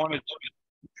 but I wanted to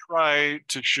try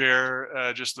to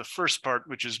share just the first part,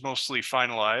 which is mostly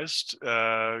finalized.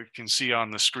 You can see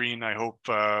on the screen, I hope,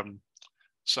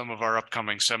 some of our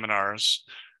upcoming seminars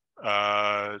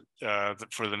for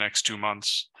the next 2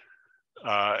 months.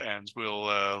 And we'll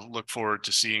look forward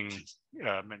to seeing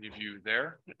many of you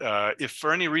there. If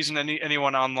for any reason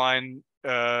anyone online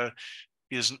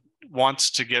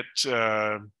wants to get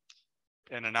an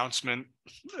announcement,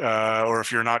 or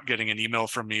if you're not getting an email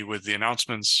from me with the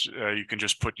announcements, you can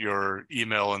just put your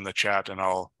email in the chat and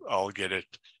I'll get it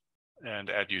and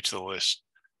add you to the list.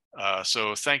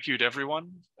 So thank you to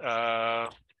everyone,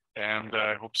 and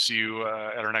I hope to see you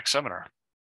at our next seminar.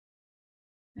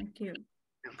 Thank you.